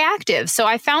chronically reactive. So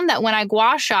I found that when I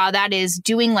gua sha, that is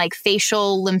doing like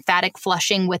facial lymphatic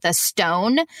flushing with a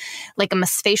stone, like a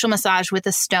facial massage with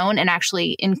a stone, and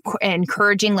actually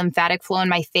encouraging lymphatic flow in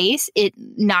my face, it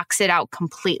knocks it out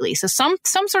completely. So some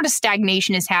sort of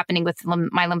stagnation is happening with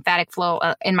my lymphatic flow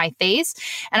in my face.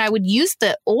 And I would use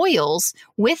the oils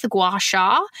with gua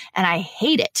sha, and I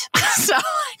hate it. So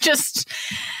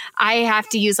I have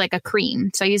to use like a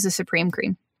cream. So I use the Supreme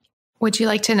cream. Would you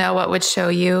like to know what would show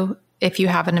you if you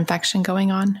have an infection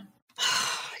going on?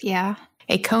 Yeah.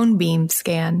 A cone beam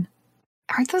scan.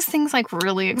 Aren't those things like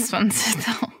really expensive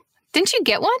though? Didn't you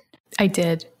get one? I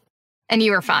did. And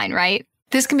you were fine, right?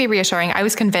 This can be reassuring. I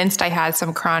was convinced I had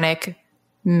some chronic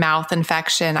mouth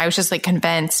infection. I was just like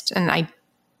convinced, and I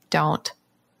don't.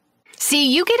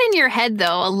 See, you get in your head,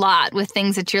 though, a lot with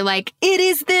things that you're like, it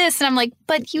is this. And I'm like,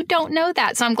 but you don't know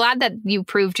that. So I'm glad that you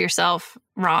proved yourself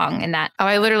wrong in that. Oh,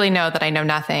 I literally know that I know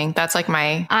nothing. That's like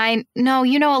I know,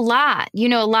 you know a lot. You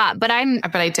know a lot, but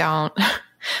I don't.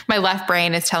 My left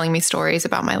brain is telling me stories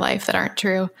about my life that aren't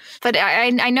true. But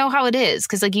I know how it is,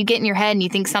 because like you get in your head and you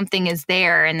think something is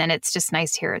there, and then it's just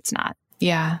nice to hear it's not.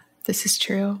 Yeah, this is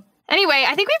true. Anyway,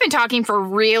 I think we've been talking for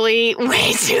really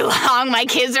way too long. My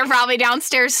kids are probably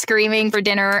downstairs screaming for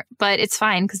dinner, but it's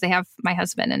fine because they have my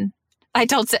husband. And I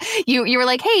told you were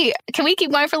like, hey, can we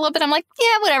keep going for a little bit? I'm like,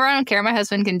 yeah, whatever. I don't care. My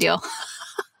husband can deal.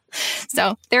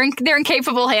 So they're in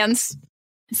capable hands.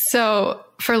 So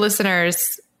for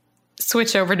listeners,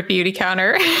 switch over to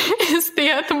Beautycounter is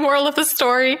the moral of the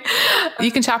story.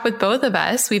 You can shop with both of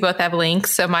us. We both have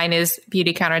links. So mine is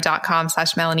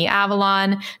beautycounter.com/Melanie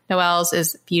Avalon. Noelle's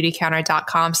is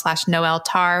beautycounter.com/Noelle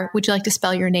Tarr. Would you like to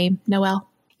spell your name, Noelle?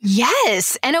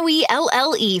 Yes.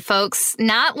 Noelle, folks.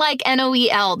 Not like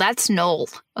Noel. That's Noel.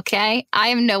 Okay. I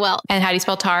am Noelle. And how do you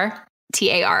spell Tarr?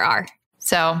 Tarr.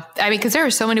 So, I mean, because there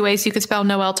are so many ways you could spell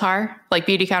Noelle Tarr, like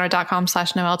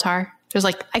beautycounter.com/Noelle Tarr. There's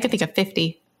like, I could think of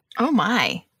 50. Oh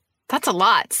my, that's a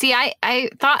lot. See, I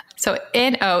thought. So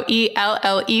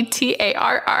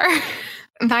Noelletarr.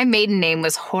 My maiden name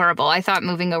was horrible. I thought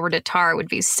moving over to Tarr would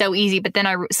be so easy, but then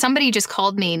somebody just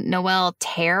called me Noelle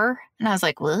Tarr, and I was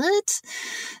like, what?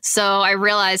 So I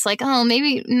realized like, oh,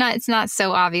 maybe not. It's not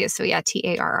so obvious. So yeah,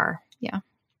 Tarr. Yeah.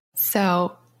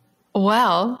 So,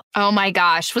 well. Oh my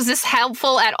gosh. Was this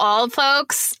helpful at all,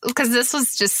 folks? Because this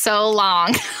was just so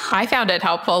long. I found it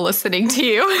helpful listening to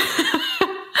you.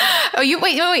 Oh,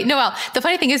 wait, Noelle. The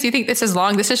funny thing is, you think this is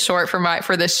long. This is short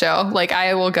for this show. Like,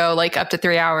 I will go like up to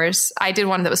 3 hours. I did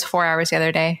one that was 4 hours the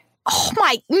other day. Oh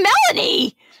my,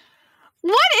 Melanie!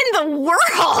 What in the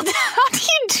world? How do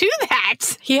you do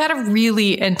that? He had a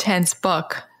really intense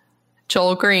book.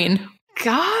 Joel Green.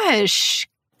 Gosh.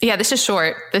 Yeah, this is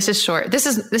short. This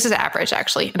is average,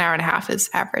 actually. An hour and a half is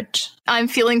average. I'm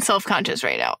feeling self-conscious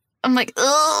right now. I'm like,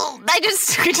 oh,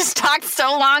 we just talked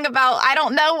so long about I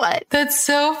don't know what. That's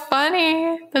so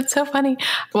funny.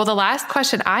 Well, the last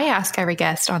question I ask every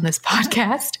guest on this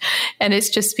podcast, and it's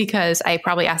just because I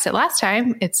probably asked it last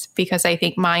time, it's because I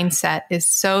think mindset is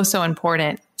so, so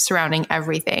important surrounding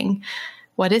everything.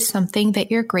 What is something that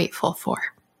you're grateful for?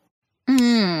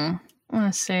 I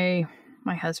want to say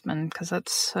my husband, because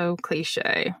that's so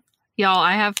cliche.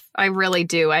 Y'all, I really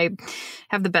do. I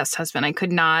have the best husband. I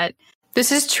could not.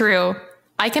 This is true.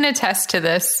 I can attest to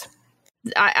this.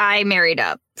 I married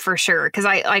up for sure because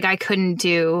I couldn't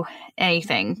do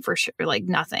anything for sure, like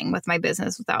nothing with my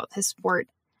business without his support.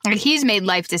 Like, he's made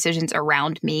life decisions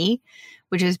around me,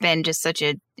 which has been just such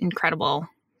an incredible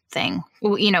thing.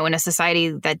 You know, in a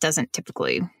society that doesn't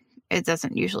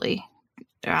usually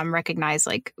recognize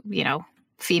like, you know,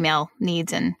 female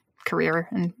needs and career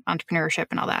and entrepreneurship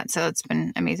and all that. So it's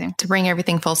been amazing to bring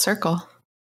everything full circle.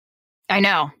 I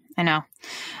know.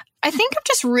 I think I'm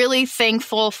just really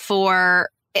thankful I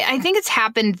think it's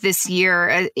happened this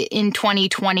year in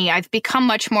 2020. I've become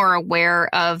much more aware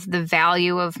of the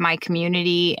value of my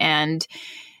community and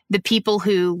the people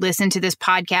who listen to this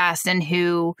podcast and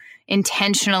who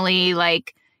intentionally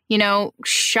like, you know,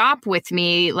 shop with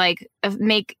me,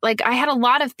 I had a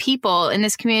lot of people in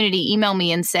this community email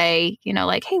me and say, you know,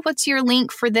 like, hey, what's your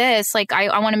link for this? Like,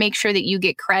 I want to make sure that you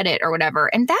get credit or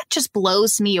whatever. And that just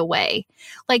blows me away.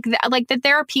 Like that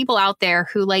there are people out there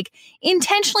who like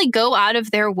intentionally go out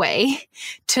of their way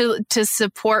to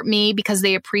support me because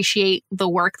they appreciate the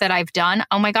work that I've done.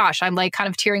 Oh my gosh, I'm like kind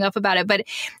of tearing up about it. But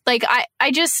like,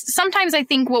 I just, sometimes I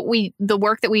think the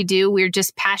work that we do, we're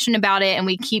just passionate about it and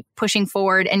we keep pushing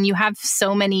forward, and you have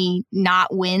so many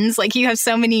not wins. Like Like you have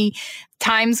so many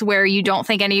times where you don't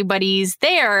think anybody's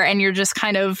there and you're just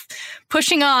kind of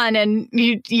pushing on, and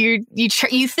you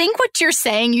think what you're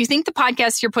saying, you think the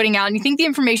podcast you're putting out, and you think the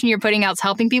information you're putting out is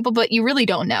helping people, but you really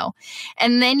don't know.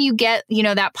 And then you get,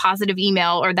 that positive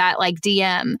email or that like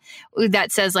DM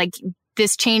that says like,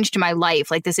 this changed my life,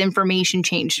 like this information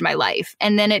changed my life.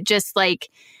 And then it just like,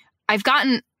 I've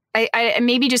gotten, I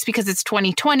maybe just because it's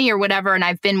 2020 or whatever, and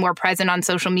I've been more present on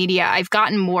social media, I've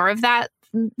gotten more of that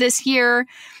this year.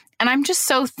 And I'm just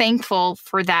so thankful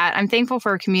for that. I'm thankful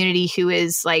for a community who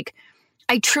is like,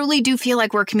 I truly do feel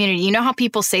like we're a community. You know how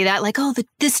people say that, like, oh,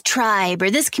 this tribe or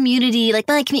this community, like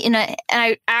my community. And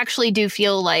I actually do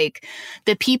feel like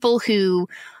the people who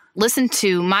listen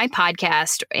to my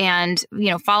podcast and,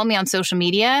 follow me on social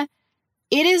media,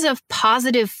 it is a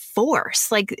positive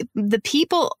force. Like the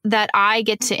people that I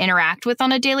get to interact with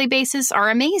on a daily basis are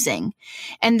amazing.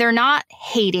 And they're not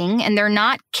hating, and they're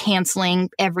not canceling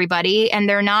everybody, and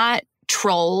they're not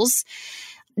trolls.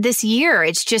 This year,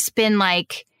 it's just been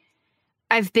like,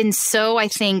 I've been so, I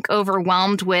think,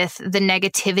 overwhelmed with the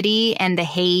negativity and the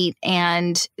hate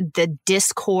and the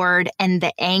discord and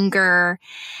the anger.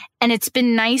 And it's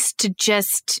been nice to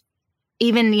just,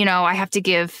 even, I have to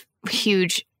give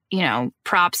huge,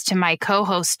 props to my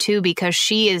co-host too, because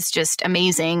she is just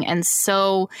amazing. And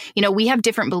so, we have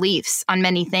different beliefs on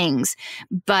many things,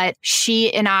 but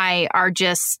she and I are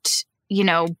just,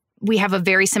 we have a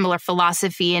very similar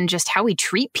philosophy in just how we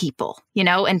treat people,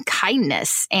 and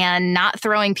kindness and not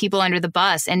throwing people under the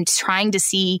bus and trying to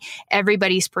see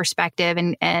everybody's perspective.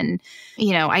 And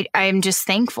I'm just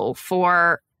thankful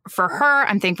for her.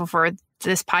 I'm thankful for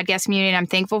this podcast community. And I'm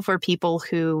thankful for people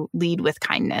who lead with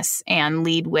kindness and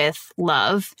lead with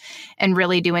love and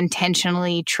really do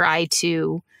intentionally try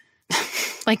to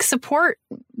like support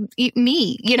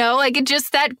me, like it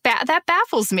just, that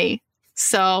baffles me.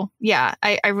 So yeah,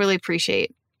 I really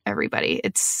appreciate everybody.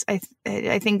 I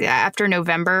think that after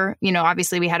November,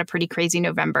 obviously we had a pretty crazy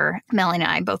November. Melanie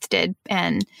and I both did.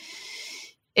 And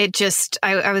it just,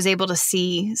 I was able to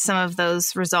see some of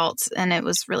those results, and it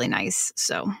was really nice.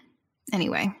 So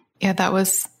anyway. Yeah, that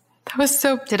was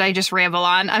so. Did I just ramble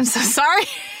on? I'm so sorry.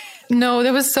 No,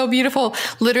 that was so beautiful.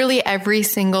 Literally every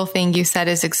single thing you said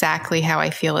is exactly how I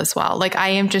feel as well. Like I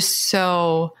am just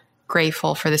so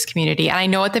grateful for this community. And I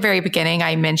know at the very beginning,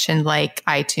 I mentioned like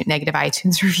negative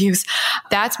iTunes reviews.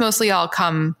 That's mostly all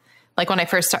come like when I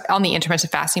first started on the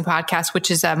Intermittent Fasting podcast,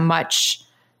 which is a much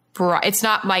it's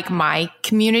not like my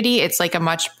community. It's like a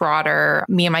much broader,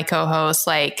 me and my co-host,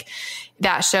 like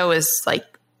that show is like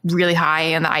really high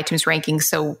in the iTunes rankings.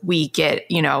 So we get,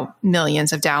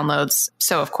 millions of downloads.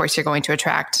 So of course you're going to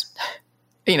attract,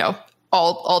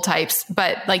 all types.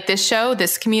 But like this show,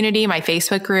 this community, my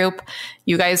Facebook group,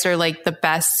 you guys are like the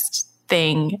best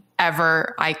thing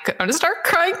ever. I'm going to start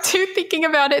crying too, thinking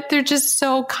about it. They're just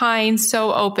so kind,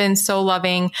 so open, so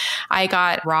loving. I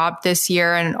got robbed this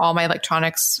year and all my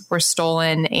electronics were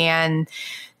stolen, and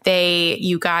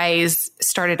you guys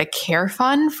started a care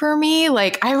fund for me.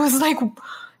 Like I was like,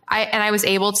 I was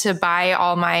able to buy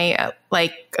all my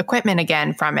equipment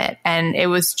again from it. And it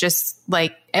was just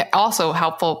like also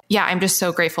helpful. Yeah. I'm just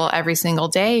so grateful every single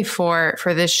day for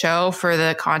this show, for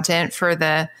the content, for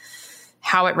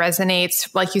how it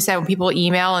resonates. Like you said, when people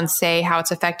email and say how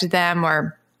it's affected them,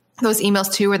 or those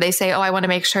emails too, where they say, oh, I want to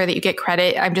make sure that you get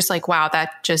credit. I'm just like, wow,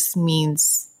 that just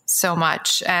means so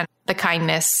much. And the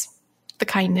kindness.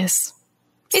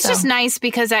 It's just nice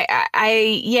because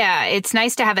it's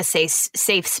nice to have a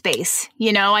safe space.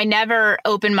 I never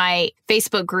open my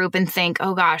Facebook group and think,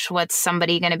 oh gosh, what's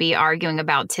somebody going to be arguing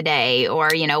about today? Or,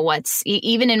 what's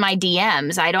even in my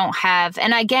DMs, I don't have.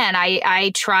 And again,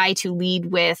 I try to lead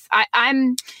with, I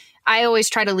always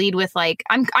try to lead with like,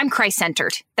 I'm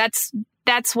Christ-centered.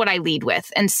 That's what I lead with.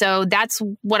 And so that's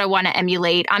what I want to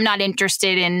emulate. I'm not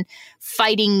interested in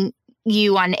fighting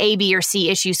you on A, B, or C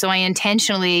issues. So I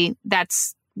intentionally,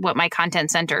 that's what my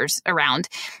content centers around.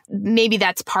 Maybe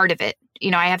that's part of it.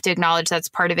 I have to acknowledge that's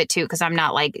part of it too, because I'm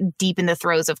not like deep in the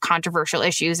throes of controversial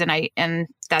issues, and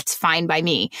that's fine by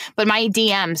me. But my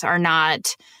DMs are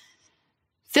not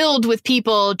filled with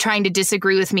people trying to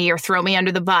disagree with me or throw me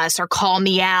under the bus or call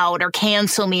me out or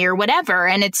cancel me or whatever.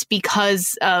 And it's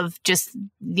because of just,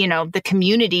 the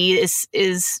community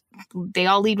is they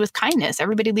all lead with kindness.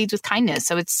 Everybody leads with kindness.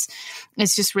 So it's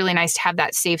just really nice to have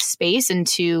that safe space and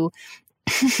to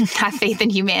have faith in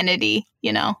humanity,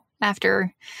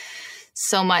 after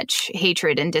so much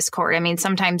hatred and discord. I mean,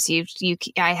 sometimes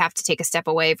I have to take a step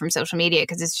away from social media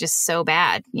because it's just so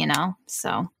bad,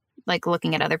 so like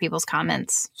looking at other people's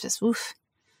comments, just oof.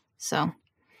 So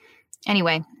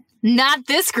anyway, not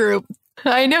this group.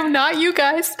 I know, not you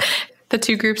guys. the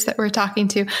two groups that we're talking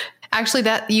to. Actually,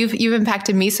 that you've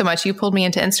impacted me so much. You pulled me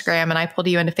into Instagram and I pulled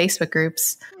you into Facebook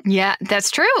groups. Yeah,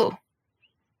 that's true.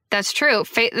 That's true.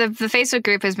 The Facebook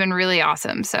group has been really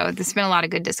awesome. So there's been a lot of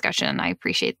good discussion, and I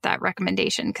appreciate that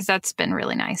recommendation because that's been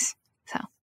really nice. So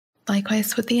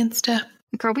likewise with the Insta.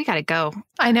 Girl, we got to go.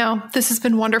 I know. This has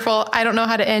been wonderful. I don't know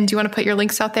how to end. Do you want to put your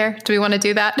links out there? Do we want to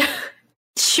do that?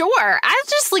 Sure. I'll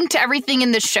just link to everything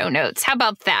in the show notes. How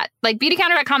about that? Like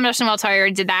beautycounter.com/Noelle Tarr, I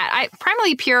already did that.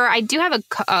 Primarily Pure. I do have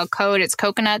a code. It's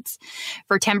coconuts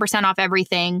for 10% off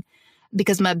everything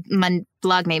because my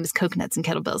blog name is Coconuts and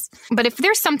Kettlebells. But if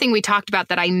there's something we talked about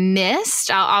that I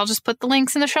missed, I'll just put the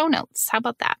links in the show notes. How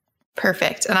about that?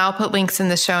 Perfect. And I'll put links in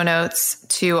the show notes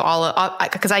to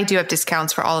because I do have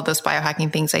discounts for all of those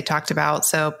biohacking things I talked about.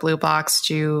 So Blue Box,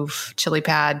 Juve, Chili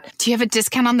Pad. Do you have a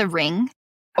discount on the ring?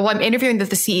 Well, I'm interviewing the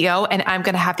CEO and I'm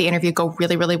going to have the interview go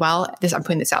really, really well. I'm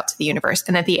putting this out to the universe.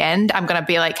 And at the end, I'm going to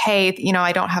be like, hey,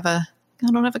 I don't have a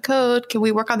code. Can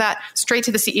we work on that? Straight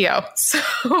to the CEO. So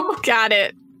got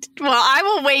it. Well, I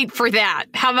will wait for that.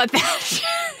 How about that?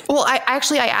 Well, I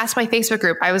asked my Facebook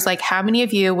group, I was like, how many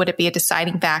of you would it be a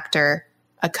deciding factor,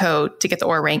 a code to get the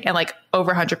Oura Ring? And like over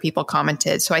 100 people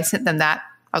commented. So I sent them that.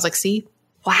 I was like, see?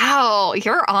 Wow,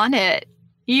 you're on it.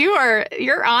 You're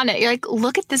on it. You're like,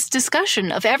 look at this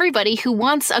discussion of everybody who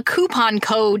wants a coupon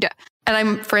code. And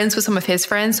I'm friends with some of his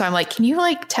friends. So I'm like, can you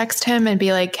like text him and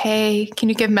be like, hey, can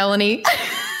you give Melanie?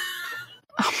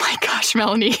 Oh my gosh,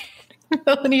 Melanie.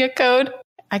 Melanie a code.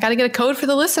 I got to get a code for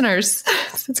the listeners.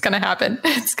 It's going to happen.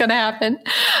 It's going to happen.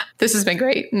 This has been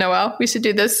great, Noelle. We should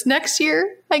do this next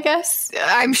year, I guess.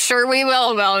 I'm sure we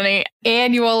will, Melanie.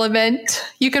 Annual event.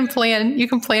 You can plan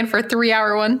for a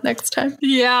 3-hour one next time.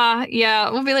 Yeah.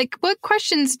 We'll be like, what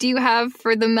questions do you have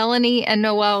for the Melanie and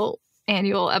Noelle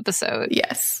annual episode?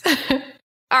 Yes.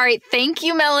 All right. Thank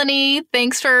you, Melanie.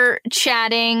 Thanks for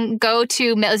chatting. Go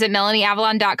to, is it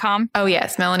melanieavalon.com? Oh,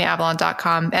 yes.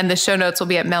 melanieavalon.com. And the show notes will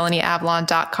be at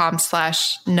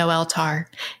melanieavalon.com/Noelle Tarr.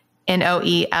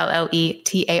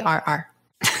 NOELLETARR.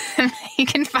 You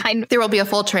can find... There will be a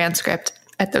full transcript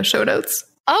at those show notes.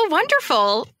 Oh,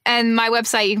 wonderful. And my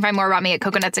website, you can find more about me at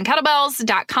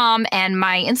coconutsandkettlebells.com. And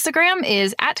my Instagram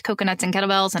is at coconuts and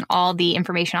kettlebells. And all the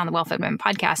information on the Well Fed Women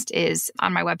podcast is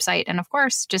on my website. And of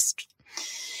course,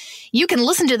 you can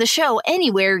listen to the show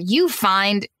anywhere you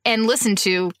find and listen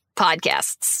to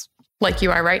podcasts. Like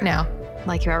you are right now.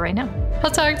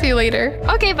 I'll talk to you later.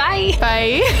 Okay, bye.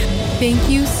 Bye. Thank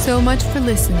you so much for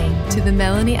listening to the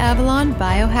Melanie Avalon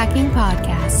Biohacking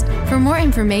Podcast. For more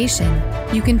information,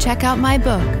 you can check out my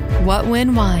book, What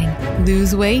When Wine?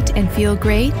 Lose weight and feel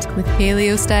great with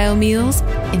paleo-style meals,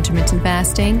 intermittent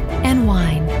fasting, and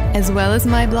wine, as well as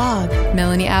my blog,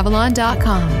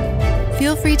 melanieavalon.com.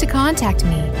 Feel free to contact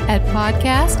me at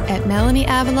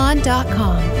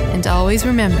podcast@melanieavalon.com. And always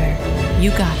remember, you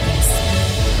got this.